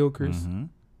Kidd-Gilchrist. Mm-hmm.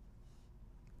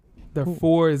 Their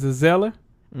four is a Zeller.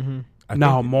 Mm-hmm.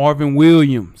 No, Marvin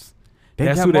Williams. They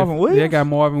That's got who Marvin Williams? They got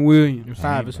Marvin Williams.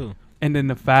 5 is who? And then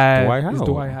the five Dwight is Howard.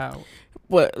 Dwight Howard.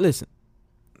 But listen,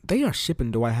 they are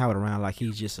shipping Dwight Howard around like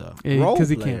he's just a role Because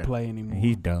he player. can't play anymore.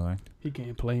 He's done. He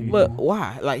can't play anymore. But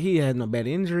why? Like he had no bad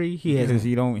injury. He has. Because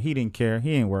he didn't care.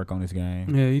 He didn't work on his game.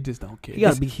 Yeah, he just don't care. He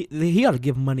got to be. He ought to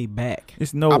give money back.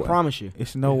 It's no. I promise you.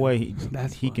 It's no way he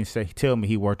That's he fine. can tell me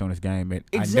he worked on his game. And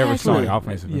I never Exactly. saw the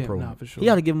offensive Yeah, improvement. nah, for sure. He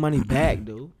ought to give money back,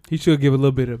 dude. He should give a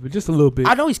little bit of it, just a little bit.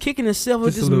 I know he's kicking himself with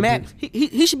Just a this little max.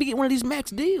 He should be getting one of these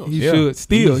max deals. He Yeah, should.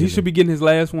 Still, he easily. should be getting his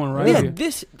last one right yeah, here.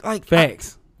 this like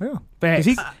Facts. Yeah, Facts.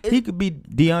 he could be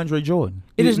DeAndre Jordan.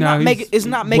 It is not making. It's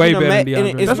not making them.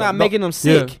 It's not making them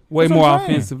sick. Yeah, way That's more what I'm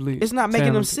saying. offensively. It's not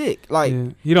making them talented. sick. Like Yeah.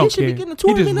 He don't should care. be getting a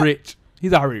He $20 just rich.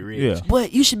 He's already rich. Yeah.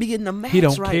 But you should be getting the max He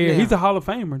don't right care. now. He's a Hall of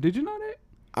Famer. Did you know that?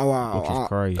 Oh wow. Which is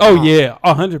crazy. Oh yeah,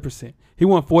 100%. He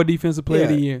won 4 Defensive Player of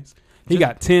the Yeah. Years. He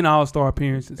got 10 All-Star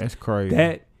appearances. That's crazy.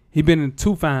 That he been in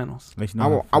 2 finals. Let you I know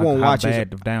won't- I won't how watch his-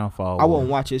 bad the downfall. I won't was.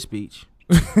 watch his speech.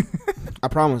 I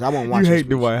promise I won't watch. You his hate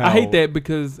speech. Dwight I hate Howard. that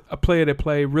because a player that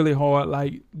played really hard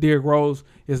like Derrick Rose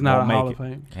is not Won't a make Hall it. of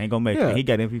Fame, Ain't gonna make Yeah. it. He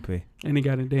got MVP. and he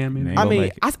got a damn Man. in. Ain't I gonna mean,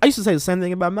 make it. I used to say the same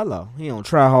thing about Melo. He don't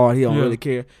try hard. He don't Yeah. really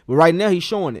care. But right now he's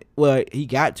showing it. Well, he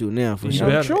got to now for He sure.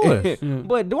 better. Sure. Yeah.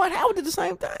 But Dwight Howard did the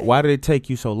same thing. Why did it take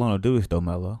you so long to do this though,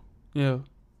 Melo? Yeah.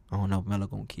 I don't know if Melo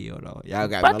gonna kill though. Y'all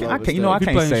got I Melo. can't, I over can't, you know, I If he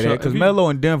can't playing say that short- because if he- Melo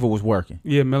in Denver was working.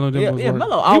 Yeah, Melo Denver was Yeah, working.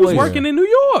 Melo He was always- working in New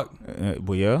York.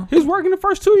 Well, yeah. He was working the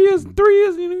first 2 years, 3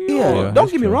 years in New York. Yeah, Yeah, don't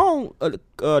that's get me true. wrong.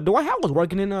 Dwight Howard was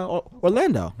working in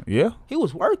Orlando. Yeah. He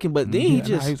was working, but then Yeah, he nah,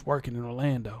 just he was working in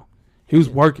Orlando. He was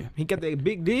working. he got that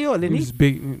big deal, and then He he was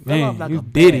big fell man. off like he a was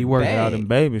Diddy bad working. bag. All them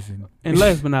babies. And, And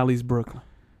last but not least, Brooklyn.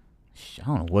 I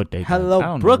don't know what they Hello, doing. I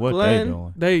don't know what they Brooklyn.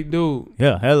 doing. They do.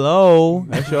 Yeah, hello.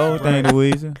 That's your old thing,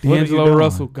 Louisa. What are you D'Angelo doing?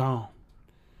 Russell gone.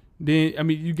 Then I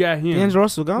mean, you got him. D'Angelo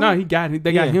Russell gone. No, he got him.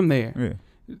 They got Yeah. him there.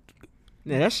 Yeah.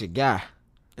 Yeah, that's your guy.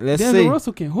 Let's D'Angelo see.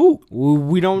 Russell can hoop.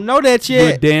 We don't know that You're a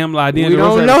yet. damn lie. We D'Angelo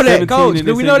Russell don't had know that, 17 coach. in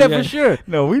Do this we know that NBA. for sure?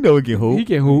 No, we know he can hoop. He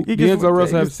can hoop. He gets D'Angelo what-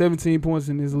 Russell he has gets- 17 points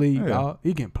in this league, Yeah. dog.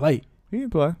 He can play. He can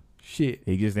play. Shit.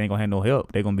 He just ain't gonna have no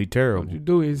help. They gonna be What terrible. you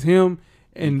do is him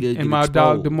and, He get my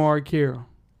dog exposed. DeMar Carroll.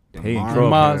 He in DeMar trouble.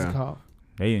 Mozgov.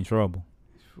 They in trouble.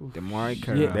 DeMar Yeah.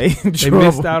 Carroll. They in They trouble.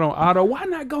 missed out on Otto. Why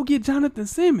not go get Jonathan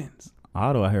Simmons?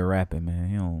 Otto out here rapping, man.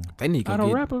 He don't. They need to Otto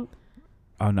get rapper.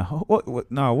 Oh no.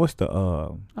 What? No. What's the?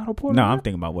 Otto Porter. No, rap? I'm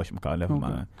thinking about whatchamacallit. Never Okay.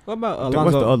 mind. What about What's the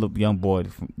Alonzo? other young boy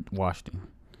from Washington?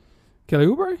 Kelly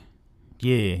Oubre.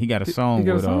 Yeah, he got a He song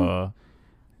got a with song?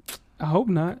 I hope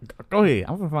not. Go ahead.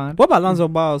 I'm gonna find. What about Alonzo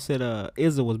Ball said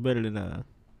Izzo was better than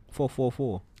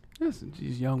 444? That's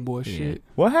just young boy Yeah. shit.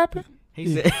 What happened? He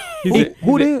He- said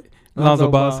Who did?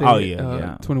 Lonzo Ball said Oh, yeah,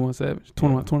 yeah. 21 Savage.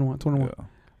 21.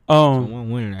 Yeah.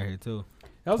 one winner out here too.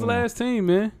 That was the last team,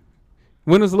 man.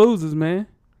 Winners, losers, man.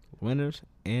 Winners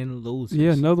and losers.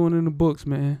 Yeah, another one in the books,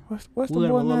 man. What's Who the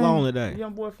let boy him name? alone today?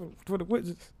 Young boy for the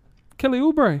Wizards. Kelly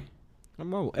Oubre.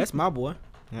 That's my boy.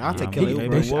 I'll take Yeah, Kelly he-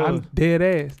 Oubre. he- I'm dead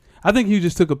ass. I think he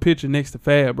just took a picture next to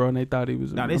Fab, bro, and they thought he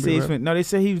was. No, gonna they be say he's rapping. no. They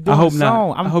say he was doing I hope a not.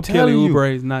 song. I'm I hope telling Kelly you.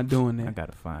 Oubre is not doing I that.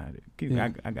 gotta find it. Yeah.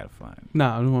 I gotta find it.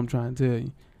 Nah, that's what I'm trying to tell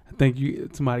you. I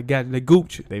think somebody got you. They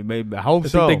gooped you. They made. I hope I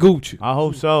so. think they gooped you. I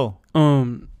hope so.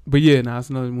 But yeah, nah, it's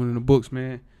another one in the books,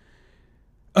 man.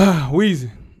 Weezy,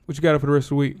 what you got up for the rest of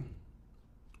the week?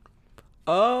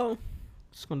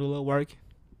 Just gonna do a little work.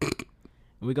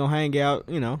 We gonna hang out,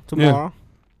 tomorrow.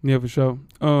 Yeah, for sure.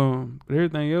 But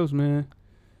everything else, man.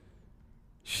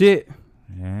 Shit.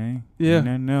 Yeah. Yeah. Ain't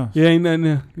nothing else. Yeah, ain't nothing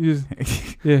else. You just,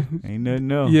 yeah. Ain't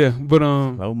nothing else. Yeah, but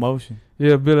Slow motion.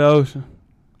 yeah, Billy Ocean.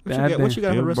 What you got for the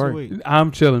Still rest of the break. week?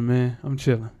 I'm chilling, man. I'm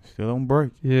chilling. Still on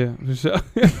break. Yeah, for sure.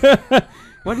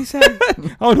 What'd he say?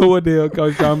 I don't know what the hell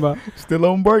coach talking about. Still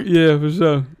on break. Yeah, for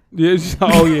sure. Yeah,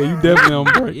 oh yeah, you definitely on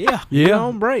break. Yeah. Yeah,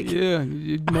 On break. Yeah,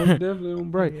 you most definitely on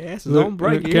break. Yeah, it's Look, on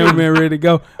break. look, cameraman ready to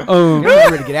go. I'm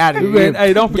ready to get out of here. Man,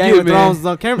 hey, don't Game forget, of man. Thrones is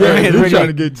on camera. Yeah, Man, you ready trying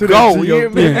to get to go. that You to your hear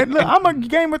me? Yeah. And look, I'm a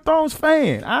Game of Thrones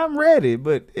fan. I'm ready,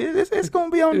 but it's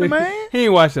gonna be on demand. He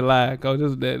ain't watched it live, coach. That's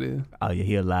what that is. Oh yeah,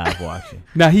 he a live watching.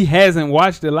 Now he hasn't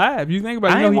watched it live. You think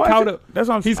about it, you know, he caught up. That's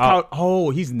what I'm He's saying. caught. Oh,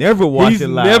 he's never watched He's it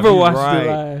live. never You're watched right. it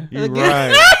live. You're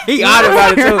right. He out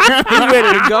about it too. He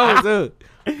ready to go too.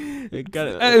 Hey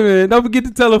man, don't forget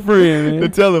to tell a friend, To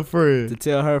man. tell a friend To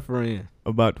tell her friend.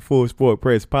 about the Full Sport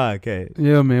Press podcast.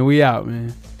 Yeah, man, we out,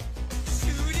 man.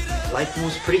 Life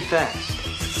moves pretty fast.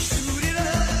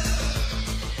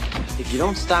 If you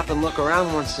don't stop and look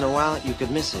around once in a while, you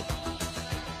could miss it.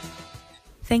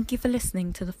 Thank you for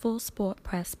listening to the Full Sport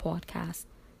Press podcast.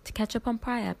 To catch up on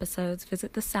prior episodes,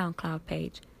 visit the SoundCloud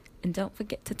page. And don't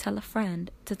forget to tell a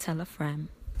friend to tell a friend.